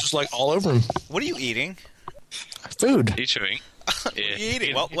 And she was just like all over him. What are you eating? Food. Are you chewing? What are you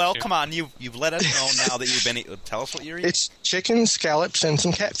eating? Well, come on. You've let us know now that you've been eating. Tell us what you're eating. It's chicken, scallops, and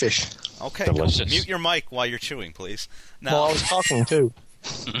some catfish. Okay. Delicious. Mute your mic while you're chewing, please. Now, well, I was talking, too.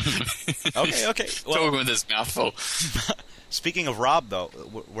 Okay. Well, talking with his mouth full. Speaking of Rob, though,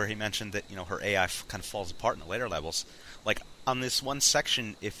 where he mentioned that her AI kind of falls apart in the later levels, like on this one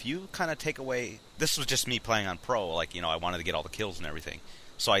section, if you kind of take away, this was just me playing on Pro, like I wanted to get all the kills and everything,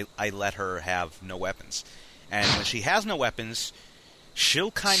 so I let her have no weapons, and when she has no weapons, she'll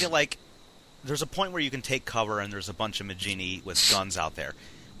kind of like, there's a point where you can take cover and there's a bunch of Majini with guns out there.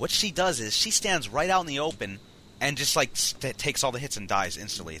 What she does is she stands right out in the open and just like takes all the hits and dies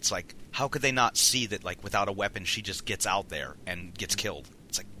instantly. It's like, how could they not see that, like, without a weapon she just gets out there and gets killed?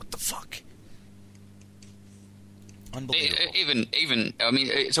 It's like, what the fuck? Unbelievable. Even I mean,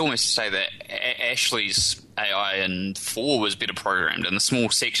 it's almost to say that Ashley's AI in 4 was better programmed. In the small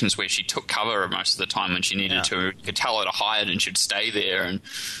sections where she took cover most of the time when she needed to, you could tell her to hide and she'd stay there. And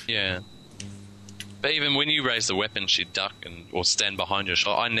but even when you raise the weapon, she'd duck or stand behind your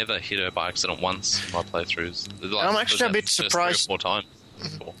shot. I never hit her by accident once in my playthroughs. Like, I'm actually a bit surprised. 3 or 4 times.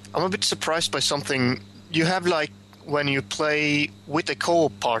 I'm a bit surprised by something. You have, like, when you play with a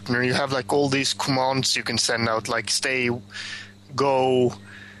co-op partner, you have like all these commands you can send out, like stay, go,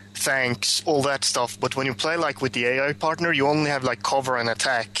 thanks, all that stuff. But when you play like with the AI partner, you only have like cover and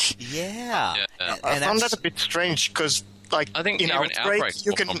attack. Yeah. I found that a bit strange because like I think in Outbreak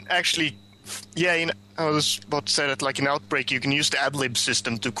you can actually... Yeah, I was about to say that like in Outbreak you can use the AdLib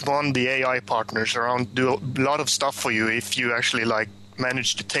system to command the AI partners around, do a lot of stuff for you if you actually like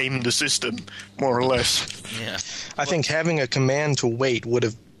manage to tame the system, more or less. Yeah. I think having a command to wait would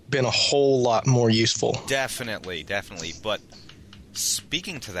have been a whole lot more useful. Definitely. But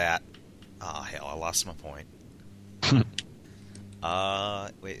speaking to that, hell, I lost my point.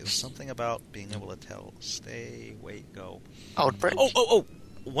 Wait, it was something about being able to tell, stay, wait, go. Outbreak? Oh!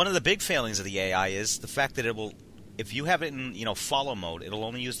 One of the big failings of the AI is the fact that it will, if you have it in, follow mode, it'll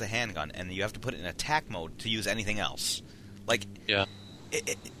only use the handgun, and you have to put it in attack mode to use anything else. Like, yeah.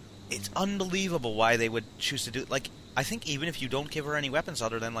 It's unbelievable why they would choose to do it. Like, I think even if you don't give her any weapons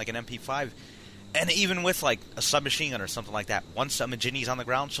other than like an MP5, and even with like a submachine gun or something like that, once a Majini's on the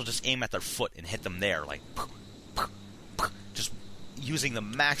ground, she'll just aim at their foot and hit them there, like, just using the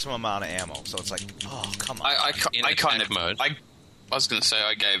maximum amount of ammo. So it's like, oh, come on. I was going to say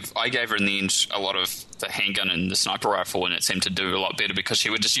I gave her in the end a lot of the handgun and the sniper rifle, and it seemed to do a lot better because she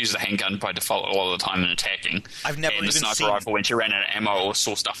would just use the handgun by default a lot of the time in attacking. I've never and the sniper rifle when she ran out of ammo or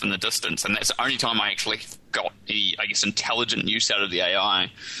saw stuff in the distance, and that's the only time I actually got any, I guess, intelligent use out of the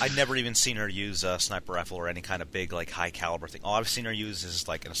AI. I've never even seen her use a sniper rifle or any kind of big, like, high caliber thing. All I've seen her use is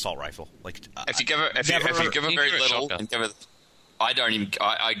like an assault rifle. Like, if you give her very little and give her. I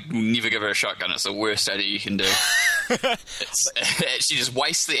never give her a shotgun. It's the worst idea you can do. She just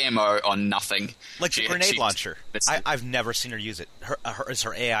wastes the ammo on nothing. Like the grenade launcher. I've never seen her use it. Is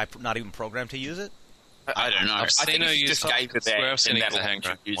her AI not even programmed to use it? I don't know. I've seen her use a hand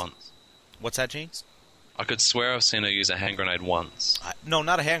grenade once. What's that, Gene? I could swear I've seen her use a hand grenade once. No,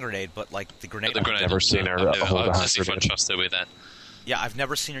 not a hand grenade, but like the grenade. I've never seen her hold a hand grenade. I trust her with that. Yeah, I've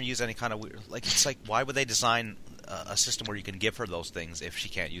never seen her use any kind of weird... Like, it's like, why would they design a system where you can give her those things if she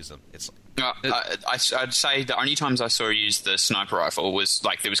can't use them. It's I'd say the only times I saw her use the sniper rifle was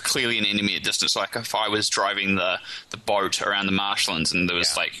like there was clearly an enemy at distance. Like if I was driving the boat around the marshlands and there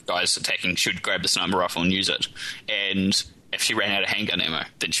was like guys attacking, she would grab the sniper rifle and use it. And if she ran out of handgun ammo,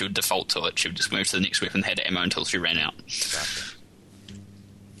 then she would default to it. She would just move to the next weapon, had ammo until she ran out. Gotcha.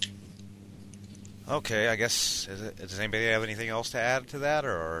 Okay, I guess, does anybody have anything else to add to that,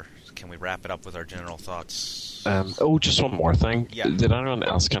 or can we wrap it up with our general thoughts? Just one more thing. Yeah. Did anyone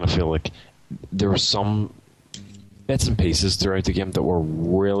else kind of feel like there were some bits and pieces throughout the game that were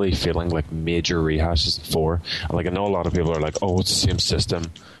really feeling like major rehashes in 4? And like I know a lot of people are like, oh, it's the same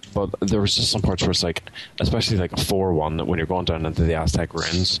system. But there was just some parts where it's like, especially like 4-1, when you're going down into the Aztec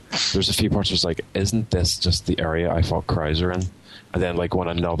ruins, there's a few parts where it's like, isn't this just the area I fought Krauser in? And then like when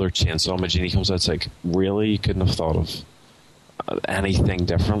another Chainsaw Magini comes out, it's like, really? You couldn't have thought of anything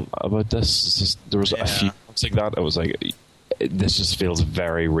different about this? It's just, there was a few parts like that. It was like, this just feels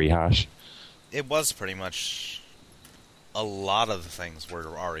very rehash. It was pretty much a lot of the things were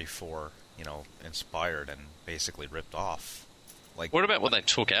RE4, inspired and basically ripped off. Like, what about what they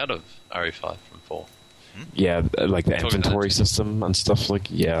took out of RE5 from 4? Yeah, like the inventory system and stuff.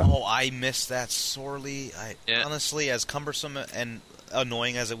 Oh, I miss that sorely. Honestly, as cumbersome and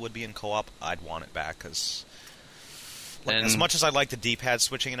annoying as it would be in co-op, I'd want it back. Because as much as I like the D-pad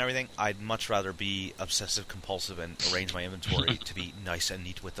switching and everything, I'd much rather be obsessive-compulsive and arrange my inventory to be nice and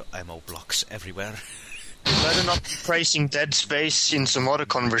neat with the ammo blocks everywhere. You better not be praising Dead Space in some other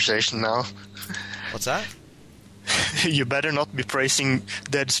conversation now. What's that? You better not be praising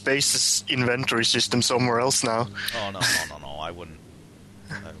Dead Space's inventory system somewhere else now. Oh, no, I wouldn't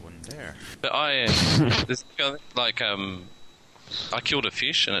dare. But I killed a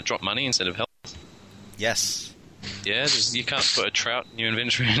fish and it dropped money instead of health. Yes. Yeah, you can't put a trout in your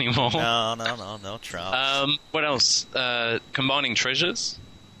inventory anymore. No trout. What else? Combining treasures.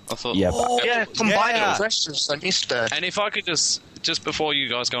 I thought. Combining treasures. I missed that. And if I could just before you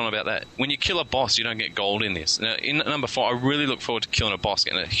guys go on about that, when you kill a boss, you don't get gold in this. Now, in number 4, I really look forward to killing a boss,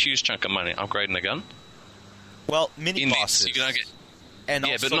 getting a huge chunk of money, upgrading a gun. Well, mini-bosses. You don't get... And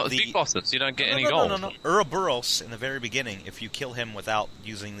but not the big bosses. You don't get any gold. No. Ouroboros, in the very beginning, if you kill him without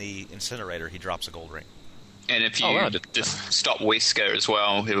using the incinerator, he drops a gold ring. And if you just stop Wesker as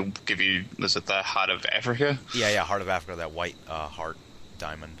well, he'll give you, was it the Heart of Africa? Yeah, Heart of Africa, that white heart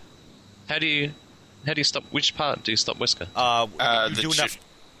diamond. How do you stop? Which part do you stop Wesker? You do enough.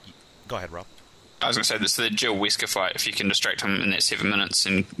 Go ahead, Rob. I was going to say, this is the Jill Wesker fight. If you can distract him in that 7 minutes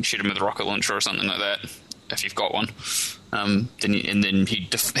and shoot him with a rocket launcher or something like that, if you've got one, then he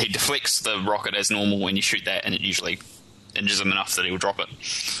deflects the rocket as normal when you shoot that, and it usually injures him enough that he will drop it.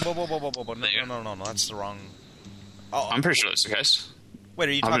 Whoa. No, that's the wrong... Oh, I'm pretty sure that's the case. Wait,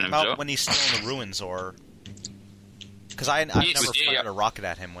 are you talking about when he's still in the ruins, or... Because I've never fired a rocket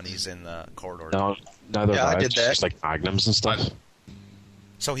at him when he's in the corridor. No, neither I did that. Just like magnums and stuff.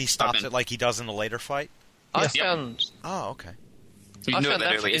 So he stops it like he does in the later fight? I found... Oh, okay. You knew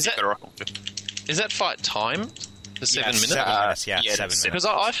that earlier. Is that fight timed? The 7 minutes? 7 minutes, 7 minutes. Because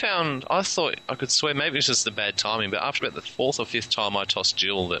I thought I could swear maybe it's just the bad timing, but after about the 4th or 5th time I tossed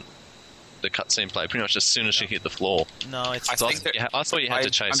Jill, that the cutscene played pretty much as soon as she hit the floor. No, it's... I thought you had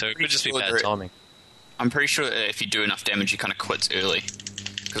to chase her. It could just be bad timing. I'm pretty sure if you do enough damage, you kind of quits early.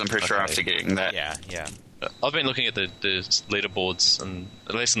 Because I'm pretty sure after getting that... Yeah. I've been looking at the leaderboards, and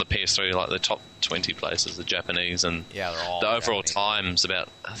at least on the PS3, like the top 20 places, the Japanese, and they're all the overall time's about,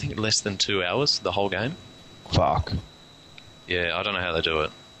 I think, less than 2 hours, the whole game. Fuck. Yeah, I don't know how they do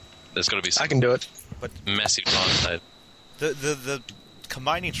it. There's got to be some I can do it. But massive time save. The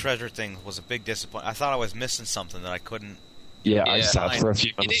combining treasure thing was a big disappointment. I thought I was missing something that I couldn't... Yeah, I sat for a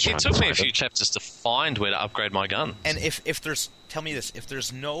few minutes. It took me a few chapters to find where to upgrade my gun. And if there's... Tell me this. If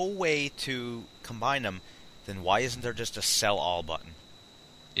there's no way to combine them, then why isn't there just a sell all button?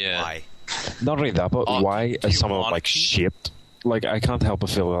 Yeah. Why? Not only that, but why is some of it shaped? Like, I can't help but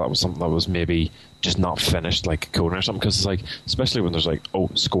feel that was something that was maybe just not finished, like coding or something. Because it's like, especially when there's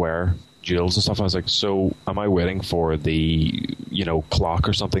square jewels and stuff. I was like, so am I waiting for the clock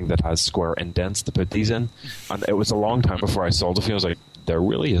or something that has square indents to put these in? And it was a long time before I saw the film. I was like, there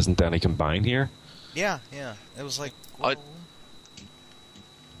really isn't any combined here. Yeah. It was like...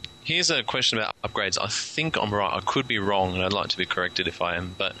 Here's a question about upgrades. I think I'm right. I could be wrong, and I'd like to be corrected if I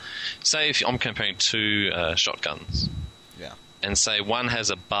am. But say if I'm comparing 2 shotguns. Yeah. And say one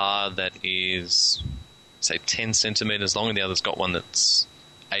has a bar that is, say, 10 centimeters long, and the other's got one that's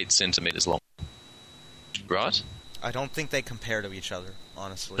 8 centimeters long. Right? I don't think they compare to each other,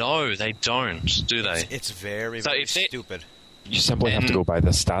 honestly. No, they don't, do they? It's very, very stupid. You simply have to go by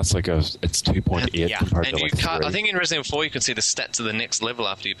the stats. Like it's 2.8 compared to like 3. I think in Resident Evil 4 you can see the stats of the next level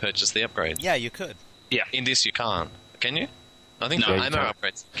after you purchase the upgrade. Yeah, you could. Yeah. In this you can't. Can you? I think no, ammo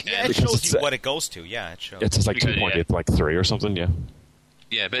upgrades. Yeah, it shows you what it goes to. Yeah, it shows. It says like 2.8 to like 3 or something. Yeah.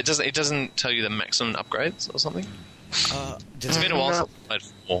 Yeah, but it doesn't tell you the maximum upgrades or something. It's been a while since I played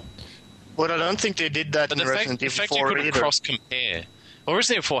 4. But I don't think they did that in Resident Evil 4 the fact you couldn't cross-compare. Well,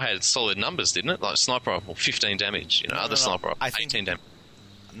 Resident Evil 4 had solid numbers, didn't it? Like sniper rifle, 15 damage. Other sniper rifle, 18 damage.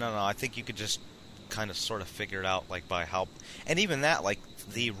 No, I think you could just kind of sort of figure it out, like by how... And even that, like,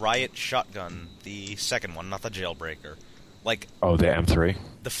 the Riot shotgun, the second one, not the Jailbreaker. Like... Oh, the M3?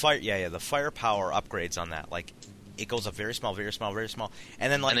 The firepower upgrades on that, like... It goes up very small, very small, very small,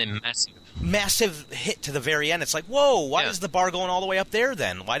 and then massive hit to the very end. It's like, whoa! Why is the bar going all the way up there?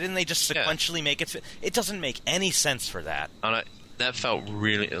 Then why didn't they just sequentially make it fit? It doesn't make any sense for that. That felt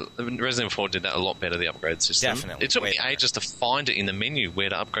really... Resident Evil 4 did that a lot better, the upgrade system. Definitely. It took me ages to find it in the menu where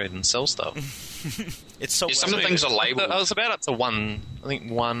to upgrade and sell stuff. It's so... some of the things are labeled. I was about up to 1, I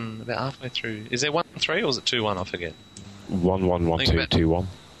think 1, about halfway through. Is there 1-3 or is it 2-1? I forget. 1-1-1-2, 2-1.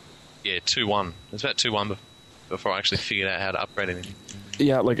 Yeah, 2-1. It's about 2-1 before I actually figured out how to upgrade anything.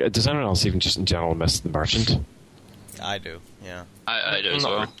 Yeah, like, does anyone else even just in general miss the merchant? I do, yeah. I do as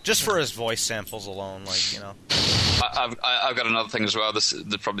well. Just for his voice samples alone, like, I've got another thing as well.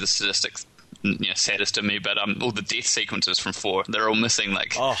 Probably the sadistic, saddest to me, but all the death sequences from 4, they're all missing,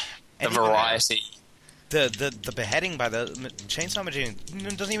 like, the variety. The beheading by the chainsaw machine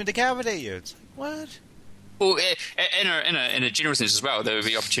doesn't even decapitate you. It's like, what? Well, in a general sense as well, there would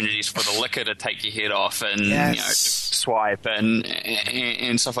be opportunities for the liquor to take your head off and swipe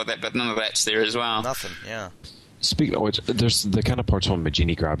and stuff like that, but none of that's there as well. Nothing, yeah. Speaking of which, there's the kind of parts when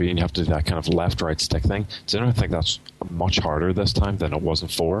Magini grab you and you have to do that kind of left-right stick thing. Does anyone think that's much harder this time than it was in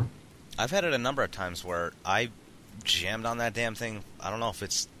 4? I've had it a number of times where I jammed on that damn thing. I don't know if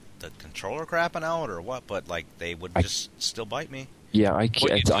it's the controller crapping out or what, but like they would just still bite me. Yeah, I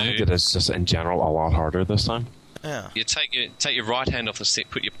think it is just in general a lot harder this time. Yeah. You take your right hand off the stick,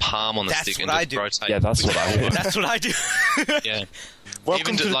 put your palm on the stick, and just rotate. Yeah, that's what I do. That's what I do. Yeah.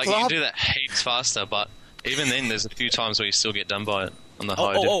 Welcome to the club. You can do that heaps faster, but even then, there's a few times where you still get done by it on the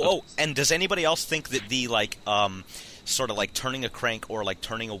higher difficulty. And does anybody else think that the sort of like turning a crank or like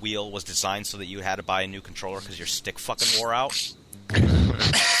turning a wheel was designed so that you had to buy a new controller because your stick fucking wore out?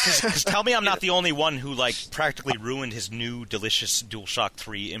 Because tell me I'm not the only one who like practically ruined his new delicious DualShock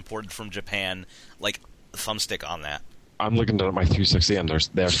 3 imported from Japan like thumbstick on that. I'm looking at my 360 and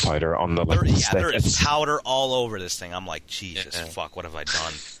there's powder on the stick. There is powder all over this thing. I'm like, Jesus fuck, what have I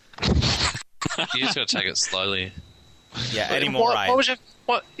done? You just got to take it slowly. Yeah, anymore.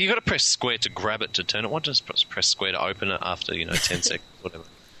 What you got to press square to grab it to turn it. What just press square to open it after 10 seconds, whatever.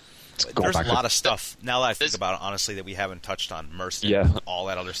 There's a lot of stuff now that I think about it, honestly, that we haven't touched on. Mercy, all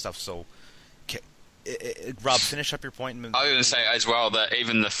that other stuff. So, Rob, finish up your point. I was going to say as well that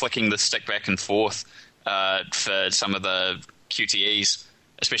even the flicking the stick back and forth for some of the QTEs,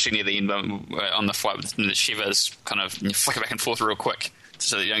 especially near the end on the flight with the shivers, kind of you flick it back and forth real quick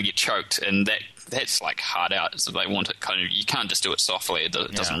so that you don't get choked, and that's like hard out. So they want it kind of. You can't just do it softly; it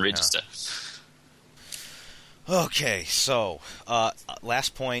doesn't register. Okay, so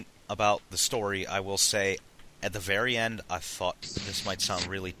last point about the story, I will say, at the very end, I thought this might sound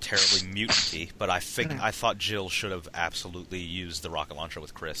really terribly mutant-y, but I thought Jill should have absolutely used the rocket launcher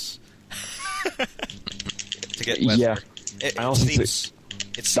with Chris to get Wesker. Yeah, I also think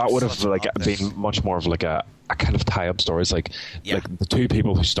that would have been much more of like a kind of tie-up stories. Like the two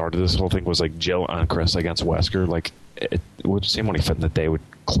people who started this whole thing was like Jill and Chris against Wesker. Like it would seem only fitting that they would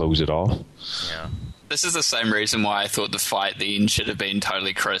close it off. Yeah. This is the same reason why I thought the fight then should have been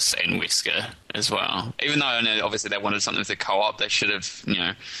totally Chris and Wesker as well. Even though I know obviously they wanted something with the co-op, they should have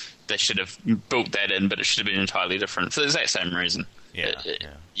built that in, but it should have been entirely different for the exact same reason.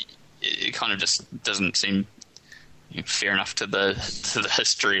 It kind of just doesn't seem fair enough to the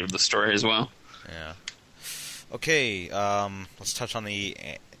history of the story as well. Yeah. Okay, let's touch on the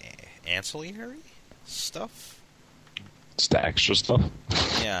ancillary stuff. It's the extra stuff.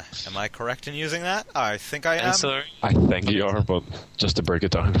 Yeah, am I correct in using that? I think I am. Ancillary? I think you are, but just to break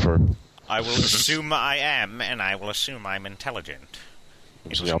it down for... I will assume I am, and I will assume I'm intelligent.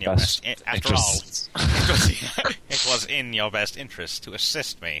 After all, it was in your best interest to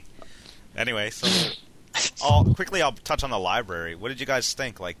assist me. Anyway, so I'll touch on the library. What did you guys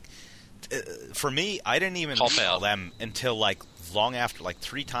think? Like, for me, I didn't even read them until like long after, like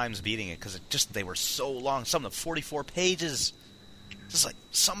 3 times beating it, because they were so long. Some of them 44 pages. Just like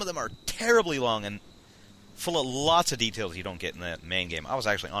some of them are terribly long and full of lots of details you don't get in the main game. I was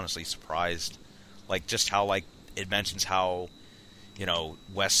actually honestly surprised, like just how like it mentions how,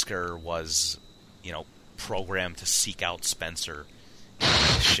 Wesker was, programmed to seek out Spencer.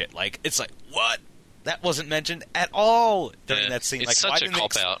 Shit, like, it's like, what? That wasn't mentioned at all during that scene. It's such a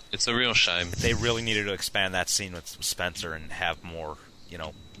cop-out. It's a real shame. They really needed to expand that scene with Spencer and have more,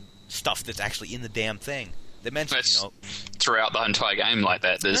 stuff that's actually in the damn thing. They mentioned, throughout the entire game like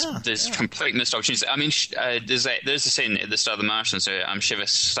that. There's complete missed opportunities. I mean, there's a scene at the start of The Martian, so Shiva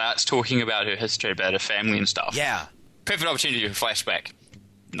starts talking about her history, about her family and stuff. Yeah. Perfect opportunity for flashback.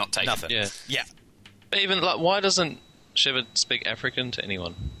 Not taken. Nothing. Yeah. Even, like, why doesn't Shiva speak African to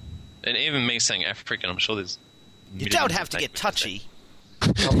anyone? And even me saying African, I'm sure there's... You don't have to get touchy.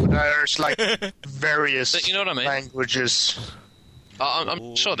 There's, like, various but you know what I mean? languages.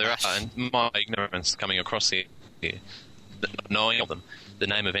 I'm sure there are, and my ignorance coming across here, knowing of them, the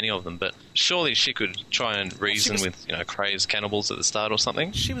name of any of them, but surely she could try and reason with, crazed cannibals at the start or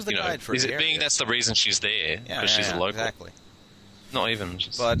something. She was the guide for is it being that's the reason she's there, because she's a local? Exactly. Not even.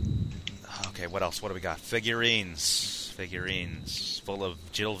 But, okay, what else? What do we got? Figurines full of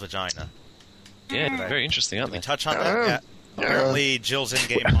Jill vagina. Yeah, very interesting, aren't they? We touch on that? Yeah. Apparently, Jill's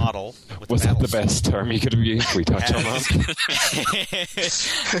in-game model. Was that the best term you could have used? We touched on that.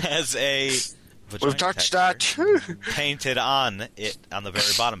 Has a We've touched that. Painted on it on the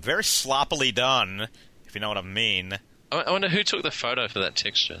very bottom. Very sloppily done, if you know what I mean. I wonder who took the photo for that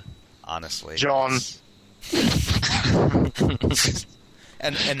texture. Honestly. John.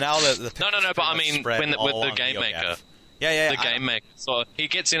 and now the No, but I mean, with the game maker. Yeah. The game maker. So he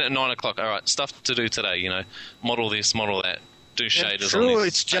gets in at 9 o'clock. All right, stuff to do today. Model this, model that, do shaders. True, on this.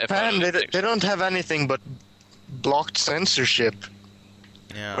 it's Japan. They don't have anything but blocked censorship.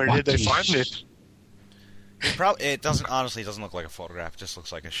 Yeah. Where did they find it? It doesn't look like a photograph. It just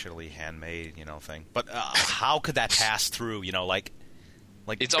looks like a shittily handmade, thing. But how could that pass through? Like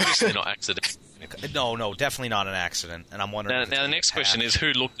it's obviously not accident. No, definitely not an accident. And I'm wondering. Now the next question is, who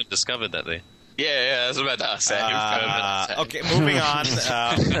looked and discovered that there? Yeah, that's about to ask. Okay, moving on.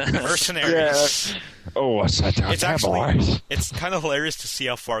 Mercenaries. Yeah. Oh, what's that? It's kind of hilarious to see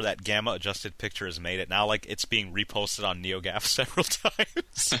how far that gamma adjusted picture has made it. Now, like, it's being reposted on NeoGAF several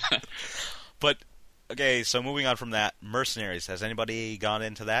times. But okay, so moving on from that, Mercenaries. Has anybody gone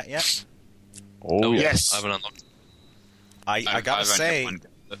into that yet? Oh yes. I haven't unlocked. I gotta say,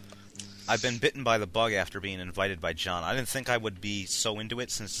 I've been bitten by the bug after being invited by John. I didn't think I would be so into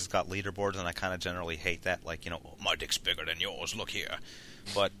it since it's got leaderboards, and I kind of generally hate that. Like, my dick's bigger than yours, look here.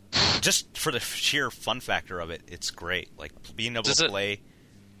 But just for the sheer fun factor of it, it's great. Like, being able to play...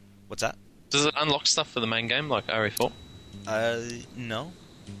 What's that? Does it unlock stuff for the main game, like RE4? No.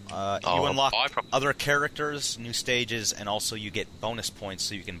 You unlock other characters, new stages, and also you get bonus points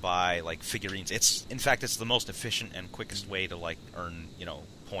so you can buy, like, figurines. In fact, it's the most efficient and quickest way to, like, earn,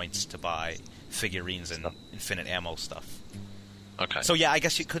 points to buy figurines and infinite ammo stuff. Okay. So, yeah, I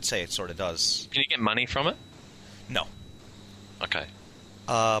guess you could say it sort of does. Can you get money from it? No. Okay.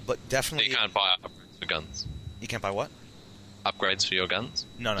 But definitely... So you can't buy upgrades for guns? You can't buy what? Upgrades for your guns?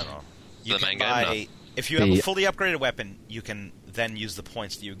 No. You the main buy, game? No. If you have a fully upgraded weapon, you can then use the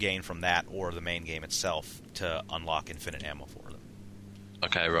points that you gain from that or the main game itself to unlock infinite ammo for them.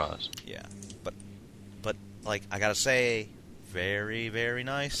 Okay, right. Yeah. But like, I gotta say, very, very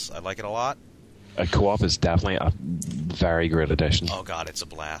nice. I like it a lot. A co-op is definitely a very great addition. Oh god, it's a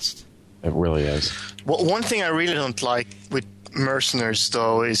blast. It really is. Well, one thing I really don't like with Mercenaries,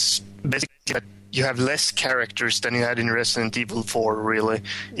 though, is basically that you have less characters than you had in Resident Evil 4, really.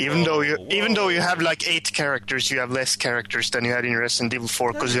 Even though you have like 8 characters, you have less characters than you had in Resident Evil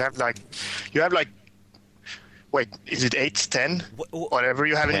 4, because you have like wait, is it 8, 10? Whatever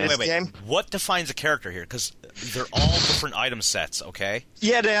you have in this game. What defines a character here? Because they're all different item sets, okay?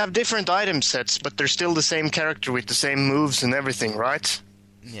 Yeah, they have different item sets, but they're still the same character with the same moves and everything, right?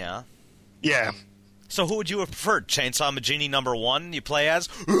 Yeah. Yeah. So who would you have preferred? Chainsaw Majini number 1 you play as?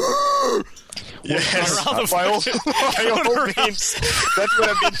 Yes, by all means. That would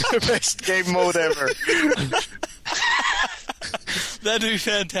have been the best game mode ever. That'd be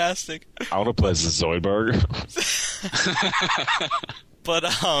fantastic. I want to play as Zoidberg. But,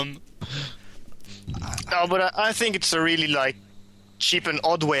 No, but I think it's a really, like, cheap and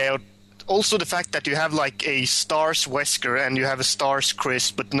odd way out. Also the fact that you have, like, a Stars Wesker and you have a Stars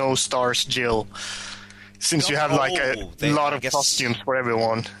Chris, but no Stars Jill. Since you have, like, a lot of costumes for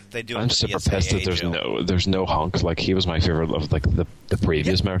everyone. They do. I'm super pissed that there's no Hunk. Like, he was my favorite of, like, the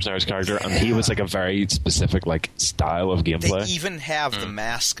previous Mercenaries character, and he was, like, a very specific, like, style of gameplay. They even have the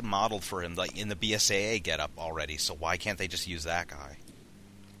mask modeled for him, like, in the BSAA getup already, so why can't they just use that guy?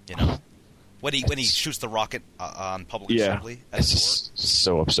 When he shoots the rocket on public assembly. It's just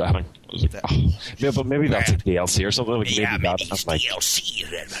so upsetting. But maybe that's a DLC or something. Maybe that's like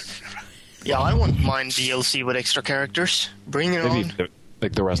DLC. Yeah, I wouldn't mind DLC with extra characters. Bring it on.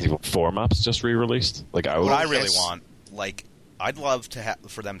 Like the Resident Evil 4 maps just re-released. Like what I really want, like, I'd love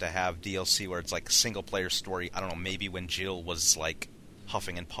for them to have DLC where it's like single player story. I don't know, maybe when Jill was like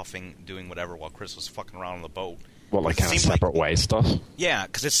huffing and puffing, doing whatever while Chris was fucking around on the boat. Well, like kind of separate way stuff. Yeah,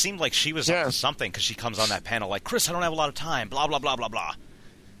 because it seemed like she was up to something. Because she comes on that panel like, Chris, I don't have a lot of time. Blah blah blah blah blah.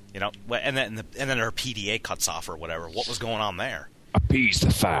 You know, and then her PDA cuts off or whatever. What was going on there? Appease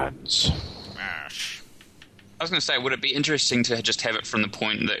the fans. I was going to say, would it be interesting to just have it from the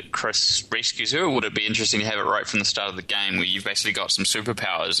point that Chris rescues her, or would it be interesting to have it right from the start of the game where you've basically got some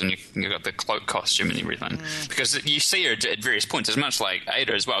superpowers and you've got the cloak costume and everything? Because you see her at various points. It's much like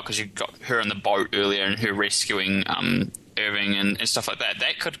Ada as well, because you've got her on the boat earlier and her rescuing Irving and stuff like that.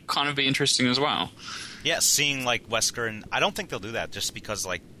 That could kind of be interesting as well. Yeah, seeing like Wesker, and I don't think they'll do that just because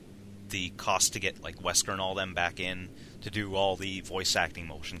like the cost to get like Wesker and all them back in to do all the voice acting,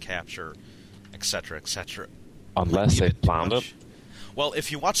 motion capture, etc., etc. Unless they planned it. Well,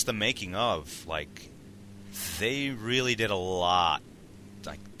 if you watch the making of, like, they really did a lot,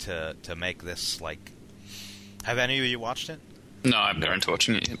 like, to make this, like... Have any of you watched it? No, I've never been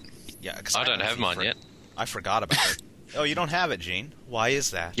watching it yet. Yeah, cause I don't have mine yet. I forgot about it. Oh, you don't have it, Gene? Why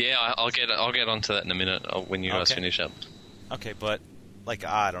is that? Yeah, I'll get onto that in a minute when you guys finish up. Okay, but... Like,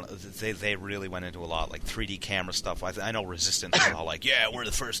 I don't know, they really went into a lot, like 3D camera stuff. I know Resistance was all like, yeah, we're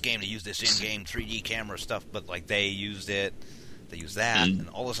the first game to use this in-game 3D camera stuff, but, like, they used it, they used that, and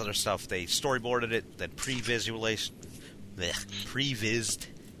all this other stuff. They storyboarded it, then pre-vised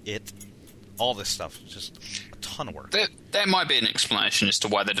it, all this stuff. Just a ton of work. That might be an explanation as to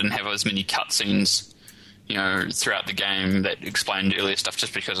why they didn't have as many cutscenes, you know, throughout the game that explained earlier stuff,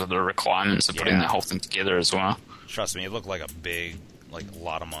 just because of the requirements of putting the whole thing together as well. Trust me, it looked like a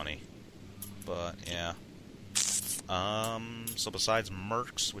lot of money. But, yeah. So besides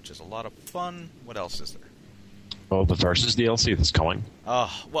Mercs, which is a lot of fun, what else is there? Oh, the Versus DLC that's coming.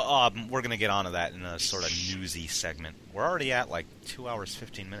 We're going to get onto that in a sort of newsy segment. We're already at, like, 2 hours,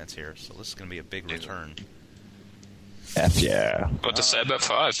 15 minutes here, so this is going to be a big return. F yeah. What to say about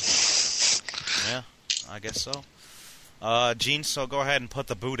 5? Yeah, I guess so. Gene, so go ahead and put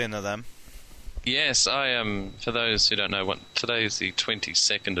the boot into them. Yes, I am. For those who don't know, today is the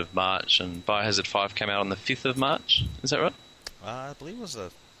 22nd of March, and Biohazard 5 came out on the 5th of March. Is that right? I believe it was the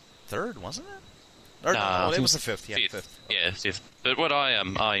 3rd, wasn't it? Or, no, it was the 5th. Yeah, 5th. Yeah, 5th. But what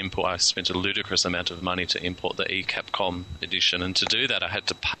I spent a ludicrous amount of money to import the eCapcom edition, and to do that I had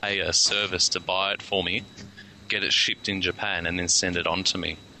to pay a service to buy it for me, get it shipped in Japan, and then send it on to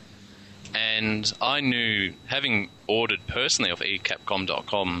me. And I knew, having ordered personally off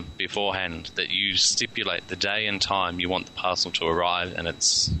eCapcom.com beforehand, that you stipulate the day and time you want the parcel to arrive, and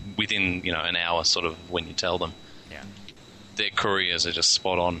it's within, an hour sort of when you tell them. Yeah. Their couriers are just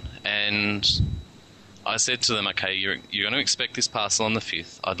spot on. And I said to them, okay, you're going to expect this parcel on the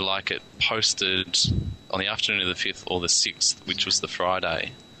 5th. I'd like it posted on the afternoon of the 5th or the 6th, which was the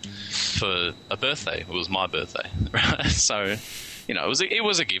Friday, for a birthday. It was my birthday. Right? So... it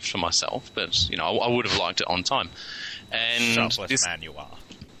was a gift for myself, but, I would have liked it on time. And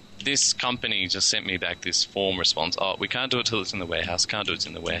this company just sent me back this form response. Oh, we can't do it till it's in the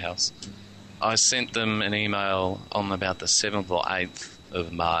warehouse. I sent them an email on about the 7th or 8th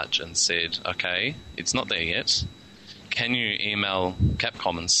of March and said, okay, it's not there yet. Can you email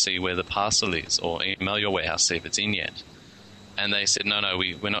Capcom and see where the parcel is, or email your warehouse, see if it's in yet? And they said, no,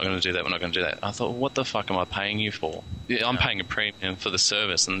 we're not going to do that, I thought, what the fuck am I paying you for? I'm paying a premium for the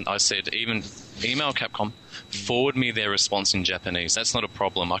service. And I said, even email Capcom, forward me their response in Japanese. That's not a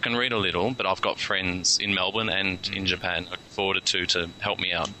problem. I can read a little, but I've got friends in Melbourne and in Japan I can forward it to help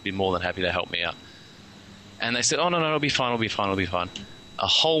me out. Be more than happy to help me out. And they said, oh, no, it'll be fine. A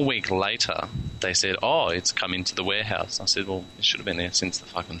whole week later, they said, oh, it's come into the warehouse. I said, well, it should have been there since the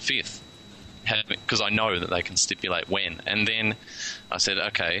fucking 5th. Because I know that they can stipulate when. And then I said,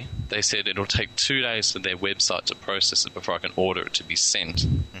 okay. They said it'll take 2 days for their website to process it before I can order it to be sent.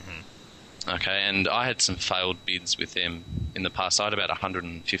 Mm-hmm. Okay, and I had some failed bids with them in the past. I had about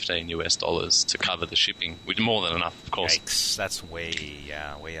 $115 to cover the shipping, which is more than enough, of course. Yikes, that's way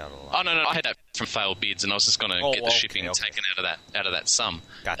out of line. Oh, no, I had that from failed bids, and I was just going to get the shipping taken out of that sum.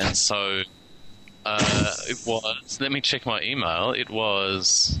 Gotcha. And so it was, let me check my email, it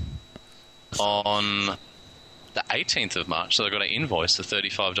was... on the 18th of March, so I got an invoice for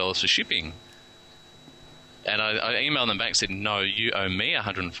 $35 for shipping. And I emailed them back and said, no, you owe me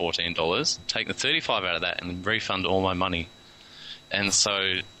 $114. Take the $35 out of that and refund all my money. And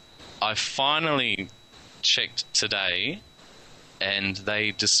so I finally checked today, and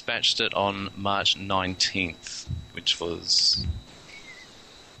they dispatched it on March 19th, which was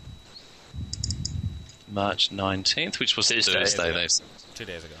Thursday. 2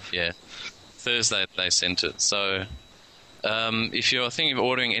 days ago. Yeah, Thursday they sent it. So if you're thinking of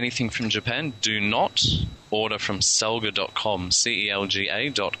ordering anything from Japan, do not order from Selga.com,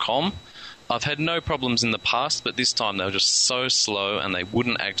 CELGA.com. I've had no problems in the past, but this time they were just so slow and they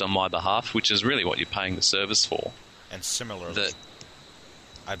wouldn't act on my behalf, which is really what you're paying the service for. And similarly,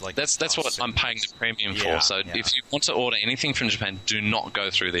 that's what I'm paying the premium for. So if you want to order anything from Japan, do not go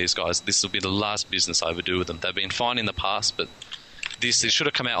through these guys. This will be the last business I ever do with them. They've been fine in the past, but this should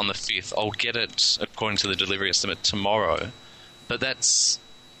have come out on the 5th. I'll get it according to the delivery estimate tomorrow, but that's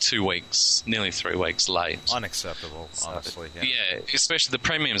 2 weeks, nearly 3 weeks late. Unacceptable, honestly. Yeah, especially the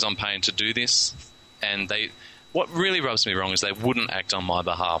premiums I'm paying to do this, and what really rubs me wrong is they wouldn't act on my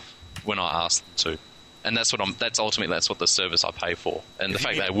behalf when I asked them to, and that's what the service I pay for, and the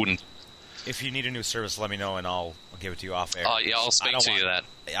fact they wouldn't. If you need a new service, let me know, and I'll give it to you off air. Oh yeah, I'll speak to you that.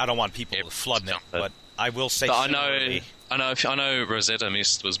 I don't want people flooding it, but I will say. I know Rosetta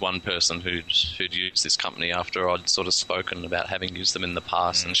Mist was one person who'd used this company after I'd sort of spoken about having used them in the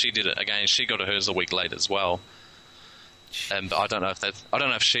past, and she did it again. She got hers a week late as well. And I don't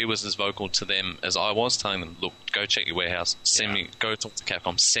know if she was as vocal to them as I was, telling them, "Look, go check your warehouse. Go talk to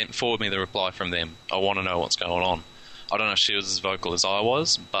Capcom. Forward me the reply from them. I want to know what's going on." I don't know if she was as vocal as I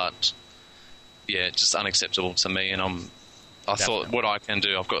was, but yeah, just unacceptable to me. And I thought what I can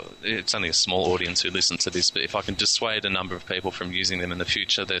do, it's only a small audience who listen to this, but if I can dissuade a number of people from using them in the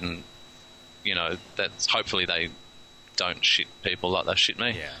future, then, that's hopefully they don't shit people like they shit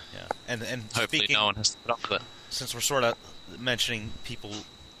me. Yeah. And hopefully no one has to put up with it. Since we're sort of mentioning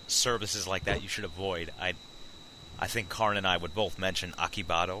services like that you should avoid, I think Karn and I would both mention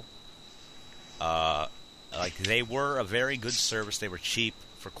Akibado. They were a very good service. They were cheap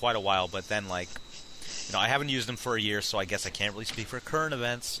for quite a while, but then I haven't used them for a year, so I guess I can't really speak for current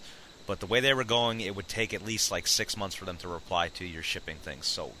events. But the way they were going, it would take at least 6 months for them to reply to your shipping things.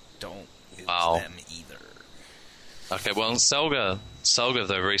 So don't use them either. Okay, well, Selga,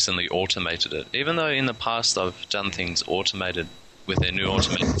 though, recently automated it. Even though in the past I've done things automated with their new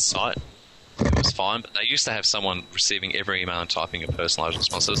automated site, it was fine. But they used to have someone receiving every email and typing a personalised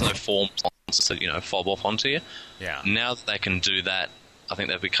response. So there's no forms to fob off onto you. Yeah. Now that they can do that, I think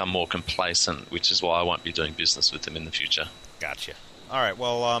they've become more complacent, which is why I won't be doing business with them in the future. Gotcha. All right,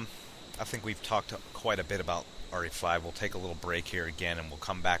 well, I think we've talked quite a bit about RE5. We'll take a little break here again, and we'll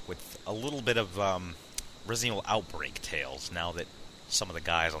come back with a little bit of Resident Evil Outbreak tales, now that some of the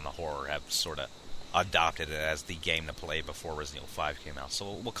guys on the horror have sort of adopted it as the game to play before Resident Evil 5 came out.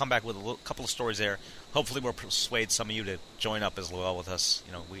 So we'll come back with a couple of stories there. Hopefully we'll persuade some of you to join up as well with us.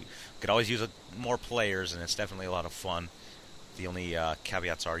 We could always use more players, and it's definitely a lot of fun. The only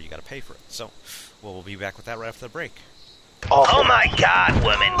caveats are you got to pay for it. So we'll be back with that right after the break. Oh my God,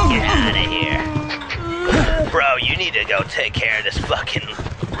 woman, get out of here. Bro, you need to go take care of this fucking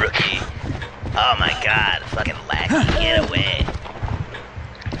rookie. Oh my God, fucking lackey, get away.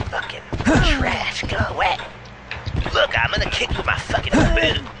 Fucking trash, go away. Look, I'm gonna kick you with my fucking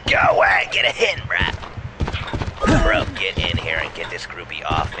boot. Go away, get a hit, bro. Bro, get in here and get this groupie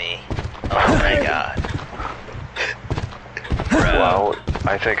off me. Oh my God. Bro. Wow,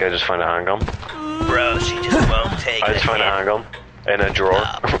 I think I just found a handgun. Bro, she just won't take it. I just found a handgun in a drawer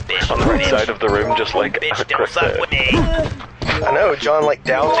on the right side of the room, just like bitch, don't fuck with me. I know, John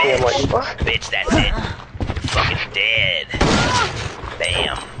doubts me. I'm like, what? Bitch, that's it. Fucking dead.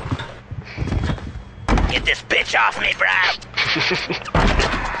 Bam. Get this bitch off me, bro.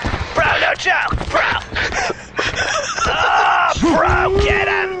 Bro, no joke, bro. Oh, bro, get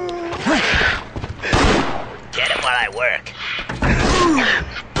him. Get him while I work.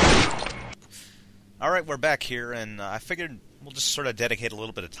 Alright, we're back here, and I figured we'll just sort of dedicate a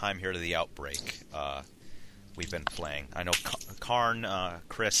little bit of time here to the Outbreak we've been playing. I know Karn,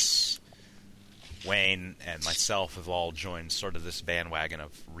 Chris, Wayne, and myself have all joined sort of this bandwagon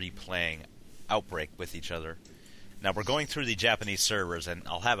of replaying Outbreak with each other. Now, we're going through the Japanese servers, and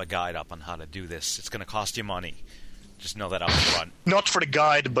I'll have a guide up on how to do this. It's going to cost you money. Just know that up front. Not for the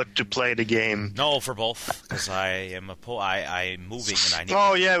guide, but to play the game. No, for both, because I'm moving and I need...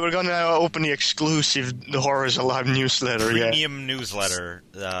 Oh, yeah, we're going to open the exclusive The Horrors Alive newsletter. Premium newsletter.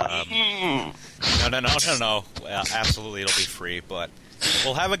 No. Absolutely, it'll be free, but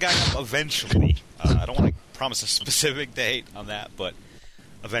we'll have a guide up eventually. I don't want to promise a specific date on that, but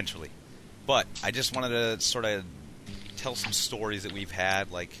eventually. But I just wanted to sort of tell some stories that we've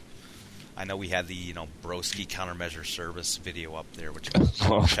had, I know we had the Broski Countermeasure Service video up there, which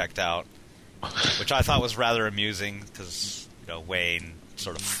I checked out, which I thought was rather amusing because Wayne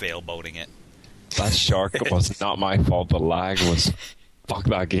sort of fail-boating it. That shark was not my fault. The lag was fuck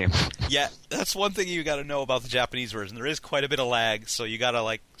that game. Yeah, that's one thing you got to know about the Japanese version. There is quite a bit of lag, so you got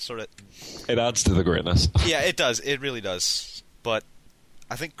to It adds to the greatness. Yeah, it does. It really does. But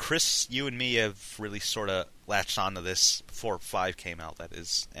I think Chris, you and me have really sort of latched onto this before 5 came out. That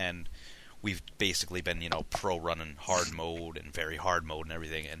is, and we've basically been pro running hard mode and very hard mode and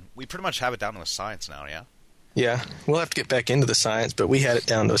everything, and we pretty much have it down to a science now. Yeah. Yeah, we'll have to get back into the science, but we had it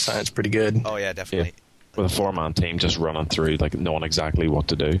down to a science pretty good. Oh yeah, definitely. Yeah. With a 4-man team just running through, knowing exactly what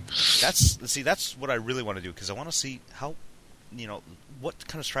to do. That's what I really want to do, because I want to see how, what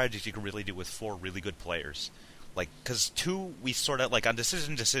kind of strategies you can really do with 4 really good players. Because 2, we sort of, on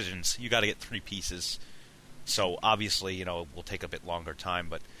decisions, you got to get 3 pieces. So obviously, we'll take a bit longer time,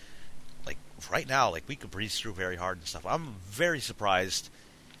 but right now, we could breeze through very hard and stuff. I'm very surprised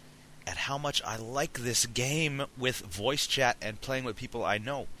at how much I like this game with voice chat and playing with people I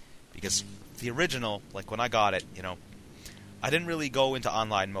know. Because the original, when I got it, I didn't really go into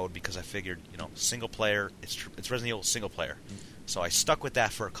online mode because I figured, single player, it's Resident Evil single player. So I stuck with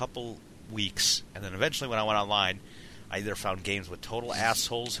that for a couple weeks, and then eventually when I went online, I either found games with total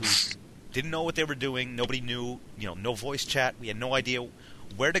assholes who didn't know what they were doing, nobody knew, no voice chat, we had no idea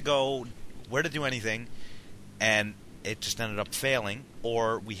where to go, where to do anything, and it just ended up failing,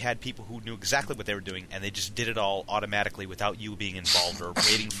 or we had people who knew exactly what they were doing, and they just did it all automatically without you being involved or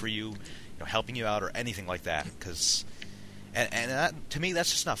waiting for you, helping you out or anything like that. And that, to me,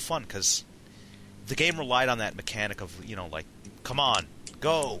 that's just not fun, because the game relied on that mechanic of, come on,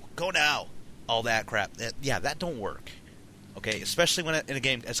 go now, all that crap. That don't work. Okay, especially when in a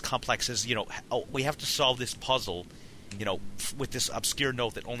game as complex as, we have to solve this puzzle, with this obscure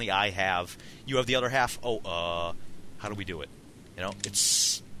note that only I have. You have the other half. How do we do it?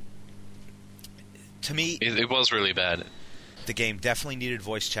 It's... To me... It was really bad. The game definitely needed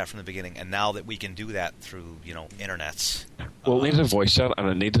voice chat from the beginning, and now that we can do that through, internets... Well, it needed a voice chat, and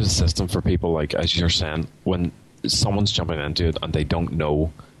it needed a system for people, as you're saying, when someone's jumping into it and they don't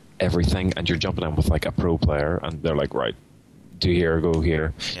know everything, and you're jumping in with, a pro player, and they're like, right, do here, go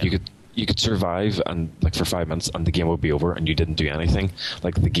here. Yeah. You could survive and for 5 minutes and the game would be over and you didn't do anything.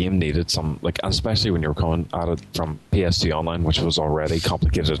 The game needed some especially when you were coming at it from PS2 Online, which was already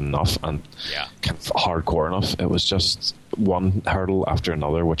complicated enough and kind of hardcore enough. It was just one hurdle after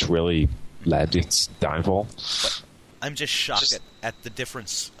another, which really led to its downfall. But I'm just shocked at the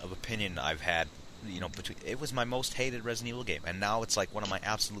difference of opinion I've had. Between it was my most hated Resident Evil game, and now it's one of my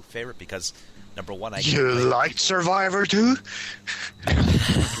absolute favorite because. Number one, You liked Survivor 2?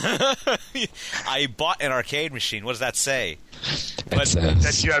 I bought an arcade machine. What does that say? But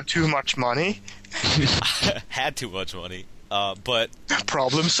that you have too much money? Had too much money. But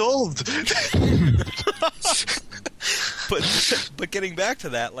problem solved. but getting back to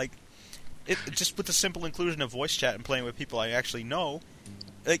that, it just with the simple inclusion of voice chat and playing with people I actually know,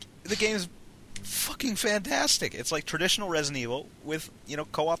 the game's fucking fantastic. It's like traditional Resident Evil with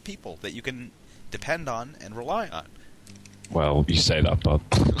co-op people that you can depend on and rely on. Well, you say that, but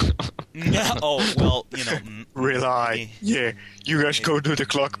yeah. Oh well, rely. Yeah, you guys go do the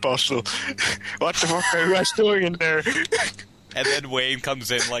clock puzzle. What the fuck are you guys doing in there? And then Wayne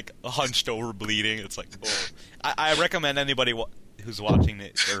comes in hunched over, bleeding. It's I recommend anybody who's watching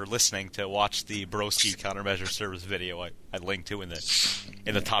it or listening to watch the Broski Countermeasure Service video I linked to in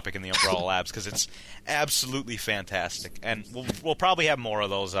the topic in the Umbrella Labs, because it's absolutely fantastic, and we'll probably have more of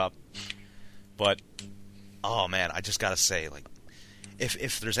those up. But oh man, I just gotta say,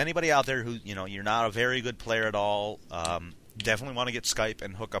 if there's anybody out there who you're not a very good player at all, definitely want to get Skype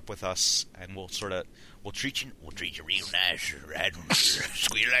and hook up with us, and we'll treat you real nice, right?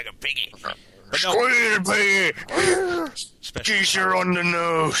 Squeal like a piggy. But no, Piggies are on the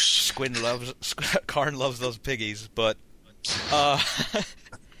nose. Karn loves those piggies, but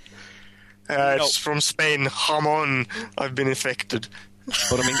it's from Spain. Jamon. I've been affected.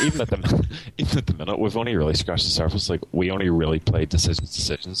 But I mean, even at the minute, we've only really scratched the surface. We only really played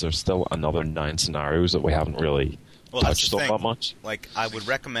decisions. There's still another 9 scenarios that we haven't really touched on that much. I would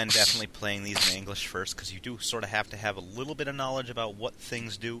recommend definitely playing these in English first, because you do sort of have to have a little bit of knowledge about what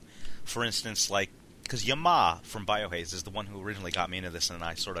things do. For instance, because Yama from Biohaze is the one who originally got me into this, and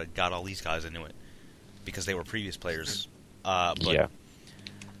I sort of got all these guys into it because they were previous players.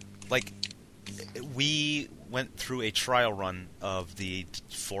 We went through a trial run of the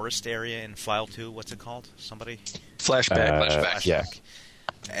forest area in File 2. What's it called? Somebody? Flashback. Yeah.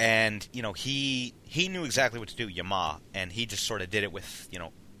 And, he knew exactly what to do, Yama, and he just sort of did it with,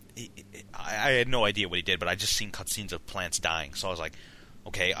 I had no idea what he did, but I just seen cutscenes of plants dying. So I was like,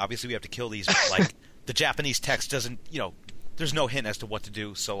 okay, obviously we have to kill these. But, like, the Japanese text doesn't, there's no hint as to what to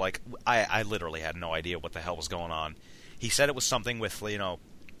do. So, like, I literally had no idea what the hell was going on. He said it was something with,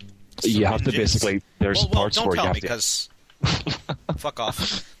 you have to basically, there's parts don't where tell you have me, to... because fuck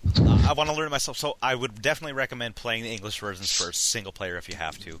off. I want to learn it myself, so I would definitely recommend playing the English versions first, single player if you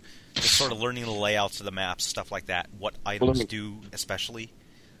have to. Just sort of learning the layouts of the maps, stuff like that, what items do, especially.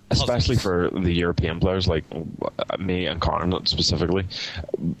 Especially for the European players, like me and Connor specifically.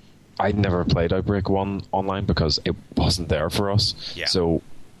 I'd never played Outbreak 1 online because it wasn't there for us. Yeah. So,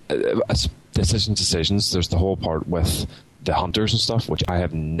 decisions, there's the whole part with the hunters and stuff, which I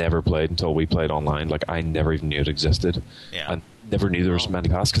have never played until we played online. Like, I never even knew it existed. Yeah. And never knew there was many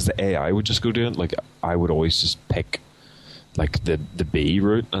paths because the AI would just go do it. Like, I would always just pick, like, the B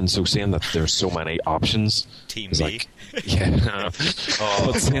route. And so seeing that there's so many options... Team is B. like, yeah.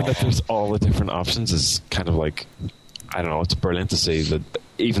 But seeing that there's all the different options is kind of like... I don't know, it's brilliant to see that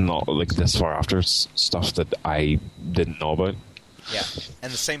even though, like, this far after stuff that I didn't know about. Yeah.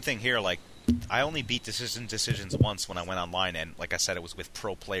 And the same thing here, like, I only beat Decisions once when I went online, and like I said, it was with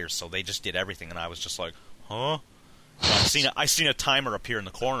pro players, so they just did everything, and I was just like, huh? So I seen a timer appear in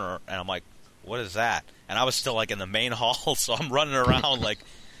the corner, and I'm like, what is that? And I was still, like, in the main hall, so I'm running around, like,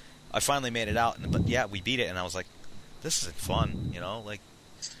 I finally made it out, but yeah, we beat it, and I was like, this isn't fun, like,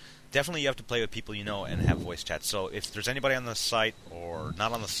 definitely you have to play with people you know and have voice chat. So if there's anybody on the site or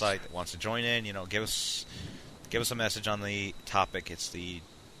not on the site that wants to join in, give us a message on the topic. It's the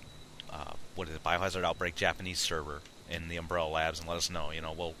Biohazard Outbreak Japanese server in the Umbrella Labs, and let us know.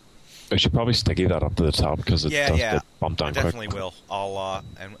 I should probably sticky that up to the top because it does get bumped down quick. I definitely will. I'll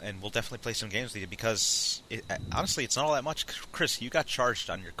and we'll definitely play some games with you because honestly, it's not all that much. Chris, you got charged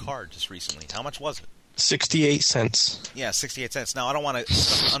on your card just recently. How much was it? 68 cents. Yeah, 68 cents. Now, I don't want an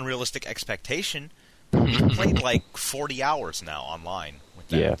unrealistic expectation. You played like 40 hours now online with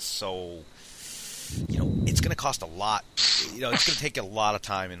that. Yeah. So, it's going to cost a lot. It's going to take a lot of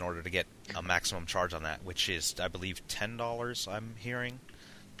time in order to get a maximum charge on that, which is, I believe, $10, I'm hearing.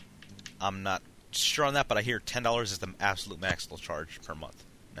 I'm not sure on that, but I hear $10 is the absolute max they'll charge per month.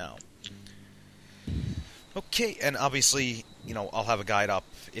 Now, okay, and obviously, I'll have a guide up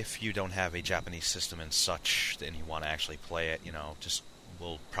if you don't have a Japanese system and such, and you want to actually play it,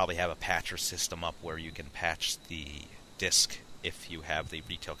 we'll probably have a patcher system up where you can patch the disc. If you have the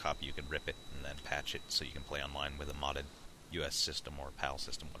retail copy, you can rip it and then patch it so you can play online with a modded US system or PAL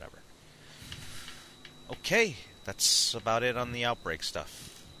system, whatever. Okay, that's about it on the Outbreak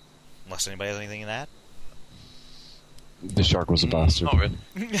stuff. Unless anybody has anything to add? The shark was a bastard. Not really.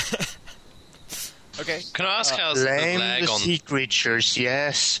 Okay. Can I ask how the lag on sea creatures?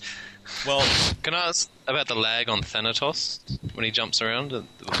 Yes. Well, can I ask about the lag on Thanatos when he jumps around at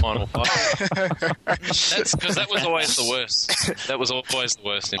the final fight? That's because that was always the worst. That was always the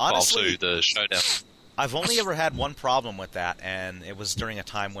worst in Honestly, File 2, the showdown. I've only ever had one problem with that, and it was during a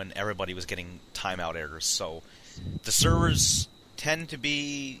time when everybody was getting timeout errors. So the servers tend to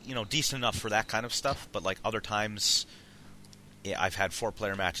be, decent enough for that kind of stuff, but like other times. Yeah, I've had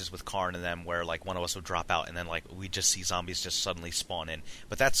 4-player matches with Karn and them where like one of us would drop out and then like we just see zombies just suddenly spawn in.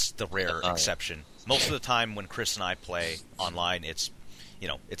 But that's the rare exception. Most of the time when Chris and I play online, it's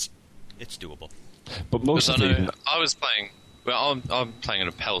it's doable. But most of the I was playing. Well, I'm playing in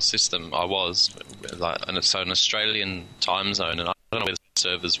a PAL system. I was, and so an Australian time zone, and I don't know where the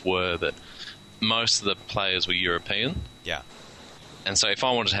servers were, but most of the players were European. Yeah. And so if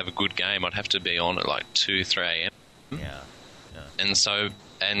I wanted to have a good game, I'd have to be on at like 2-3 a.m. Yeah. And so,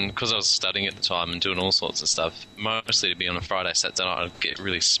 because I was studying at the time and doing all sorts of stuff, mostly to be on a Friday, Saturday night, I'd get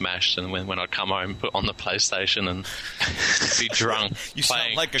really smashed, and when I'd come home, put on the PlayStation and be drunk, you playing,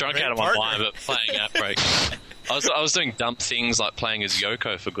 sound like a drunk great out of my partner. mind, but playing Outbreak. I was doing dumb things like playing as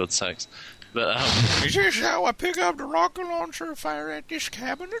Yoko, for God's sakes. But is this how I pick up the rocket launcher, fire at this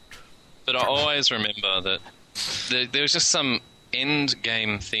cabinet? But I always remember that there was just some end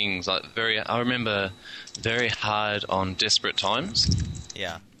game things like I remember very hard on Desperate Times.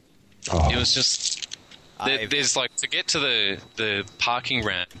 Yeah. It was just there's like to get to the parking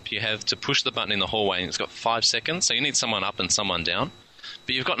ramp, you have to push the button in the hallway and it's got 5 seconds, so you need someone up and someone down,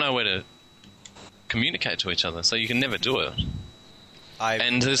 but you've got nowhere to communicate to each other, so you can never do it.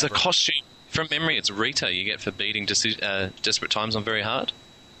 And there's a costume from memory, it's Rita you get for beating Desperate Times on very hard.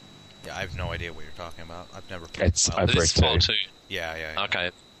 Yeah, I have no idea what you're talking about. I've never played It's Outbreak 2. Yeah.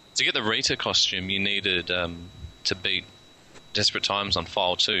 Okay. To get the Rita costume, you needed to beat Desperate Times on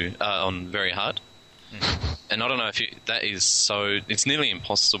File 2, on very hard. And I don't know if that is so... It's nearly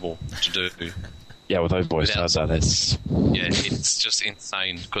impossible to do. Yeah, without voice chat, that is... Yeah, it's just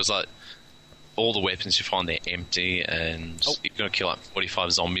insane, because, like, all the weapons you find, they're empty, and you're going to kill, like,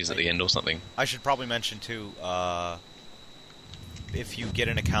 45 zombies at the end or something. I should probably mention, too, if you get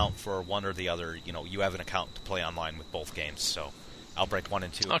an account for one or the other, you have an account to play online with both games, so Outbreak 1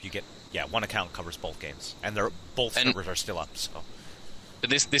 and 2, if you get... Yeah, one account covers both games, and both servers are still up, so... But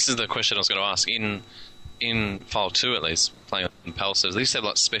this is the question I was going to ask. In File 2, at least, playing on PAL servers, they used to have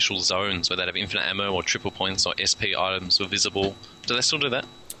like special zones where they'd have infinite ammo or triple points or SP items were visible. Do they still do that?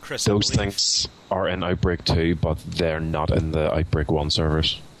 Chris, those things are in Outbreak 2, but they're not in the Outbreak 1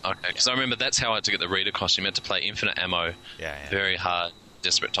 servers. Okay, because I remember that's how I had to get the Reader costume. You had to play infinite ammo, very hard,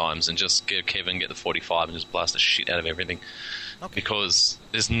 desperate times, and just get the 45 and just blast the shit out of everything. Okay. Because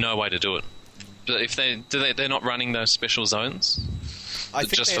there's no way to do it. But if they're not running those special zones? I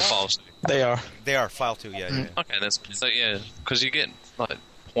think just for File 2. They are. They are, File 2, yeah. Okay, because you get, like,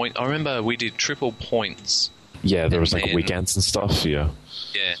 point... I remember we did triple points. Yeah, there was, like, weekends and stuff, yeah.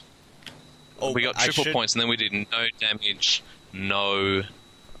 Yeah. We got triple points, and then we did no damage, no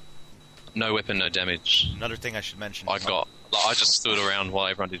weapon, no damage. Another thing I should mention... I just stood around while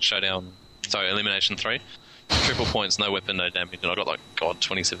everyone did Elimination 3. Triple points, no weapon, no damage, and I got,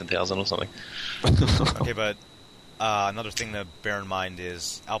 27,000 or something. Okay, but... another thing to bear in mind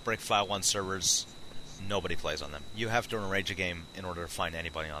is Outbreak File 1 servers, nobody plays on them. You have to arrange a game in order to find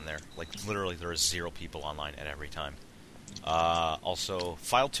anybody on there. Like, literally, there is 0 people online at every time. Also,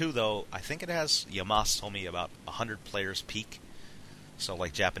 File 2, though, I think it has, Yamas told me, about 100 players peak. So,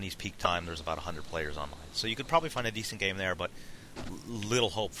 like, Japanese peak time, there's about 100 players online. So you could probably find a decent game there, but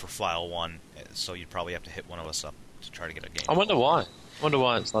little hope for File 1, so you'd probably have to hit one of us up to try to get a game. I wonder why.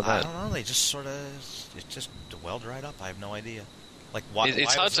 It's like that. I don't know. They just sort of... It's just well dried up. I have no idea. Like, why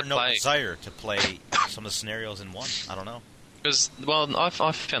was there no desire to play some of the scenarios in 1? I don't know. Because, I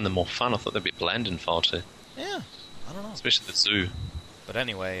found them more fun. I thought they'd be bland in File 2. Yeah, I don't know. Especially the zoo. But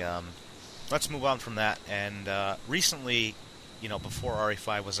anyway, let's move on from that. And recently, before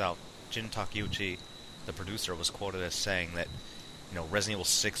RE5 was out, Jin Takeuchi, the producer, was quoted as saying that, Resident Evil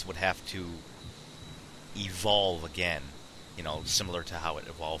 6 would have to evolve again. Similar to how it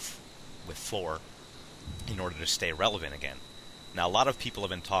evolved with 4, in order to stay relevant again. Now, a lot of people have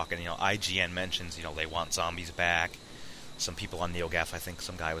been talking, IGN mentions, they want zombies back. Some people on NeoGAF, I think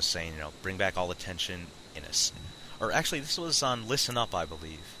some guy was saying, bring back all the tension in us. Or actually, this was on Listen Up, I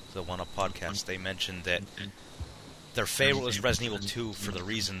believe, the One Up podcast. They mentioned that their favorite was Resident Evil 2 for the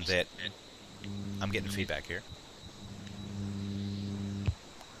reason that... I'm getting feedback here.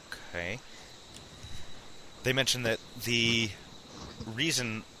 Okay. They mentioned that the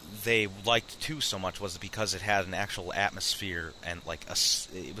reason they liked 2 so much was because it had an actual atmosphere and it was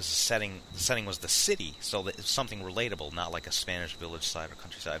a setting. The setting was the city, so that it was something relatable, not like a Spanish village side or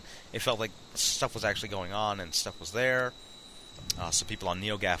countryside. It felt like stuff was actually going on and stuff was there. So people on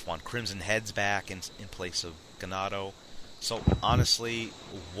NeoGAF want Crimson Heads back in place of Ganado. So honestly,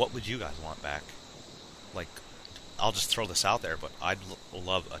 what would you guys want back? Like, I'll just throw this out there, but I'd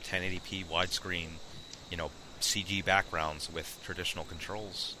love a 1080p widescreen, CG backgrounds with traditional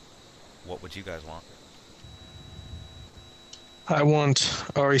controls. What would you guys want? I want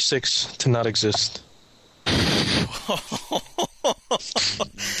RE6 to not exist.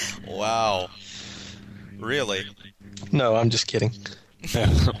 Wow. Really? No, I'm just kidding. Yeah,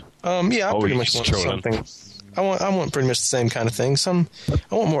 I pretty much want something. I want pretty much the same kind of thing.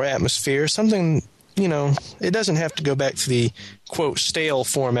 I want more atmosphere, something... it doesn't have to go back to the, quote, stale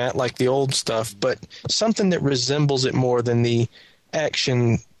format like the old stuff, but something that resembles it more than the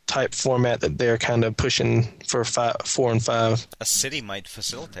action-type format that they're kind of pushing for 4 and 5. A city might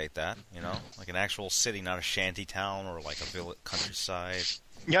facilitate that, like an actual city, not a shanty town or like a village countryside.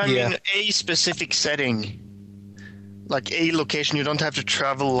 Yeah, I mean, a specific setting, like a location. You don't have to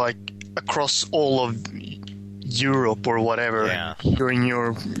travel, like, across all of Europe or whatever during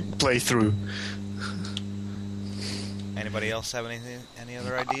your playthrough. Anybody else have any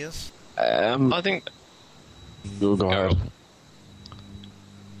other ideas? I think... Go ahead.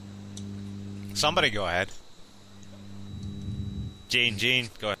 Somebody go ahead. Gene,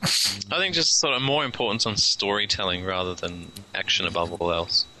 go ahead. I think just sort of more importance on storytelling rather than action above all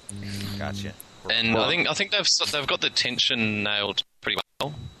else. Gotcha. And I think they've got the tension nailed pretty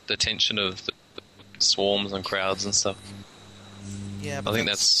well. The tension of the swarms and crowds and stuff. Yeah, but I think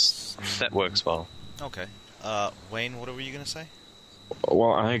that works well. Okay. Wayne, what were you going to say?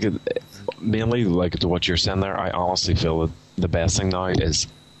 Well, I think mainly, like, to what you're saying there, I honestly feel that the best thing now is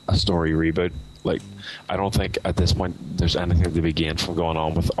a story reboot. like, I don't think at this point there's anything to be gained from going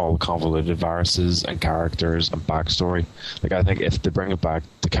on with all the convoluted viruses and characters and backstory. Like, I think if they bring it back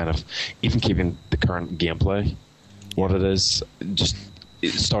to kind of even keeping the current gameplay what it is, just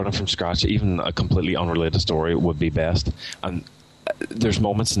starting from scratch, even a completely unrelated story would be best. And there's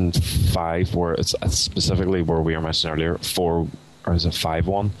moments in 5 where it's specifically where we were mentioning earlier, 4 or is it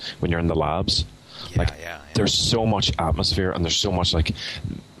 5-1 when you're in the labs. There's so much atmosphere and there's so much like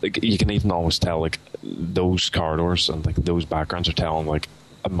you can even almost tell like those corridors and like those backgrounds are telling like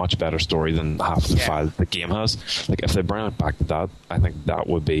a much better story than half the file the game has. Like if they bring it back to that, I think that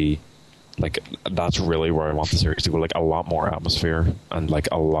would be like, that's really where I want the series to go. Like a lot more atmosphere and like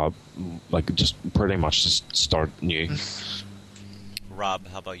a lot, like just pretty much just start new. Rob,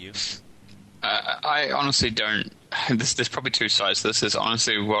 how about you? I honestly don't. There's probably two sides to this. Is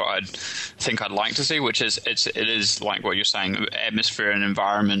honestly what I think I'd like to see, which is it is like what you're saying, atmosphere and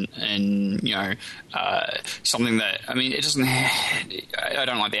environment, and something that, I mean, it doesn't. I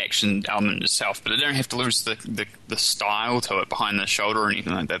don't like the action element itself, but they don't have to lose the style to it behind the shoulder or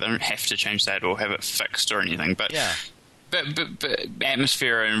anything like that. They don't have to change that or have it fixed or anything. But yeah. But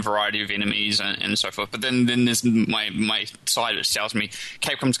atmosphere and variety of enemies and so forth. But then there's my side which tells me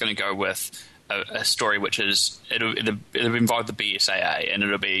Capcom's going to go with a story which is it'll involve the BSAA, and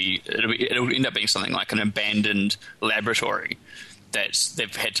it'll end up being something like an abandoned laboratory that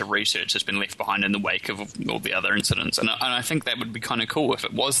they've had to research, has been left behind in the wake of all the other incidents. And I think that would be kind of cool if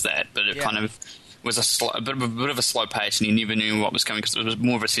it was that, but it kind of was a bit of a slow pace, and you never knew what was coming because it was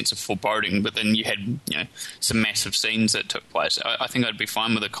more of a sense of foreboding. But then you had some massive scenes that took place. I think I'd be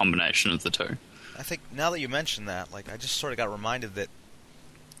fine with a combination of the two. I think now that you mention that, like I just sort of got reminded that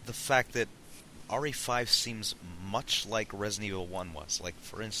the fact that RE5 seems much like Resident Evil 1 was. Like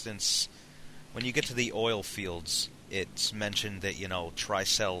for instance, when you get to the oil fields, it's mentioned that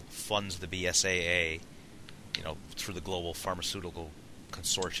Tricell funds the BSAA, through the Global Pharmaceutical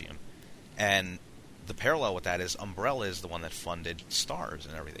Consortium, and the parallel with that is Umbrella is the one that funded STARS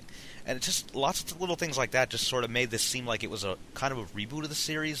and everything. And it's just lots of little things like that just sort of made this seem like it was a kind of a reboot of the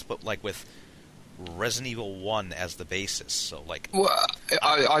series, but like with Resident Evil 1 as the basis. So like, well,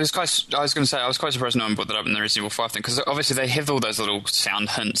 I was going to say I was quite surprised no one brought that up in the Resident Evil 5 thing, because obviously they have all those little sound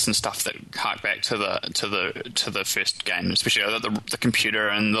hints and stuff that hark back to the first game, especially the computer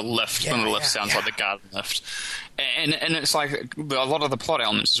and the lift when the lift sounds like the garden lift. And it's like a lot of the plot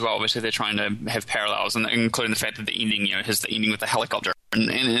elements as well. Obviously, they're trying to have parallels, and including the fact that the ending, has the ending with the helicopter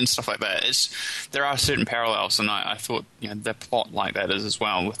and stuff like that. There are certain parallels, and I thought the plot like that is as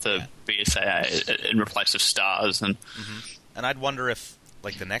well with the BSAA in replace of STARS. And I'd wonder if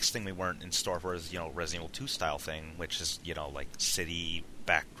like the next thing we weren't in store for is Resident Evil 2 style thing, which is like city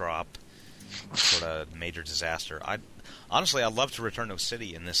backdrop sort of major disaster. I'd love to return to a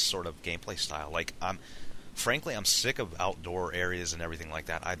city in this sort of gameplay style. Like frankly, I'm sick of outdoor areas and everything like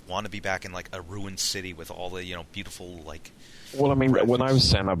that. I'd want to be back in like a ruined city with all the beautiful like. Well, I mean, when I was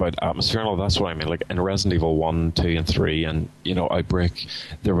saying about atmosphere and all, that's what I mean. Like in Resident Evil 1, 2, and 3, and Outbreak,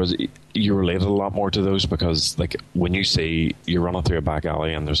 you related a lot more to those because like when you're running through a back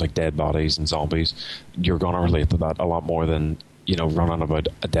alley and there's like dead bodies and zombies, you're gonna relate to that a lot more than running about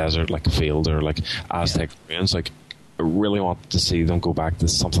a desert like a field or like Aztec ruins. Like, I really want to see them go back to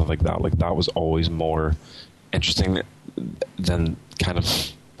something like that. Like that was always more interesting than kind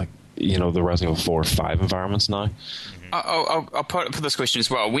of like the Resident Evil 4 or 5 environments now. I'll put this question as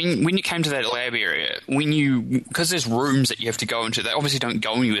well. When you came to that lab area, because there's rooms that you have to go into, they obviously don't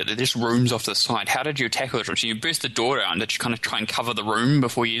go anywhere. They're just rooms off to the side. How did you tackle those rooms? Did you burst the door down? Did you kind of try and cover the room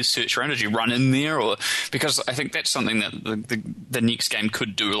before you search around? Did you run in there? Or because I think that's something that the next game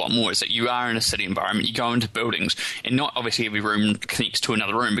could do a lot more, is that you are in a city environment, you go into buildings, and not obviously every room connects to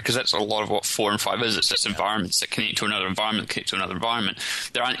another room, because that's a lot of what 4 and 5 is. It's just environments that connect to another environment, connect to another environment.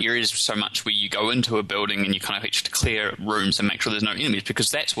 There aren't areas so much where you go into a building and you kind of have to clear rooms and make sure there's no enemies, because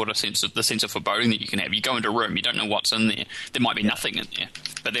that's what the sense of foreboding that you can have. You go into a room, you don't know what's in there. There might be nothing in there,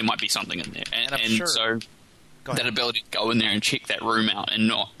 but there might be something in there. And so that ability to go in there and check that room out and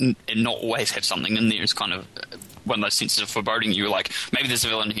not always have something in there is kind of one of those senses of foreboding. You're like, maybe there's a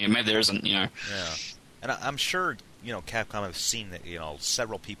villain here, maybe there isn't. Yeah, and I'm sure Capcom have seen that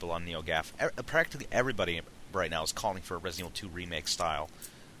several people on NeoGAF, practically everybody right now is calling for a Resident Evil 2 remake style.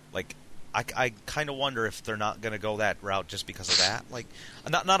 Like, I kind of wonder if they're not going to go that route just because of that. Like,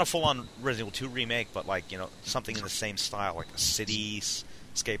 not a full-on Resident Evil 2 remake, but like something in the same style, like a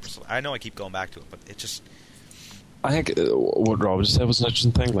cityscape or something. I know I keep going back to it, but it just. I think what Rob just said was an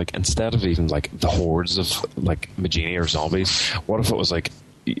interesting thing. Like, instead of even like the hordes of like Magini or zombies, what if it was like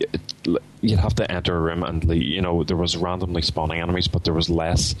you'd have to enter a room and there was randomly spawning enemies, but there was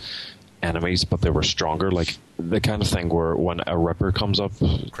less enemies, but they were stronger. Like the kind of thing where when a Ripper comes up,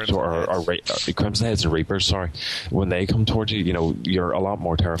 Crimson Heads and Reapers, sorry, when they come towards you, you know, you're a lot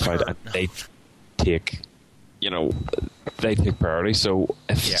more terrified, and they take, you know, they take priority. So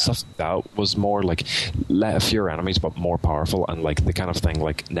if stuff like that was more like fewer enemies but more powerful, and like the kind of thing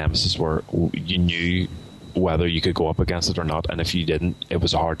like Nemesis, where you knew whether you could go up against it or not, and if you didn't, it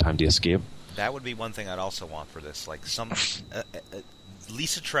was a hard time to escape. That would be one thing I'd also want for this. Like some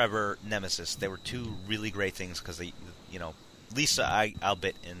Lisa Trevor, Nemesis, they were two really great things because they, you know, Lisa, I'll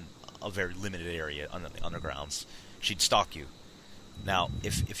bet in a very limited area under the undergrounds, she'd stalk you. Now,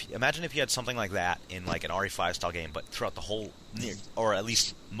 if imagine if you had something like that in like an RE5 style game, but throughout the whole, or at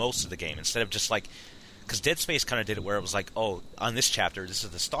least most of the game, instead of just like, because Dead Space kind of did it where it was like, oh, on this chapter, this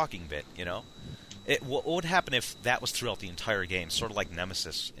is the stalking bit, you know? What would happen if that was throughout the entire game, sort of like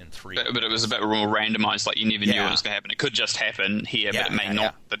Nemesis in 3? But it was a bit more randomized, like you never knew what was going to happen. It could just happen here, but it may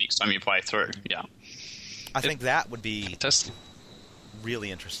not the next time you play through. Yeah, I think that would be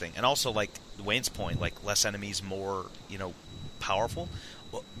really interesting. And also, like Wayne's point, like less enemies, more, you know, powerful.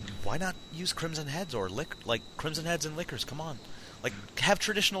 Well, why not use Crimson Heads or like Crimson Heads and Lickers? Come on, like have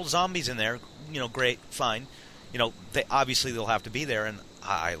traditional zombies in there. You know, great, fine. You know, they'll have to be there, and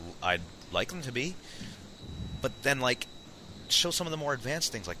I'd like them to be, but then like show some of the more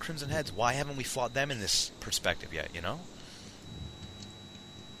advanced things like Crimson Heads. Why haven't we fought them in this perspective yet, you know?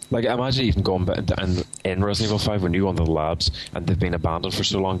 Like imagine even going back in Resident Evil 5 when you go into the labs and they've been abandoned for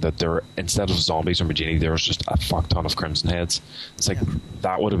so long that they're, instead of zombies or Magini, there was just a fuck ton of Crimson Heads. It's like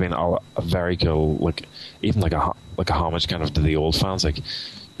that would have been a very cool, like even like a homage kind of to the old fans. Like,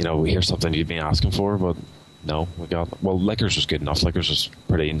 you know, here's something you'd been asking for, but no, Lickers was good enough. Lickers was a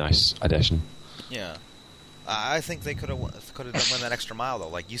pretty nice addition. Yeah, I think they could have done that extra mile though.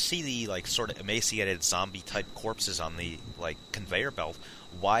 Like you see the like sort of emaciated zombie type corpses on the like conveyor belt.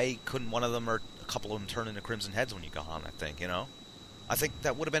 Why couldn't one of them or a couple of them turn into Crimson Heads when you got on? I think I think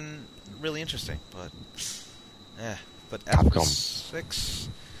that would have been really interesting. But Capcom 6.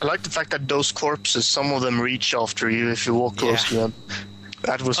 I like the fact that those corpses, some of them reach after you if you walk close to them.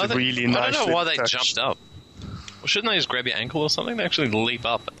 That was really nice. I don't know why they jumped up. Well, shouldn't they just grab your ankle or something? They actually leap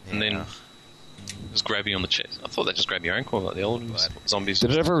up and then just grab you on the chest. I thought they just grab your ankle like the old zombies.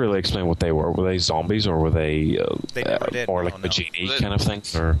 Did it ever really explain what they were? Were they zombies or were they more like a genie kind of thing?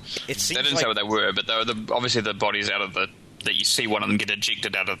 Or they didn't say what they were, but they were obviously the bodies out of that you see one of them get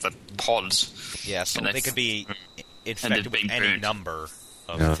ejected out of the pods. Yeah, so they could be infected with any number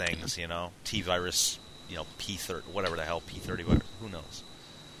of things, you know, T-virus, you know, P30, whatever the hell, P30, whatever, who knows.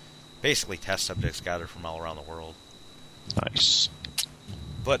 Basically, test subjects gathered from all around the world. Nice.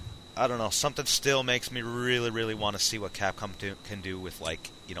 But, I don't know, something still makes me really, really want to see what Capcom can do with, like,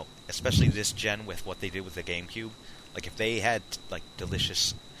 you know, especially this gen with what they did with the GameCube. Like, if they had, like,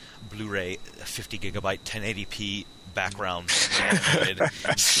 delicious Blu-ray 50GB 1080p background animated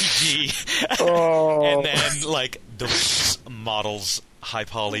CG, and then, like, deluxe models, high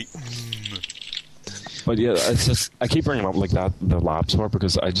poly. But yeah, it's just I keep bringing up like that the labs part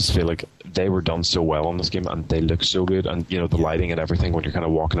because I just feel like they were done so well on this game and they look so good, and you know the lighting and everything when you're kind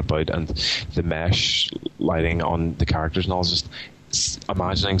of walking about and the mesh lighting on the characters and all. Just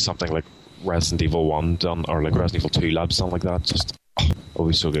imagining something like Resident Evil 1 done or like Resident Evil 2 labs done like that, just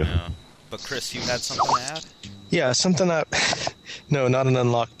always so good. Yeah. But Chris, you had something to add? Yeah, something that no, not an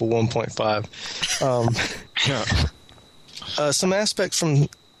unlockable 1.5. Some aspects from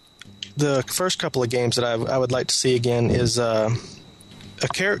the first couple of games that I would like to see again is a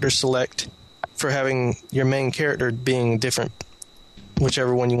character select for having your main character being different,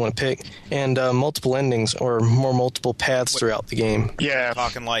 whichever one you want to pick, and multiple endings or more multiple paths throughout the game. Yeah.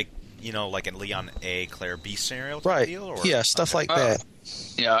 Talking like, you know, like in Leon A, Claire B scenario type right. deal? Or? Yeah, stuff like that.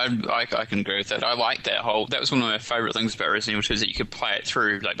 Yeah, I can agree with that. I like that whole... That was one of my favourite things about Resident Evil 2 is that you could play it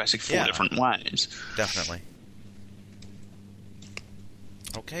through like basically 4 different ways. Definitely.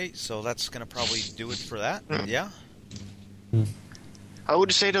 Okay, so that's going to probably do it for that. Yeah? I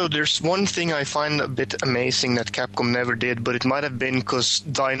would say, though, there's one thing I find a bit amazing that Capcom never did, but it might have been because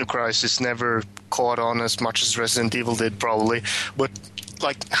Dino Crisis never caught on as much as Resident Evil did, probably. But,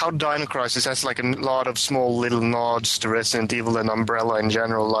 like, how Dino Crisis has, like, a lot of small little nods to Resident Evil and Umbrella in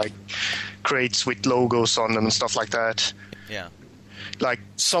general, like crates with logos on them and stuff like that. Yeah. Like,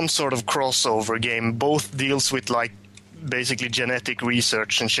 some sort of crossover game. Both deals with, like, basically genetic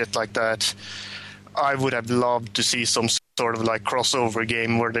research and shit like that. I would have loved to see some sort of like crossover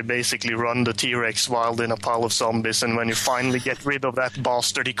game where they basically run the T-Rex wild in a pile of zombies, and when you finally get rid of that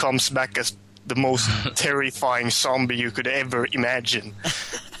bastard, he comes back as the most terrifying zombie you could ever imagine.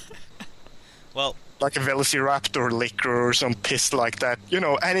 Well, like a Velociraptor liquor or some piss like that.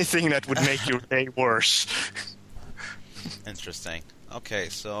 Anything that would make your day worse. Interesting. Okay,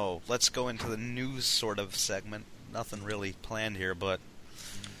 so let's go into the news sort of segment. Nothing really planned here, but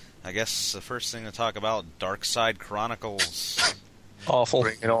I guess the first thing to talk about, Darkside Chronicles. Awful.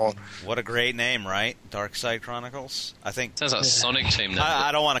 Bring it on. What a great name, right? Darkside Chronicles. I think sounds like a Sonic team now.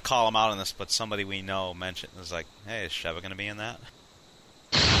 I don't want to call him out on this, but somebody we know mentioned was like, "Hey, is Sheva going to be in that?"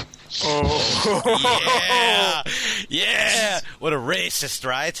 Oh, yeah! What a racist,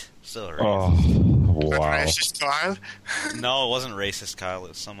 right? Still a racist. Oh, wow. Racist Kyle? No, it wasn't racist Kyle. It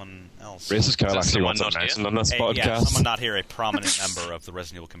was someone else. Racist Kyle actually wants to mention on this podcast. Yeah, someone not here, a prominent member of the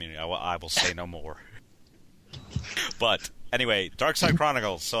Resident Evil community. I will say no more. But anyway, Darkside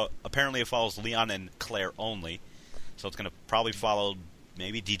Chronicles. So apparently it follows Leon and Claire only. So it's going to probably follow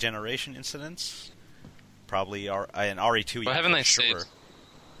maybe degeneration incidents. Probably an RE2. But haven't they said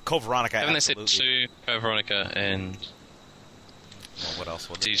Code Veronica? Haven't absolutely. they said 2 Code Veronica and what else?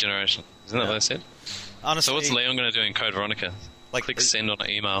 Degeneration? Isn't that what they said? Honestly, so what's Leon going to do in Code Veronica? Click send on an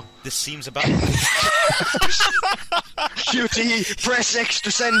email. This seems about. QT, press X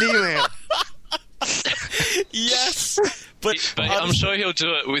to send email. Yes, but I'm sure he'll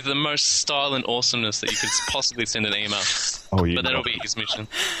do it with the most style and awesomeness that you could possibly send an email. Oh, yeah. But that'll be his mission.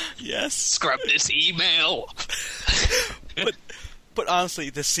 Yes. Scrub this email. But honestly,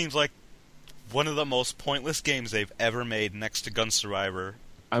 this seems like one of the most pointless games they've ever made, next to Gun Survivor.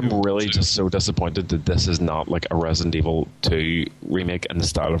 I'm really just so disappointed that this is not like a Resident Evil 2 remake in the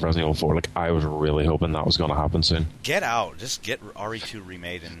style of Resident Evil 4. Like, I was really hoping that was going to happen soon. Get out. Just get RE2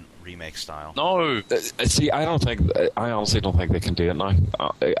 remade in remake style. No. See, I honestly don't think they can do it now.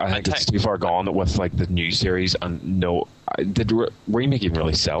 I think it's too far gone with like the new series. And no, did remake even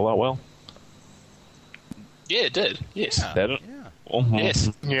really sell that well? Yeah, it did. Yes. Did it? Yeah. Mm-hmm. Yes.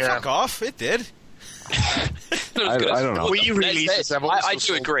 Yeah. Fuck off. It did. I don't know. We releases have also I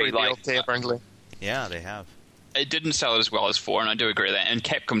do agree. sold pretty okay, apparently. Yeah, they have. It didn't sell as well as 4, and I do agree with that. And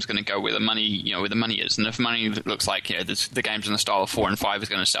Capcom's going to go where the money, where the money is. And if money looks like the games in the style of 4 and 5 is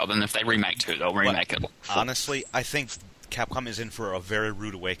going to sell, then if they remake 2, they'll remake it. Honestly, I think Capcom is in for a very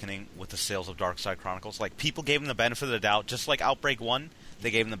rude awakening with the sales of Darkside Chronicles. Like, people gave them the benefit of the doubt, just like Outbreak 1.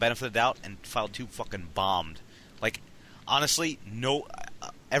 They gave them the benefit of the doubt, and File 2 fucking bombed. Like, honestly, no.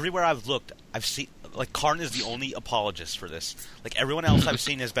 Everywhere I've looked, I've seen. Like, Karn is the only apologist for this. Like, everyone else I've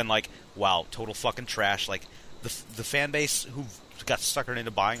seen has been like, wow, total fucking trash. Like, the fan base who got suckered into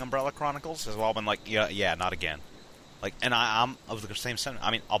buying Umbrella Chronicles has all been like, yeah, not again. Like, and I'm of the same sentiment.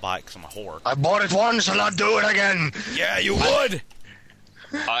 I mean, I'll buy it because I'm a whore. I bought it once and I'll do it again. Yeah, you would.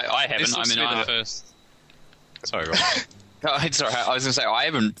 I haven't. This looks to be the first. Sorry, Rob. It's alright. I was going to say I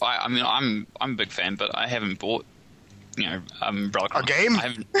haven't. I mean, I'm a big fan, but I haven't bought. Umbrella a game? I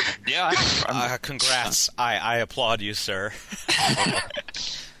haven't. Yeah. Congrats. I applaud you, sir.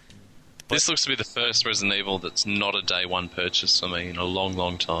 This looks to be the first Resident Evil that's not a day one purchase for me in a long,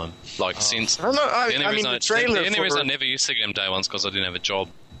 long time. Like, since... I don't know, the only reason I never used to get them day ones because I didn't have a job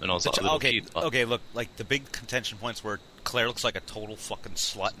when I was like a little kid. Okay, look, like, the big contention points where Claire looks like a total fucking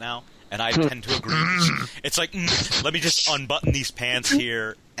slut now, and I tend to agree. It's like, let me just unbutton these pants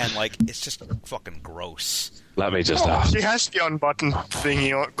here, and, like, it's just fucking gross. Let me just she has the unbutton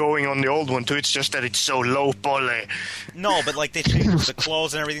thingy going on the old one too. It's just that it's so low poly. No, but like they changed the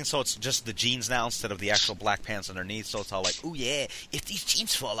clothes and everything, so it's just the jeans now instead of the actual black pants underneath. So it's all like, oh yeah, if these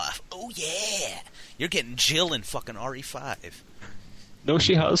jeans fall off, oh yeah, you're getting Jill in fucking RE5. No,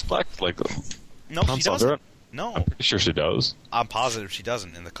 she has black No, she doesn't. No, I'm pretty sure she does. I'm positive she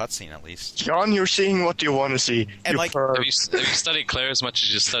doesn't in the cutscene at least. John, you're seeing what you want to see. And like, have you studied Claire as much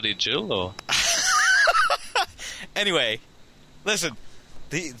as you studied Jill, or? Anyway, listen,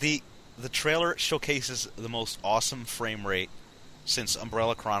 the trailer showcases the most awesome frame rate since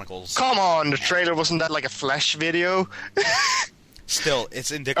Umbrella Chronicles. Come on, the trailer wasn't that like a flash video? Still,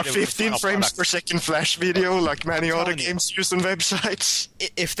 it's indicative a 15 of frames per second flash video, like many other games used on websites.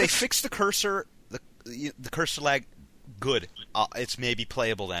 If they fix the cursor, the cursor lag, good. It's maybe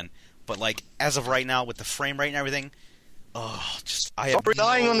playable then. But like as of right now, with the frame rate and everything. Stop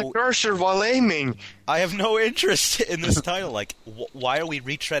relying on the cursor while aiming. I have no interest in this title. Like, why are we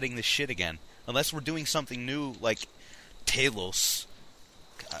retreading this shit again? Unless we're doing something new, like Talos.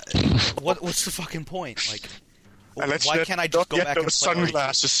 What's the fucking point? Like, why can't I just go back and play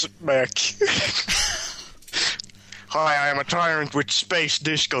sunglasses back? Hi, I am a tyrant with space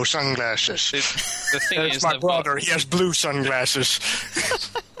disco sunglasses. The thing is, my brother. He has blue sunglasses.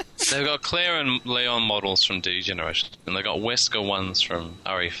 They've got Claire and Leon models from D-Generation, and they've got Wesker ones from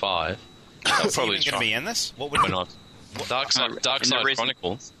RE5. They'll probably going to be in this? What would not? Darkside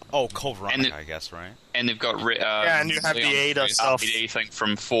Chronicles. Oh, Code Veronica, I guess, right? And they've got and you have the Ada stuff. RPD thing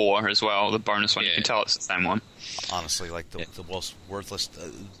from 4 as well. The bonus one, you can tell it's the same one. Honestly, like the most worthless,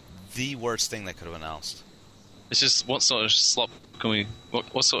 the worst thing they could have announced. It's just what sort of slop can we?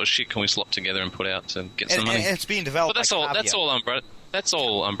 What sort of shit can we slop together and put out to get some money? And it's being developed. But that's by all. Cavia. That's all Umbrella. That's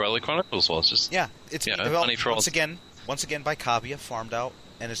all Umbrella Chronicles was. Just it's being developed money for once again by Cavia, farmed out,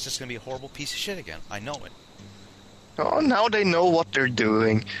 and it's just going to be a horrible piece of shit again. I know it. Oh, now they know what they're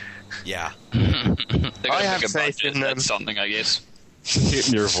doing. Yeah. I have faith in them. That's something, I guess.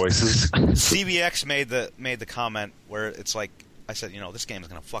 Hitting your voices. CBX made the comment where it's like, I said, this game is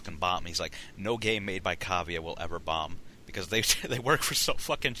going to fucking bomb. He's like, no game made by Cavia will ever bomb. Because they work for so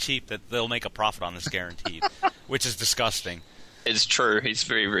fucking cheap that they'll make a profit on this guaranteed. Which is disgusting. It's true. He's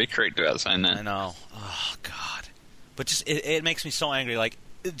very, very correct about saying that. I know. Oh, God. But just it makes me so angry. Like,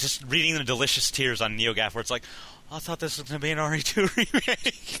 just reading the delicious tears on NeoGAF where it's like, I thought this was going to be an RE2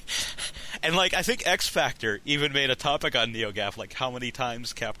 remake. And, like, I think X Factor even made a topic on NeoGAF, like, how many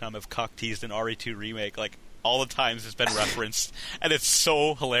times Capcom have cock-teased an RE2 remake. Like, all the times it's been referenced. And it's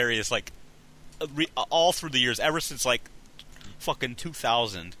so hilarious. Like, all through the years, ever since, like, fucking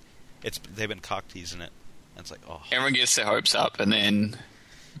 2000, they've been cock-teasing it. And it's like, oh. Everyone gets their hopes up, and then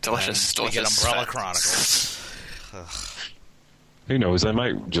delicious. We get Umbrella Chronicles. Who knows? They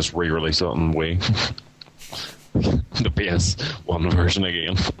might just re-release it on Wii. The PS1 version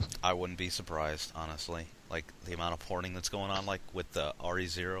again. I wouldn't be surprised, honestly. Like, the amount of porting that's going on, like, with the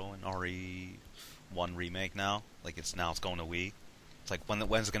RE0 and RE1 remake now. Like, it's going to Wii. It's like,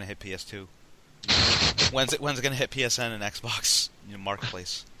 when's it going to hit PS2? When's it going to hit PSN and Xbox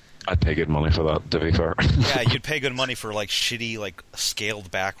Marketplace? I'd pay good money for that, to be fair. Yeah, you'd pay good money for, like, shitty, like, scaled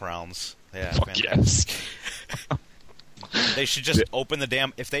backgrounds. Yeah, fuck yes. They should just open the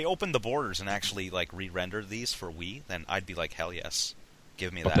damn... If they open the borders and actually, like, re-render these for Wii, then I'd be like, hell yes.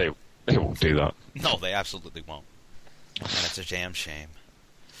 Give me that. But they won't do that. No, they absolutely won't. And it's a damn shame.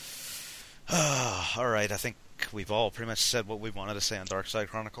 Alright, I think we've all pretty much said what we wanted to say on Darkside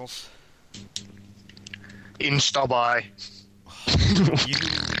Chronicles. Insta-buy. You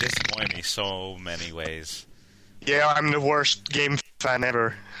disappoint me so many ways. Yeah, I'm the worst game fan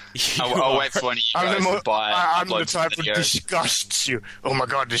ever. I'll wait for one of you guys to buy it. I'm the type who disgusts you. Oh my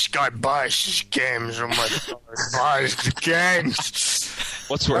god, this guy buys his games. Oh my god, buys the games.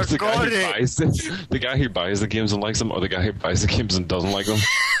 What's worse, the guy who buys the games and likes them, or the guy who buys the games and doesn't like them?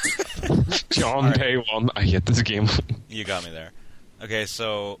 John, day one, I hate this game. You got me there. Okay,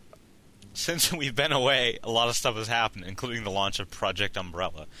 so since we've been away, a lot of stuff has happened, including the launch of Project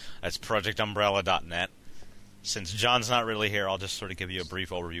Umbrella. That's projectumbrella.net. Since John's not really here, I'll just sort of give you a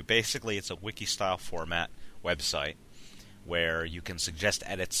brief overview. Basically, it's a wiki-style format website where you can suggest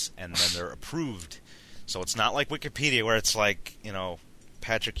edits and then they're approved. So it's not like Wikipedia where it's like,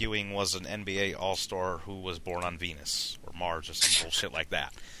 Patrick Ewing was an NBA All-Star who was born on Venus or Mars or some bullshit like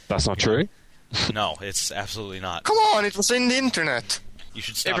that. That's not true? No, it's absolutely not. Come on, it was in the internet. You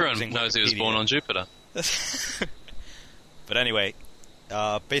should stop Everyone using knows Wikipedia. he was born on Jupiter. But anyway,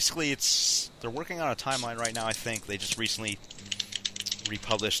 basically they're working on a timeline right now, I think. They just recently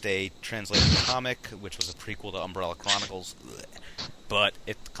republished a translated comic, which was a prequel to Umbrella Chronicles. But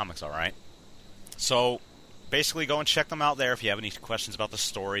the comic's alright. So, basically go and check them out there if you have any questions about the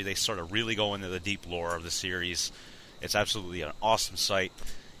story. They sort of really go into the deep lore of the series. It's absolutely an awesome site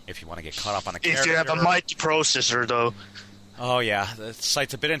if you want to get caught up on a character. If you have a mighty processor, though. Oh yeah, the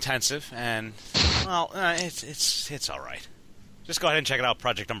site's a bit intensive, and, well, it's alright. Just go ahead and check it out,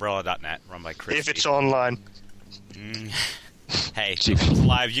 projectumbrella.net, run by Chris. If it's online. Hey, if it's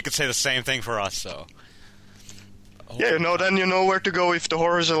live, you could say the same thing for us, so... Yeah, then you know where to go if the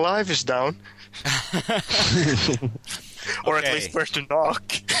Horrors Alive is down. Or at least where to knock.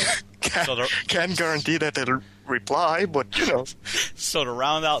 Can't guarantee that they'll reply, but, So to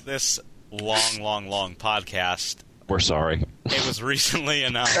round out this long podcast... We're sorry. It was recently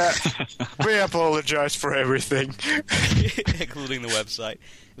announced... we apologize for everything. Including the website.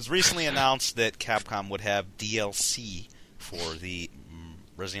 It was recently announced that Capcom would have DLC for the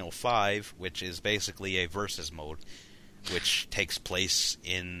Resident Evil 5, which is basically a versus mode, which takes place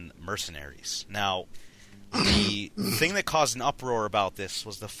in Mercenaries. Now, the thing that caused an uproar about this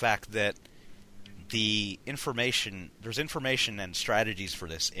was the fact that there's information and strategies for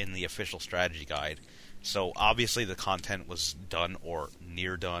this in the official strategy guide. So obviously the content was done or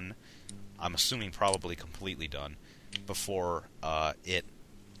near done. I'm assuming probably completely done before it,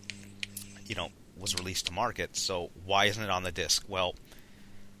 was released to market. So why isn't it on the disc? Well,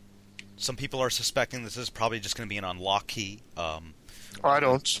 some people are suspecting this is probably just going to be an unlock key. I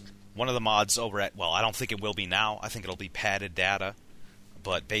don't. One of the mods over at... Well, I don't think it will be now. I think it'll be padded data.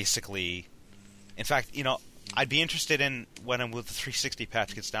 But basically, in fact, I'd be interested in when the 360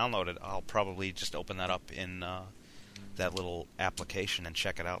 patch gets downloaded, I'll probably just open that up in that little application and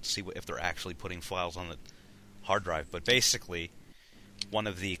check it out, see if they're actually putting files on the hard drive. But basically, one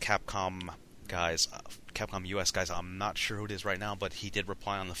of the Capcom guys, Capcom US guys, I'm not sure who it is right now, but he did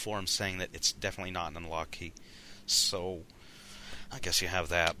reply on the forum saying that it's definitely not an unlock key. So, I guess you have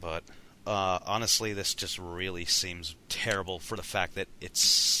that, but honestly, this just really seems terrible for the fact that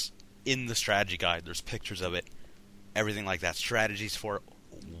it's in the strategy guide. There's pictures of it, everything like that, strategies for it.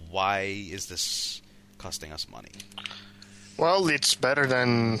 Why is this costing us money? Well, it's better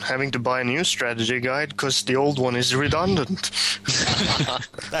than having to buy a new strategy guide, because the old one is redundant.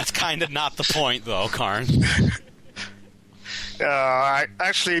 That's kind of not the point, though, Karn.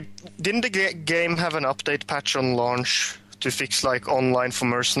 Actually, didn't the game have an update patch on launch to fix, like, online for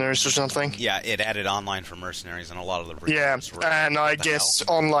mercenaries or something? Yeah, it added online for mercenaries, and a lot of the recruits were... Yeah, and I guess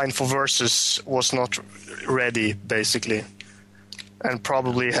online for Versus was not ready, basically. And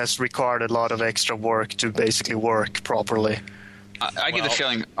probably has required a lot of extra work to basically work properly. I get the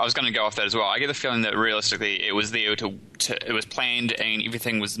feeling, I was going to go off that as well, I get the feeling that realistically it was there it was planned and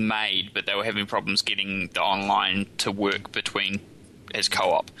everything was made, but they were having problems getting the online to work as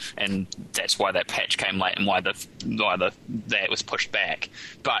co-op, and that's why that patch came late and why that was pushed back.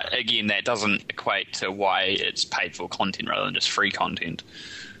 But again, that doesn't equate to why it's paid for content rather than just free content.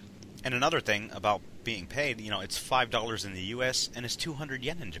 And another thing about being paid, it's $5 in the US and it's 200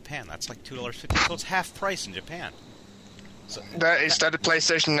 yen in Japan. That's like $2.50, so it's half price in Japan. So is that a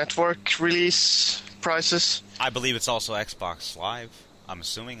PlayStation Network release prices? I believe it's also Xbox Live, I'm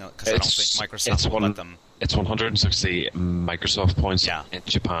assuming, because I don't think Microsoft will let them... It's 160 Microsoft points in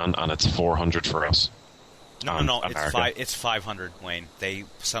Japan, and it's 400 for us. No, it's 500, Wayne.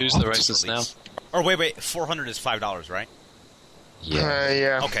 Who's the racist now? Or wait, 400 is $5, right?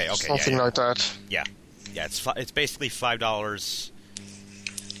 Yeah. Okay. Something like that. Yeah. It's basically $5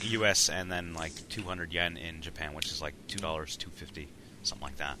 US and then like 200 yen in Japan, which is like $2.50, something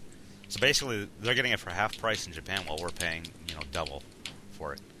like that. So basically, they're getting it for half price in Japan while we're paying, double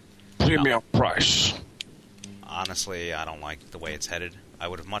for it. Premium price. Honestly, I don't like the way it's headed. I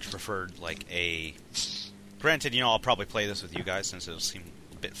would have much preferred like a. Granted, I'll probably play this with you guys since it'll seem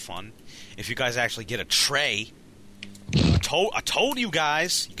a bit fun. If you guys actually get a tray. I told you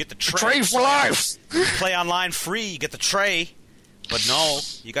guys, you get the tray. Tray for life! Play online free, you get the tray. But no,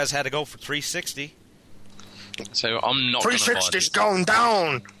 you guys had to go for 360. So I'm not going to buy it. 360's going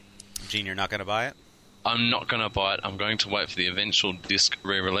down! Gene, you're not going to buy it? I'm not going to buy it. I'm going to wait for the eventual disc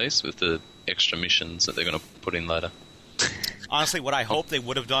re-release with the extra missions that they're going to put in later. Honestly, what I hope they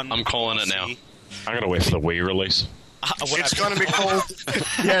would have done... I'm calling it now. I'm going to wait for the Wii release. It's going to be called,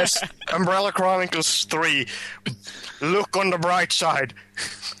 yes, Umbrella Chronicles 3. Look on the bright side.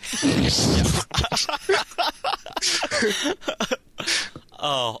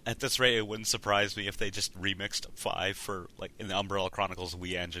 Oh, at this rate, it wouldn't surprise me if they just remixed 5 for like in the Umbrella Chronicles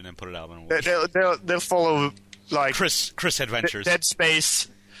Wii engine and put it out on Wii. They'll follow like Chris Adventures, Dead Space,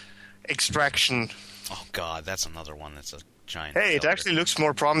 Extraction. Oh God, that's another one that's a giant. Hey, it actually looks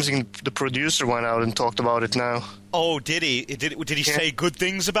more promising. The producer went out and talked about it now. Oh, did he? Did he say good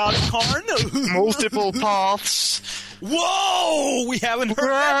things about it, Karn? Multiple paths. Whoa! We haven't heard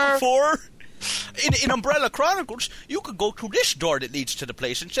that before. In Umbrella Chronicles, you could go to this door that leads to the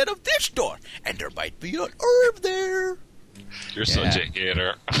place instead of this door, and there might be an herb there. You're such a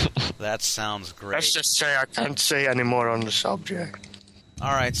hater. That sounds great. Let's just say I can't say any more on the subject.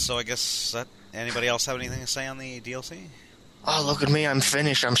 All right, so I guess anybody else have anything to say on the DLC? Oh, look at me! I'm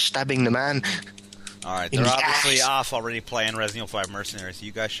finished. I'm stabbing the man. All right, they're obviously off already playing Resident Evil 5 Mercenaries.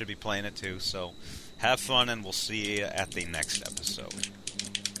 You guys should be playing it too. So have fun, and we'll see you at the next episode.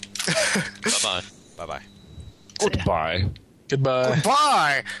 Bye-bye. Bye-bye. Goodbye. Goodbye.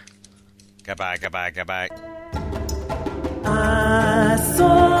 Goodbye. Goodbye, goodbye, goodbye. Our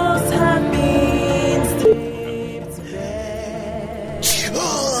souls have been stripped bare.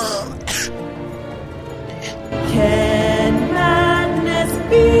 Can madness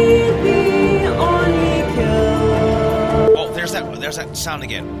be the only cure? Oh, there's that sound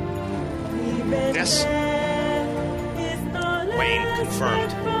again. Yes. Wayne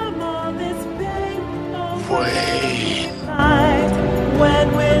confirmed. Wait. When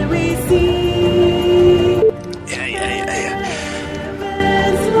will we see? Yeah.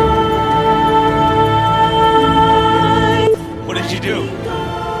 What did you do?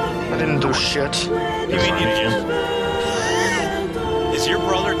 I didn't do shit. You mean you just... Is your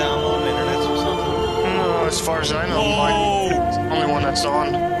brother downloading the internet or something? No, as far as I know, I'm the only one that's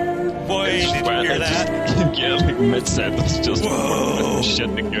on. Boy, did you hear that? Yeah, like mid-sentence, just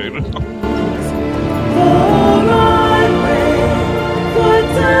shit to go.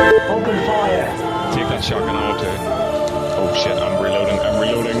 Open fire. Take that shotgun ammo too. Oh shit, I'm reloading.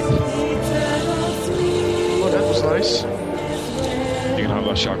 Oh, that was nice. You can have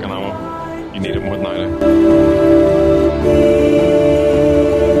that shotgun ammo. You need it more than I do.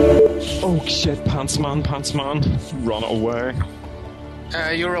 Oh shit, pants man. Run away.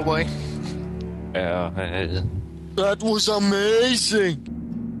 You're away. That was amazing.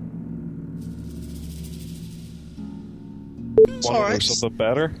 Want to know something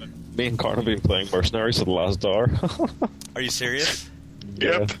better? Me and Carter have been playing Mercenaries for the last hour. Are you serious?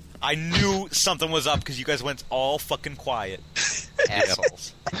 Yep. I knew something was up because you guys went all fucking quiet.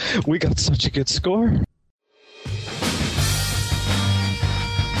 Assholes. We got such a good score.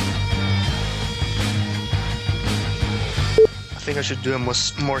 I think I should do a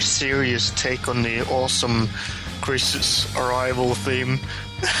more serious take on the awesome Chris's arrival theme.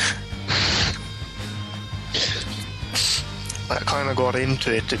 I kind of got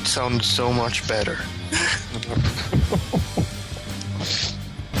into it. It sounded so much better.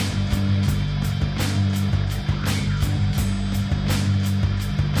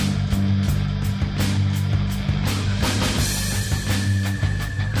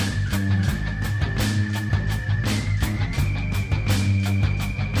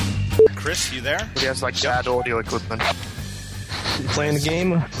 Chris, you there? He has like bad audio equipment. Playing the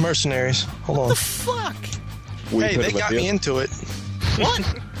game Mercenaries. Hold on. What the fuck? Hey, they got me into it. What?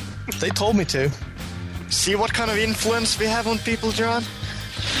 They told me to. See what kind of influence we have on people, John?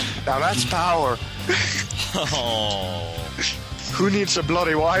 Now that's power. Oh. Who needs a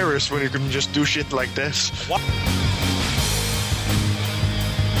bloody virus when you can just do shit like this? What?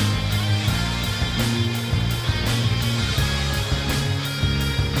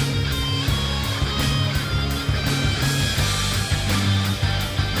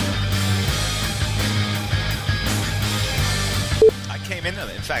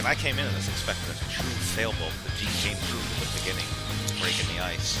 I came into this expecting a true sailboat. The G came through at the beginning, breaking the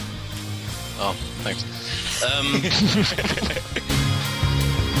ice. Oh, thanks.